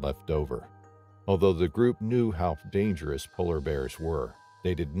they had left over. Although the group knew how dangerous polar bears were,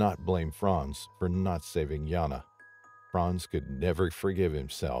 they did not blame Franz for not saving Jana. Franz could never forgive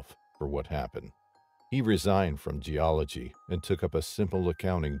himself for what happened. He resigned from geology and took up a simple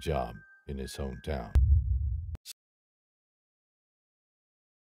accounting job in his hometown.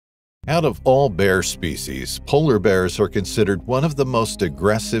 Out of all bear species, polar bears are considered one of the most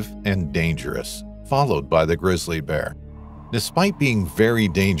aggressive and dangerous, followed by the grizzly bear. Despite being very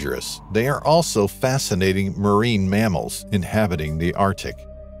dangerous, they are also fascinating marine mammals inhabiting the Arctic.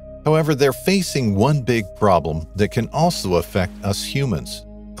 However, they're facing one big problem that can also affect us humans: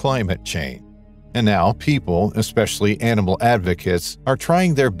 climate change. And now people, especially animal advocates, are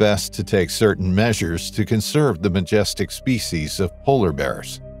trying their best to take certain measures to conserve the majestic species of polar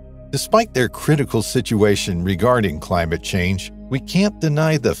bears. Despite their critical situation regarding climate change, we can't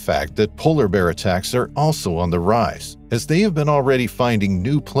deny the fact that polar bear attacks are also on the rise, as they have been already finding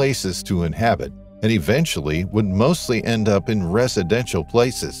new places to inhabit and eventually would mostly end up in residential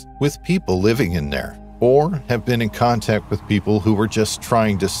places with people living in there, or have been in contact with people who were just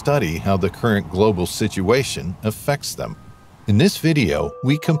trying to study how the current global situation affects them. In this video,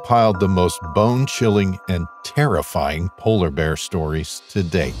 we compiled the most bone-chilling and terrifying polar bear stories to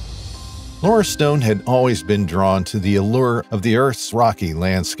date. Laura Stone had always been drawn to the allure of the Earth's rocky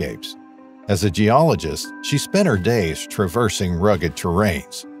landscapes. As a geologist, she spent her days traversing rugged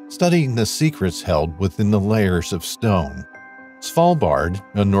terrains, studying the secrets held within the layers of stone. Svalbard,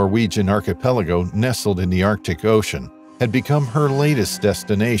 a Norwegian archipelago nestled in the Arctic Ocean, had become her latest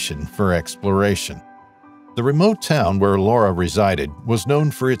destination for exploration. The remote town where Laura resided was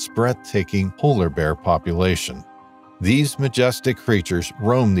known for its breathtaking polar bear population. These majestic creatures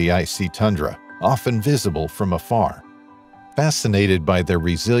roam the icy tundra, often visible from afar. Fascinated by their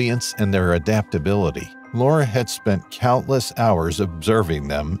resilience and their adaptability, Laura had spent countless hours observing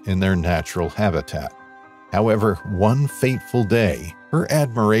them in their natural habitat. However, one fateful day, her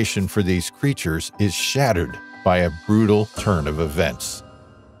admiration for these creatures is shattered by a brutal turn of events.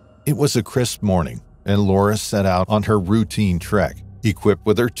 It was a crisp morning, and Laura set out on her routine trek, equipped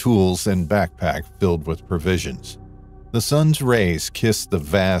with her tools and backpack filled with provisions. The sun's rays kissed the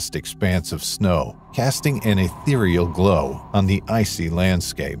vast expanse of snow, casting an ethereal glow on the icy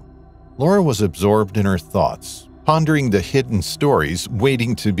landscape. Laura was absorbed in her thoughts, pondering the hidden stories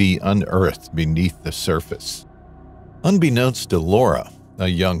waiting to be unearthed beneath the surface. Unbeknownst to Laura, a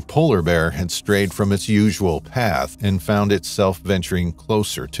young polar bear had strayed from its usual path and found itself venturing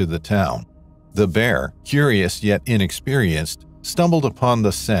closer to the town. The bear, curious yet inexperienced, stumbled upon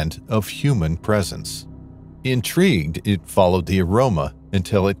the scent of human presence. Intrigued, it followed the aroma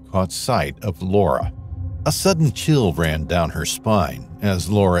until it caught sight of Laura. A sudden chill ran down her spine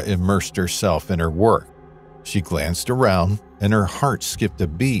as Laura immersed herself in her work. She glanced around, and her heart skipped a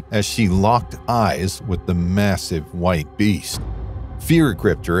beat as she locked eyes with the massive white beast. Fear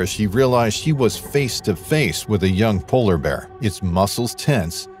gripped her as she realized she was face to face with a young polar bear, its muscles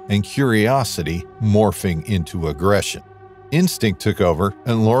tense and curiosity morphing into aggression. Instinct took over,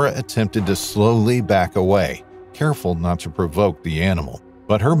 and Laura attempted to slowly back away, careful not to provoke the animal.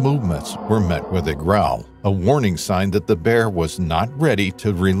 But her movements were met with a growl, a warning sign that the bear was not ready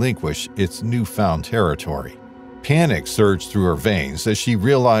to relinquish its newfound territory. Panic surged through her veins as she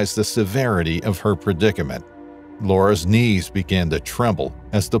realized the severity of her predicament. Laura's knees began to tremble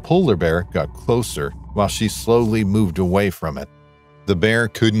as the polar bear got closer while she slowly moved away from it. The bear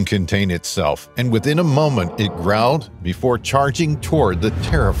couldn't contain itself, and within a moment it growled before charging toward the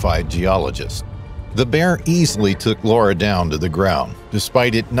terrified geologist. The bear easily took Laura down to the ground,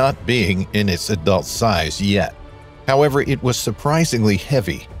 despite it not being in its adult size yet. However, it was surprisingly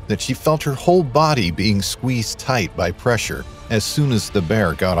heavy that she felt her whole body being squeezed tight by pressure as soon as the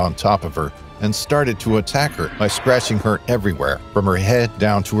bear got on top of her and started to attack her by scratching her everywhere, from her head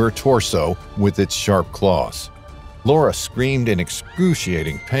down to her torso with its sharp claws. Laura screamed in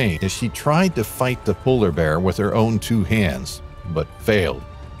excruciating pain as she tried to fight the polar bear with her own two hands, but failed.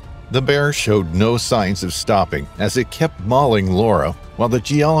 The bear showed no signs of stopping as it kept mauling Laura while the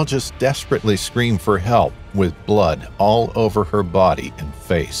geologist desperately screamed for help with blood all over her body and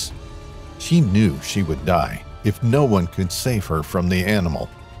face. She knew she would die if no one could save her from the animal.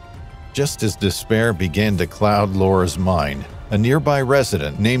 Just as despair began to cloud Laura's mind, a nearby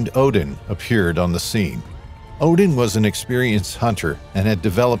resident named Odin appeared on the scene. Odin was an experienced hunter and had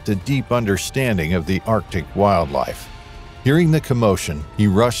developed a deep understanding of the Arctic wildlife. Hearing the commotion, he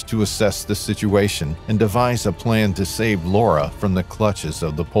rushed to assess the situation and devise a plan to save Laura from the clutches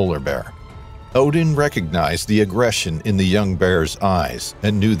of the polar bear. Odin recognized the aggression in the young bear's eyes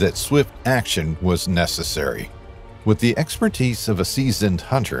and knew that swift action was necessary. With the expertise of a seasoned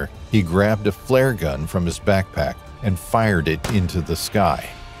hunter, he grabbed a flare gun from his backpack and fired it into the sky.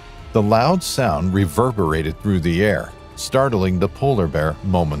 The loud sound reverberated through the air, startling the polar bear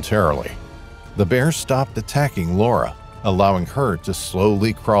momentarily. The bear stopped attacking Laura, allowing her to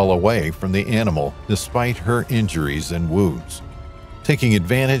slowly crawl away from the animal despite her injuries and wounds. Taking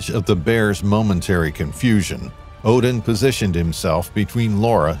advantage of the bear's momentary confusion, Odin positioned himself between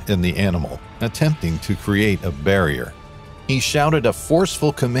Laura and the animal, attempting to create a barrier. He shouted a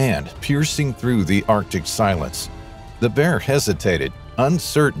forceful command, piercing through the Arctic silence. The bear hesitated,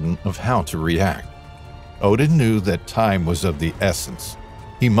 uncertain of how to react. Odin knew that time was of the essence.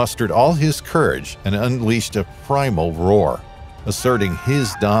 He mustered all his courage and unleashed a primal roar, asserting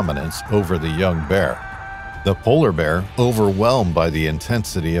his dominance over the young bear. The polar bear, overwhelmed by the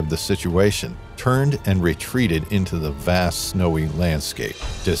intensity of the situation, turned and retreated into the vast snowy landscape,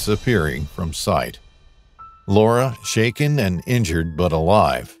 disappearing from sight. Laura, shaken and injured but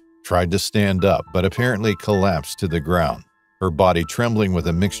alive, tried to stand up but apparently collapsed to the ground, her body trembling with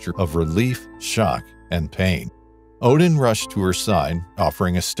a mixture of relief, shock, and pain. Odin rushed to her side,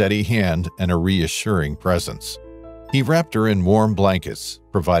 offering a steady hand and a reassuring presence. He wrapped her in warm blankets,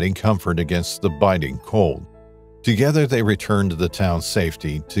 providing comfort against the biting cold. Together they returned to the town's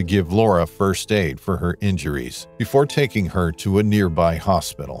safety to give Laura first aid for her injuries before taking her to a nearby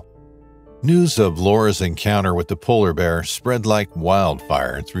hospital. News of Laura's encounter with the polar bear spread like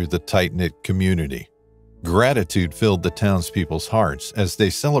wildfire through the tight-knit community. Gratitude filled the townspeople's hearts as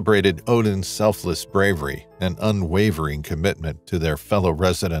they celebrated Odin's selfless bravery and unwavering commitment to their fellow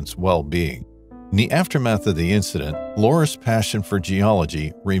residents' well-being. In the aftermath of the incident, Laura's passion for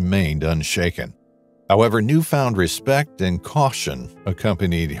geology remained unshaken. However, newfound respect and caution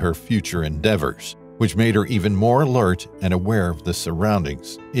accompanied her future endeavors, which made her even more alert and aware of the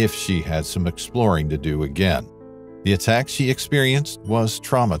surroundings if she had some exploring to do again. The attack she experienced was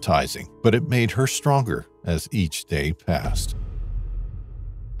traumatizing, but it made her stronger as each day passed.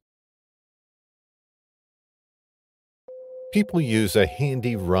 People use a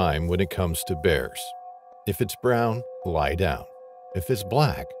handy rhyme when it comes to bears. If it's brown, lie down. If it's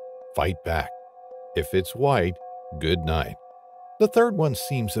black, fight back. If it's white, good night. The third one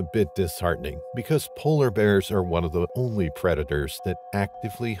seems a bit disheartening because polar bears are one of the only predators that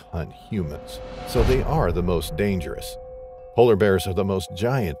actively hunt humans, so they are the most dangerous. Polar bears are the most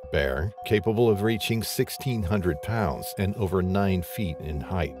giant bear, capable of reaching 1,600 pounds and over 9 feet in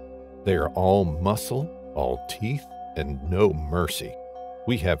height. They are all muscle, all teeth, and no mercy.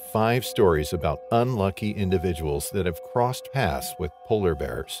 We have 5 stories about unlucky individuals that have crossed paths with polar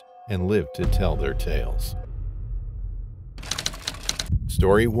bears and lived to tell their tales.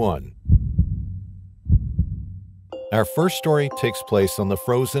 Story 1. Our first story takes place on the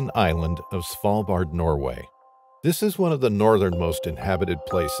frozen island of Svalbard, Norway. This is one of the northernmost inhabited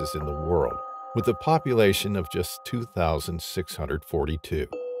places in the world, with a population of just 2,642,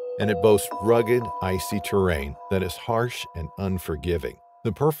 and it boasts rugged, icy terrain that is harsh and unforgiving.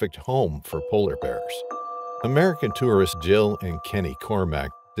 the perfect home for polar bears. American tourists Jill and Kenny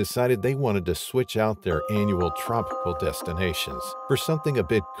Cormack decided they wanted to switch out their annual tropical destinations for something a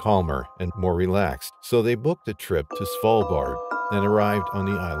bit calmer and more relaxed, so they booked a trip to Svalbard and arrived on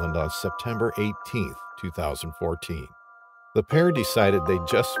the island on September 18, 2014. The pair decided they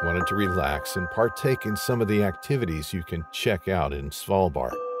just wanted to relax and partake in some of the activities you can check out in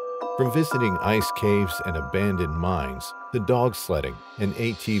Svalbard, from visiting ice caves and abandoned mines to dog sledding and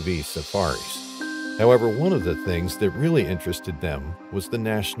ATV safaris. However, one of the things that really interested them was the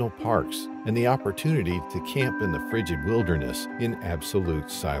national parks and the opportunity to camp in the frigid wilderness in absolute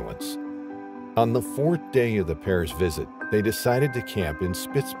silence. On the fourth day of the pair's visit, they decided to camp in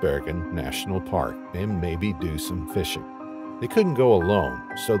Spitsbergen National Park and maybe do some fishing. They couldn't go alone,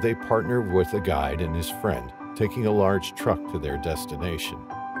 so they partnered with a guide and his friend, taking a large truck to their destination.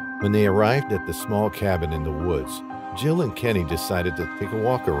 When they arrived at the small cabin in the woods, Jill and Kenny decided to take a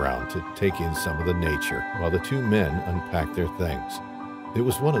walk around to take in some of the nature while the two men unpacked their things. It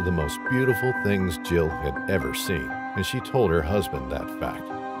was one of the most beautiful things Jill had ever seen, and she told her husband that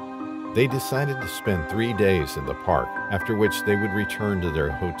fact. They decided to spend 3 days in the park, after which they would return to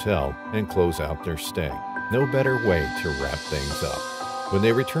their hotel and close out their stay. No better way to wrap things up. When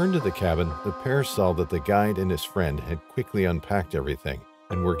they returned to the cabin, the pair saw that the guide and his friend had quickly unpacked everything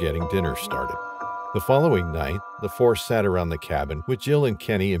and were getting dinner started. The following night, the four sat around the cabin with Jill and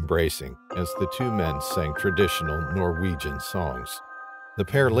Kenny embracing as the two men sang traditional Norwegian songs. The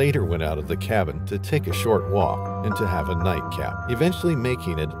pair later went out of the cabin to take a short walk and to have a nightcap, eventually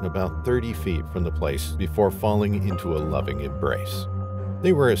making it about 30 feet from the place before falling into a loving embrace.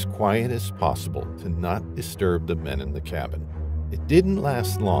 They were as quiet as possible to not disturb the men in the cabin. It didn't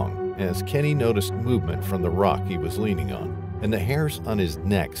last long, as Kenny noticed movement from the rock he was leaning on, and the hairs on his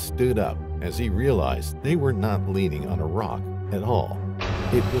neck stood up as he realized they were not leaning on a rock at all.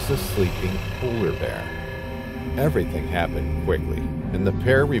 It was a sleeping polar bear. Everything happened quickly, and the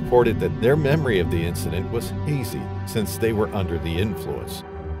pair reported that their memory of the incident was hazy since they were under the influence.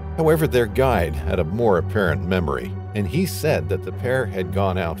 However, their guide had a more apparent memory, and he said that the pair had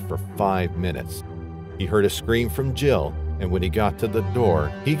gone out for 5 minutes. He heard a scream from Jill, and when he got to the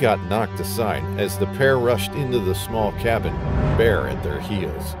door, he got knocked aside as the pair rushed into the small cabin, bear at their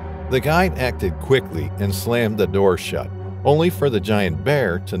heels. The guide acted quickly and slammed the door shut, only for the giant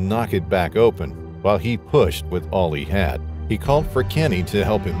bear to knock it back open while he pushed with all he had. He called for Kenny to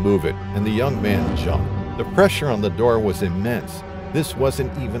help him move it, and the young man jumped. The pressure on the door was immense. This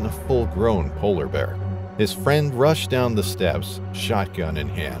wasn't even a full-grown polar bear. His friend rushed down the steps, shotgun in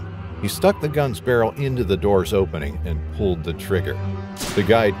hand. He stuck the gun's barrel into the door's opening and pulled the trigger. The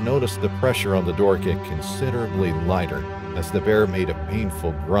guide noticed the pressure on the door get considerably lighter as the bear made a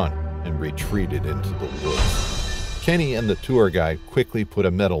painful grunt and retreated into the woods. Kenny and the tour guide quickly put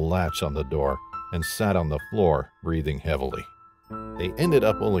a metal latch on the door and sat on the floor, breathing heavily. They ended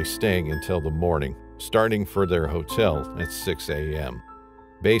up only staying until the morning, starting for their hotel at 6 a.m.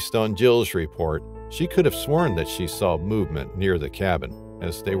 Based on Jill's report, she could have sworn that she saw movement near the cabin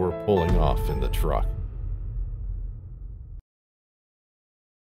as they were pulling off in the truck.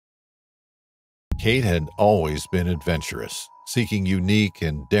 Kate had always been adventurous, seeking unique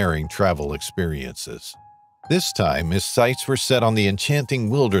and daring travel experiences. This time, his sights were set on the enchanting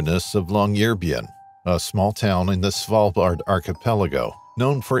wilderness of Longyearbyen, a small town in the Svalbard archipelago,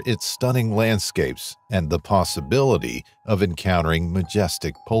 known for its stunning landscapes and the possibility of encountering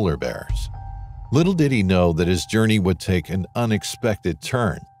majestic polar bears. Little did he know that his journey would take an unexpected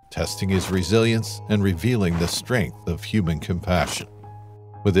turn, testing his resilience and revealing the strength of human compassion.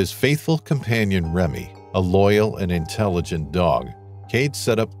 With his faithful companion Remy, a loyal and intelligent dog, Cade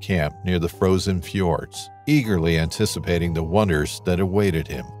set up camp near the frozen fjords, eagerly anticipating the wonders that awaited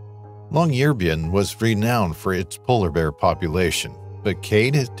him. Longyearbyen was renowned for its polar bear population, but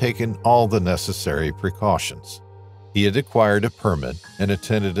Cade had taken all the necessary precautions. He had acquired a permit and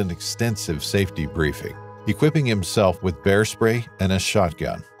attended an extensive safety briefing, equipping himself with bear spray and a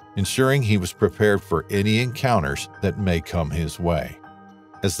shotgun, ensuring he was prepared for any encounters that may come his way.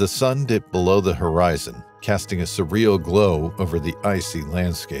 As the sun dipped below the horizon, casting a surreal glow over the icy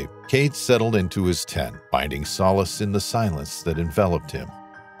landscape, Cade settled into his tent, finding solace in the silence that enveloped him.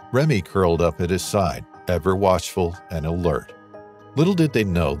 Remy curled up at his side, ever watchful and alert. Little did they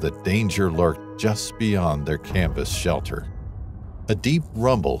know that danger lurked just beyond their canvas shelter. A deep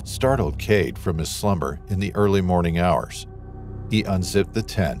rumble startled Cade from his slumber in the early morning hours. He unzipped the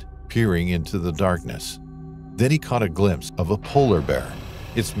tent, peering into the darkness. Then he caught a glimpse of a polar bear,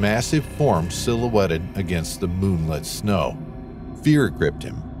 its massive form silhouetted against the moonlit snow. Fear gripped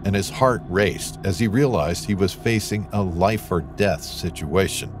him, and his heart raced as he realized he was facing a life-or-death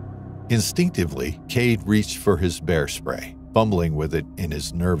situation. Instinctively, Cade reached for his bear spray, fumbling with it in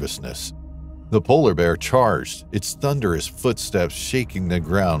his nervousness. The polar bear charged, its thunderous footsteps shaking the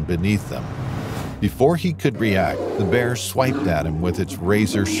ground beneath them. Before he could react, the bear swiped at him with its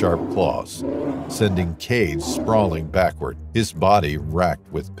razor-sharp claws, sending Cade sprawling backward, his body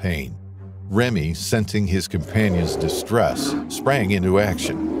racked with pain. Remy, sensing his companion's distress, sprang into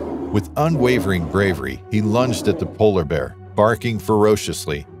action. With unwavering bravery, he lunged at the polar bear, barking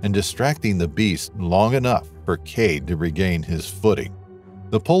ferociously and distracting the beast long enough for Cade to regain his footing.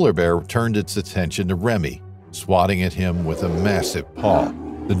 The polar bear turned its attention to Remy, swatting at him with a massive paw.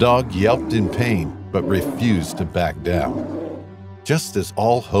 The dog yelped in pain, but refused to back down. Just as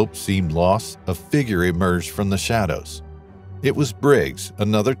all hope seemed lost, a figure emerged from the shadows. It was Briggs,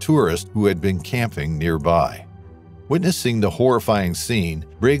 another tourist who had been camping nearby. Witnessing the horrifying scene,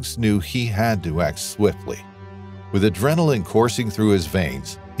 Briggs knew he had to act swiftly. With adrenaline coursing through his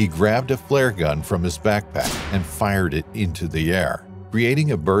veins, he grabbed a flare gun from his backpack and fired it into the air,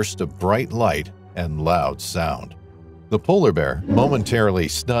 creating a burst of bright light and loud sound. The polar bear, momentarily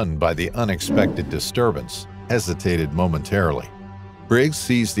stunned by the unexpected disturbance, hesitated momentarily. Briggs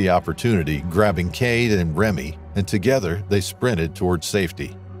seized the opportunity, grabbing Cade and Remy, and together they sprinted toward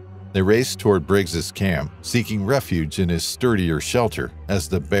safety. They raced toward Briggs's camp, seeking refuge in his sturdier shelter as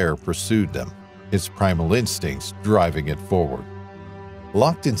the bear pursued them, its primal instincts driving it forward.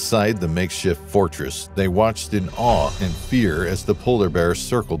 Locked inside the makeshift fortress, they watched in awe and fear as the polar bear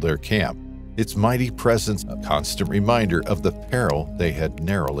circled their camp, its mighty presence a constant reminder of the peril they had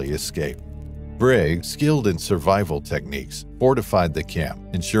narrowly escaped. Briggs, skilled in survival techniques, fortified the camp,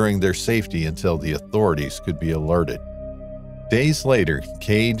 ensuring their safety until the authorities could be alerted. Days later,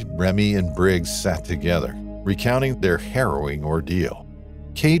 Cade, Remy, and Briggs sat together, recounting their harrowing ordeal.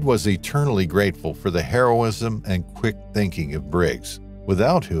 Cade was eternally grateful for the heroism and quick thinking of Briggs,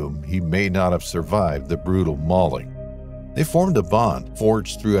 without whom he may not have survived the brutal mauling. They formed a bond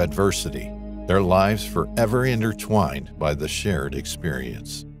forged through adversity, their lives forever intertwined by the shared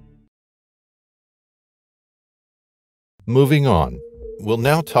experience. Moving on, we'll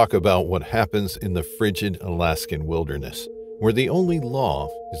now talk about what happens in the frigid Alaskan wilderness, where the only law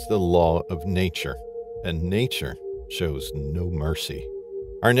is the law of nature, and nature shows no mercy.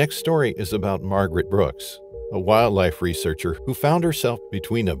 Our next story is about Margaret Brooks, a wildlife researcher who found herself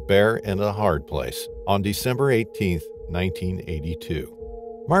between a bear and a hard place on December 18, 1982.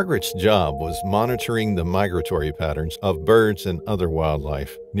 Margaret's job was monitoring the migratory patterns of birds and other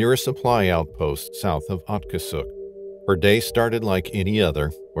wildlife near a supply outpost south of Otkasuk. Her day started like any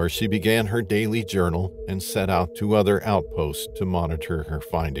other, where she began her daily journal and set out to other outposts to monitor her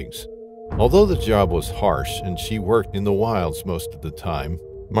findings. Although the job was harsh and she worked in the wilds most of the time,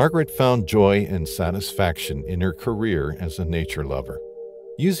 Margaret found joy and satisfaction in her career as a nature lover.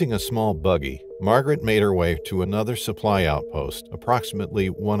 Using a small buggy, Margaret made her way to another supply outpost approximately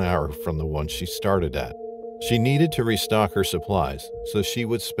 1 hour from the one she started at. She needed to restock her supplies, so she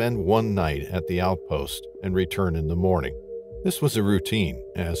would spend one night at the outpost and return in the morning. This was a routine,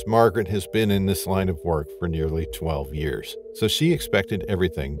 as Margaret has been in this line of work for nearly 12 years, so she expected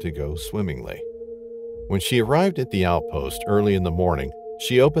everything to go swimmingly. When she arrived at the outpost early in the morning,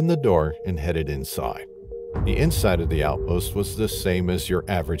 she opened the door and headed inside. The inside of the outpost was the same as your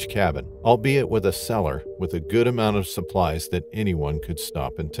average cabin, albeit with a cellar with a good amount of supplies that anyone could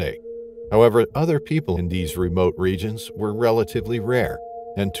stop and take. However, other people in these remote regions were relatively rare,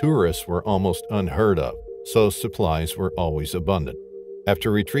 and tourists were almost unheard of, so supplies were always abundant.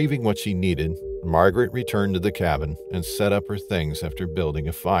 After retrieving what she needed, Margaret returned to the cabin and set up her things after building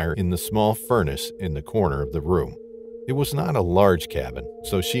a fire in the small furnace in the corner of the room. It was not a large cabin,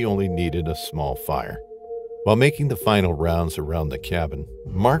 so she only needed a small fire. While making the final rounds around the cabin,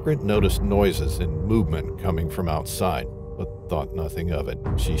 Margaret noticed noises and movement coming from outside, but thought nothing of it.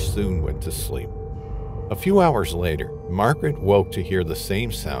 She soon went to sleep. A few hours later, Margaret woke to hear the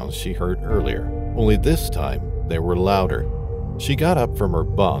same sounds she heard earlier, only this time they were louder. She got up from her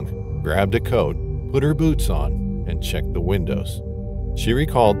bunk, grabbed a coat, put her boots on, and checked the windows. She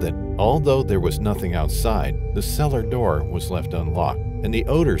recalled that although there was nothing outside, the cellar door was left unlocked, and the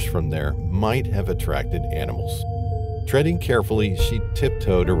odors from there might have attracted animals. Treading carefully, she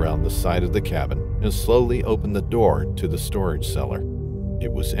tiptoed around the side of the cabin and slowly opened the door to the storage cellar.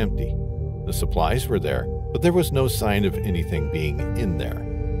 It was empty. The supplies were there, but there was no sign of anything being in there.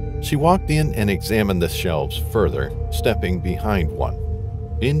 She walked in and examined the shelves further, stepping behind one.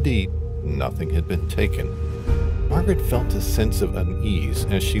 Indeed, nothing had been taken. Margaret felt a sense of unease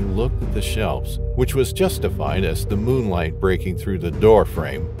as she looked at the shelves, which was justified as the moonlight breaking through the door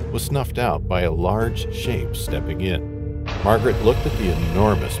frame was snuffed out by a large shape stepping in. Margaret looked at the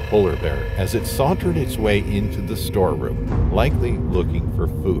enormous polar bear as it sauntered its way into the storeroom, likely looking for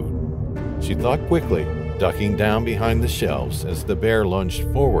food. She thought quickly, ducking down behind the shelves as the bear lunged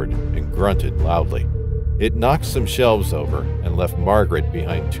forward and grunted loudly. It knocked some shelves over and left Margaret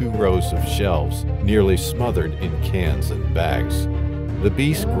behind 2 rows of shelves, nearly smothered in cans and bags. The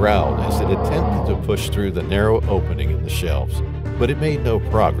beast growled as it attempted to push through the narrow opening in the shelves, but it made no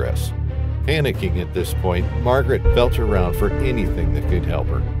progress. Panicking at this point, Margaret felt around for anything that could help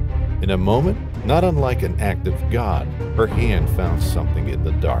her. In a moment, not unlike an act of God, her hand found something in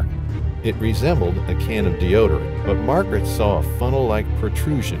the dark. It resembled a can of deodorant, but Margaret saw a funnel-like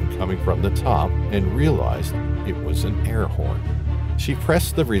protrusion coming from the top and realized it was an air horn. She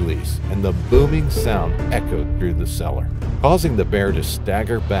pressed the release, and the booming sound echoed through the cellar, causing the bear to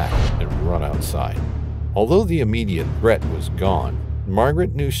stagger back and run outside. Although the immediate threat was gone,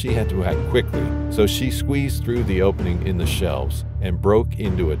 Margaret knew she had to act quickly, so she squeezed through the opening in the shelves and broke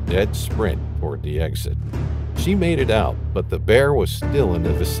into a dead sprint toward the exit. She made it out, but the bear was still in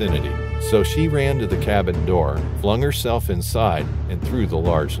the vicinity, so she ran to the cabin door, flung herself inside, and threw the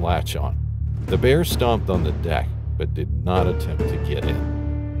large latch on. The bear stomped on the deck, but did not attempt to get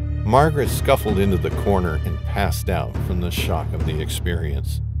in. Margaret scuffled into the corner and passed out from the shock of the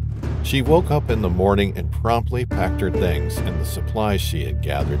experience. She woke up in the morning and promptly packed her things and the supplies she had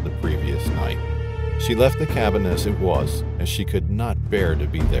gathered the previous night. She left the cabin as it was, as she could not bear to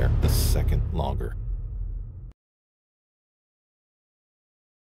be there a second longer.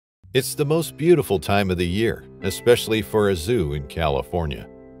 It's the most beautiful time of the year, especially for a zoo in California.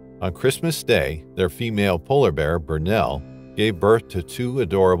 On Christmas Day, their female polar bear, Burnell, gave birth to 2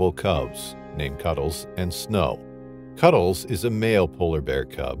 adorable cubs named Cuddles and Snow. Cuddles is a male polar bear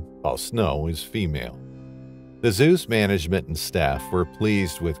cub, while Snow is female. The zoo's management and staff were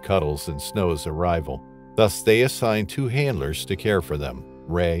pleased with Cuddles and Snow's arrival, thus they assigned 2 handlers to care for them,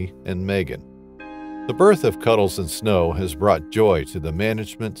 Ray and Megan. The birth of Cuddles and Snow has brought joy to the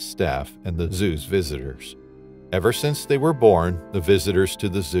management, staff, and the zoo's visitors. Ever since they were born, the visitors to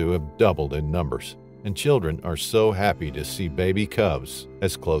the zoo have doubled in numbers, and children are so happy to see baby cubs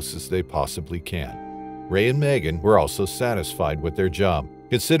as close as they possibly can. Ray and Megan were also satisfied with their job,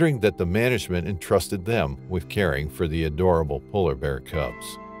 considering that the management entrusted them with caring for the adorable polar bear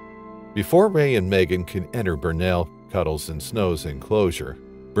cubs. Before Ray and Megan could enter Burnell, Cuddles, and Snow's enclosure,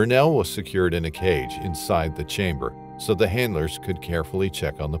 Burnell was secured in a cage inside the chamber so the handlers could carefully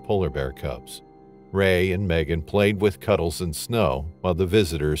check on the polar bear cubs. Ray and Megan played with Cuddles and Snow while the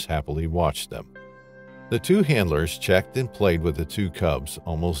visitors happily watched them. The 2 handlers checked and played with the 2 cubs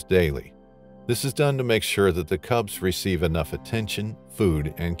almost daily. This is done to make sure that the cubs receive enough attention,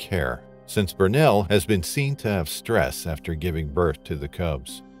 food, and care, since Burnell has been seen to have stress after giving birth to the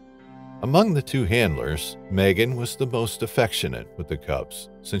cubs. Among the 2 handlers, Megan was the most affectionate with the cubs,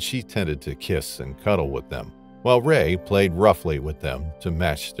 since she tended to kiss and cuddle with them, while Ray played roughly with them to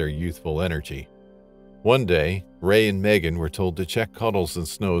match their youthful energy. One day, Ray and Megan were told to check Cuddles and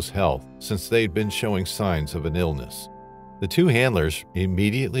Snow's health since they'd been showing signs of an illness. The 2 handlers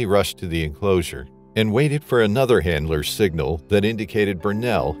immediately rushed to the enclosure and waited for another handler's signal that indicated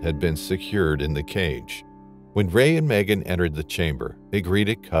Burnell had been secured in the cage. When Ray and Megan entered the chamber, they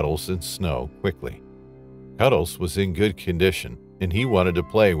greeted Cuddles and Snow quickly. Cuddles was in good condition, and he wanted to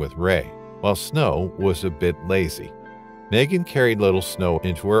play with Ray, while Snow was a bit lazy. Megan carried little Snow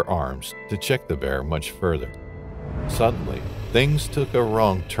into her arms to check the bear much further. Suddenly, things took a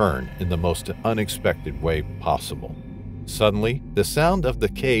wrong turn in the most unexpected way possible. Suddenly, the sound of the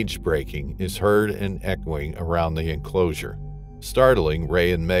cage breaking is heard and echoing around the enclosure, startling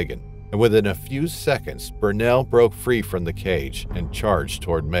Ray and Megan. And within a few seconds, Burnell broke free from the cage and charged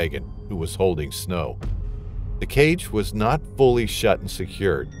toward Megan, who was holding Snow. The cage was not fully shut and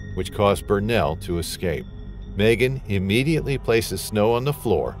secured, which caused Burnell to escape. Megan immediately places Snow on the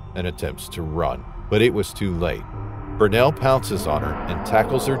floor and attempts to run, but it was too late. Burnell pounces on her and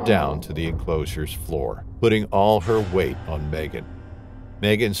tackles her down to the enclosure's floor, putting all her weight on Megan.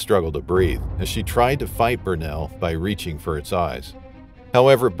 Megan struggled to breathe as she tried to fight Burnell by reaching for its eyes.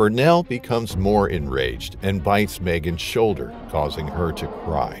 However, Burnell becomes more enraged and bites Megan's shoulder, causing her to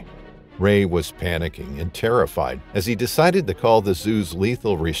cry. Ray was panicking and terrified as he decided to call the zoo's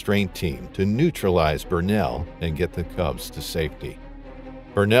lethal restraint team to neutralize Burnell and get the cubs to safety.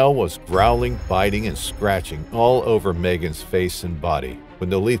 Burnell was growling, biting, and scratching all over Megan's face and body when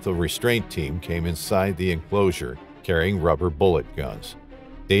the lethal restraint team came inside the enclosure carrying rubber bullet guns.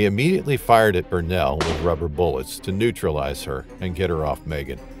 They immediately fired at Burnell with rubber bullets to neutralize her and get her off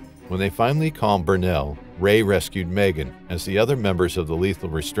Megan. When they finally calmed Burnell, Ray rescued Megan as the other members of the lethal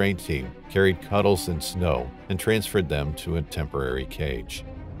restraint team carried Cuddles and Snow and transferred them to a temporary cage.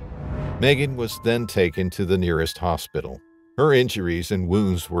 Megan was then taken to the nearest hospital. Her injuries and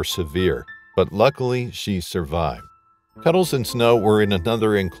wounds were severe, but luckily she survived. Cuddles and Snow were in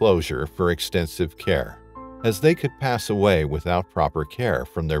another enclosure for extensive care, as they could pass away without proper care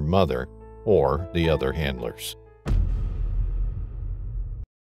from their mother or the other handlers.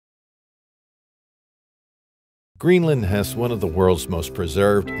 Greenland has one of the world's most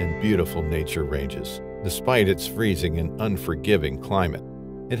preserved and beautiful nature ranges, despite its freezing and unforgiving climate.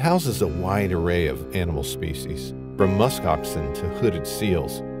 It houses a wide array of animal species, from muskoxen to hooded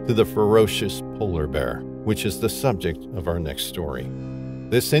seals to the ferocious polar bear, which is the subject of our next story.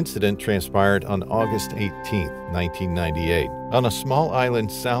 This incident transpired on August 18, 1998, on a small island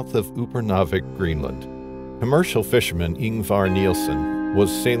south of Upernavik, Greenland. Commercial fisherman Ingvar Nielsen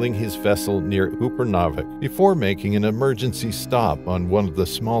was sailing his vessel near Upernavik before making an emergency stop on one of the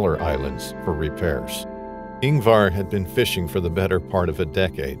smaller islands for repairs. Ingvar had been fishing for the better part of a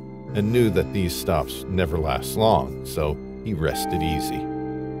decade and knew that these stops never last long, so he rested easy.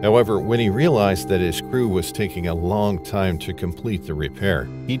 However, when he realized that his crew was taking a long time to complete the repair,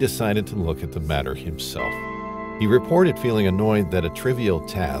 he decided to look at the matter himself. He reported feeling annoyed that a trivial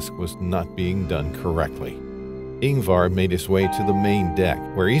task was not being done correctly. Ingvar made his way to the main deck,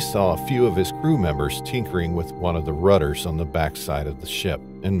 where he saw a few of his crew members tinkering with one of the rudders on the backside of the ship,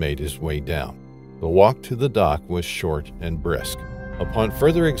 and made his way down. The walk to the dock was short and brisk. Upon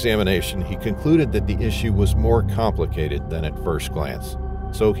further examination, he concluded that the issue was more complicated than at first glance,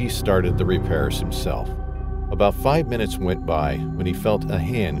 so he started the repairs himself. About 5 minutes went by when he felt a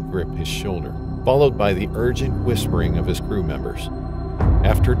hand grip his shoulder, followed by the urgent whispering of his crew members.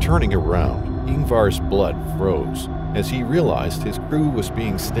 After turning around, Ingvar's blood froze as he realized his crew was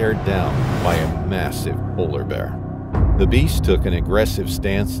being stared down by a massive polar bear. The beast took an aggressive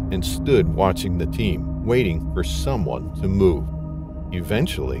stance and stood watching the team, waiting for someone to move.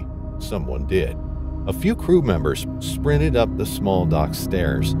 Eventually, someone did. A few crew members sprinted up the small dock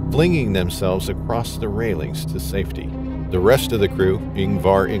stairs, flinging themselves across the railings to safety. The rest of the crew,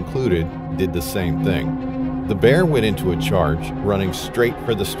 Ingvar included, did the same thing. The bear went into a charge, running straight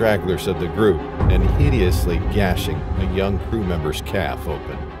for the stragglers of the group and hideously gashing a young crew member's calf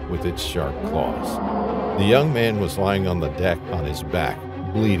open with its sharp claws. The young man was lying on the deck on his back,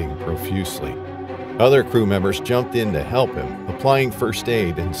 bleeding profusely. Other crew members jumped in to help him, applying first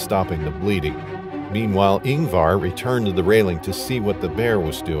aid and stopping the bleeding. Meanwhile, Ingvar returned to the railing to see what the bear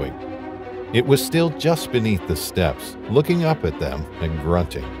was doing. It was still just beneath the steps, looking up at them and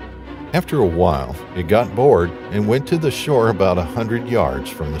grunting. After a while, it got bored and went to the shore about 100 yards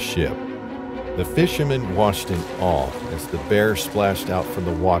from the ship. The fishermen watched in awe as the bear splashed out from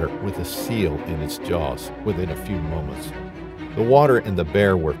the water with a seal in its jaws within a few moments. The water and the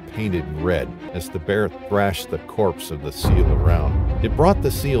bear were painted red as the bear thrashed the corpse of the seal around. It brought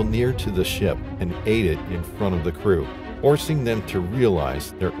the seal near to the ship and ate it in front of the crew, forcing them to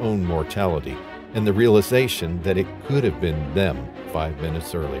realize their own mortality and the realization that it could have been them 5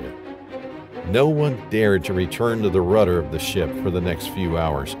 minutes earlier. No one dared to return to the rudder of the ship for the next few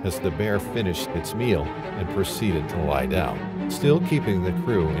hours as the bear finished its meal and proceeded to lie down, still keeping the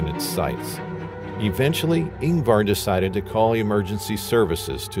crew in its sights. Eventually, Ingvar decided to call emergency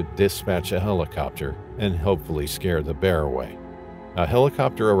services to dispatch a helicopter and hopefully scare the bear away. A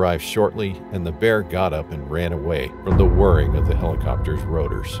helicopter arrived shortly, and the bear got up and ran away from the whirring of the helicopter's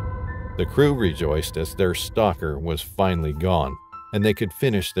rotors. The crew rejoiced as their stalker was finally gone, and they could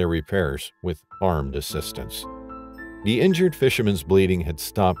finish their repairs with armed assistance. The injured fisherman's bleeding had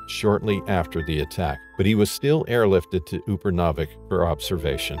stopped shortly after the attack, but he was still airlifted to Upernavik for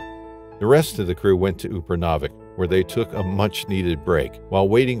observation. The rest of the crew went to Upernavik, where they took a much-needed break while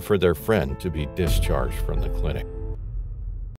waiting for their friend to be discharged from the clinic.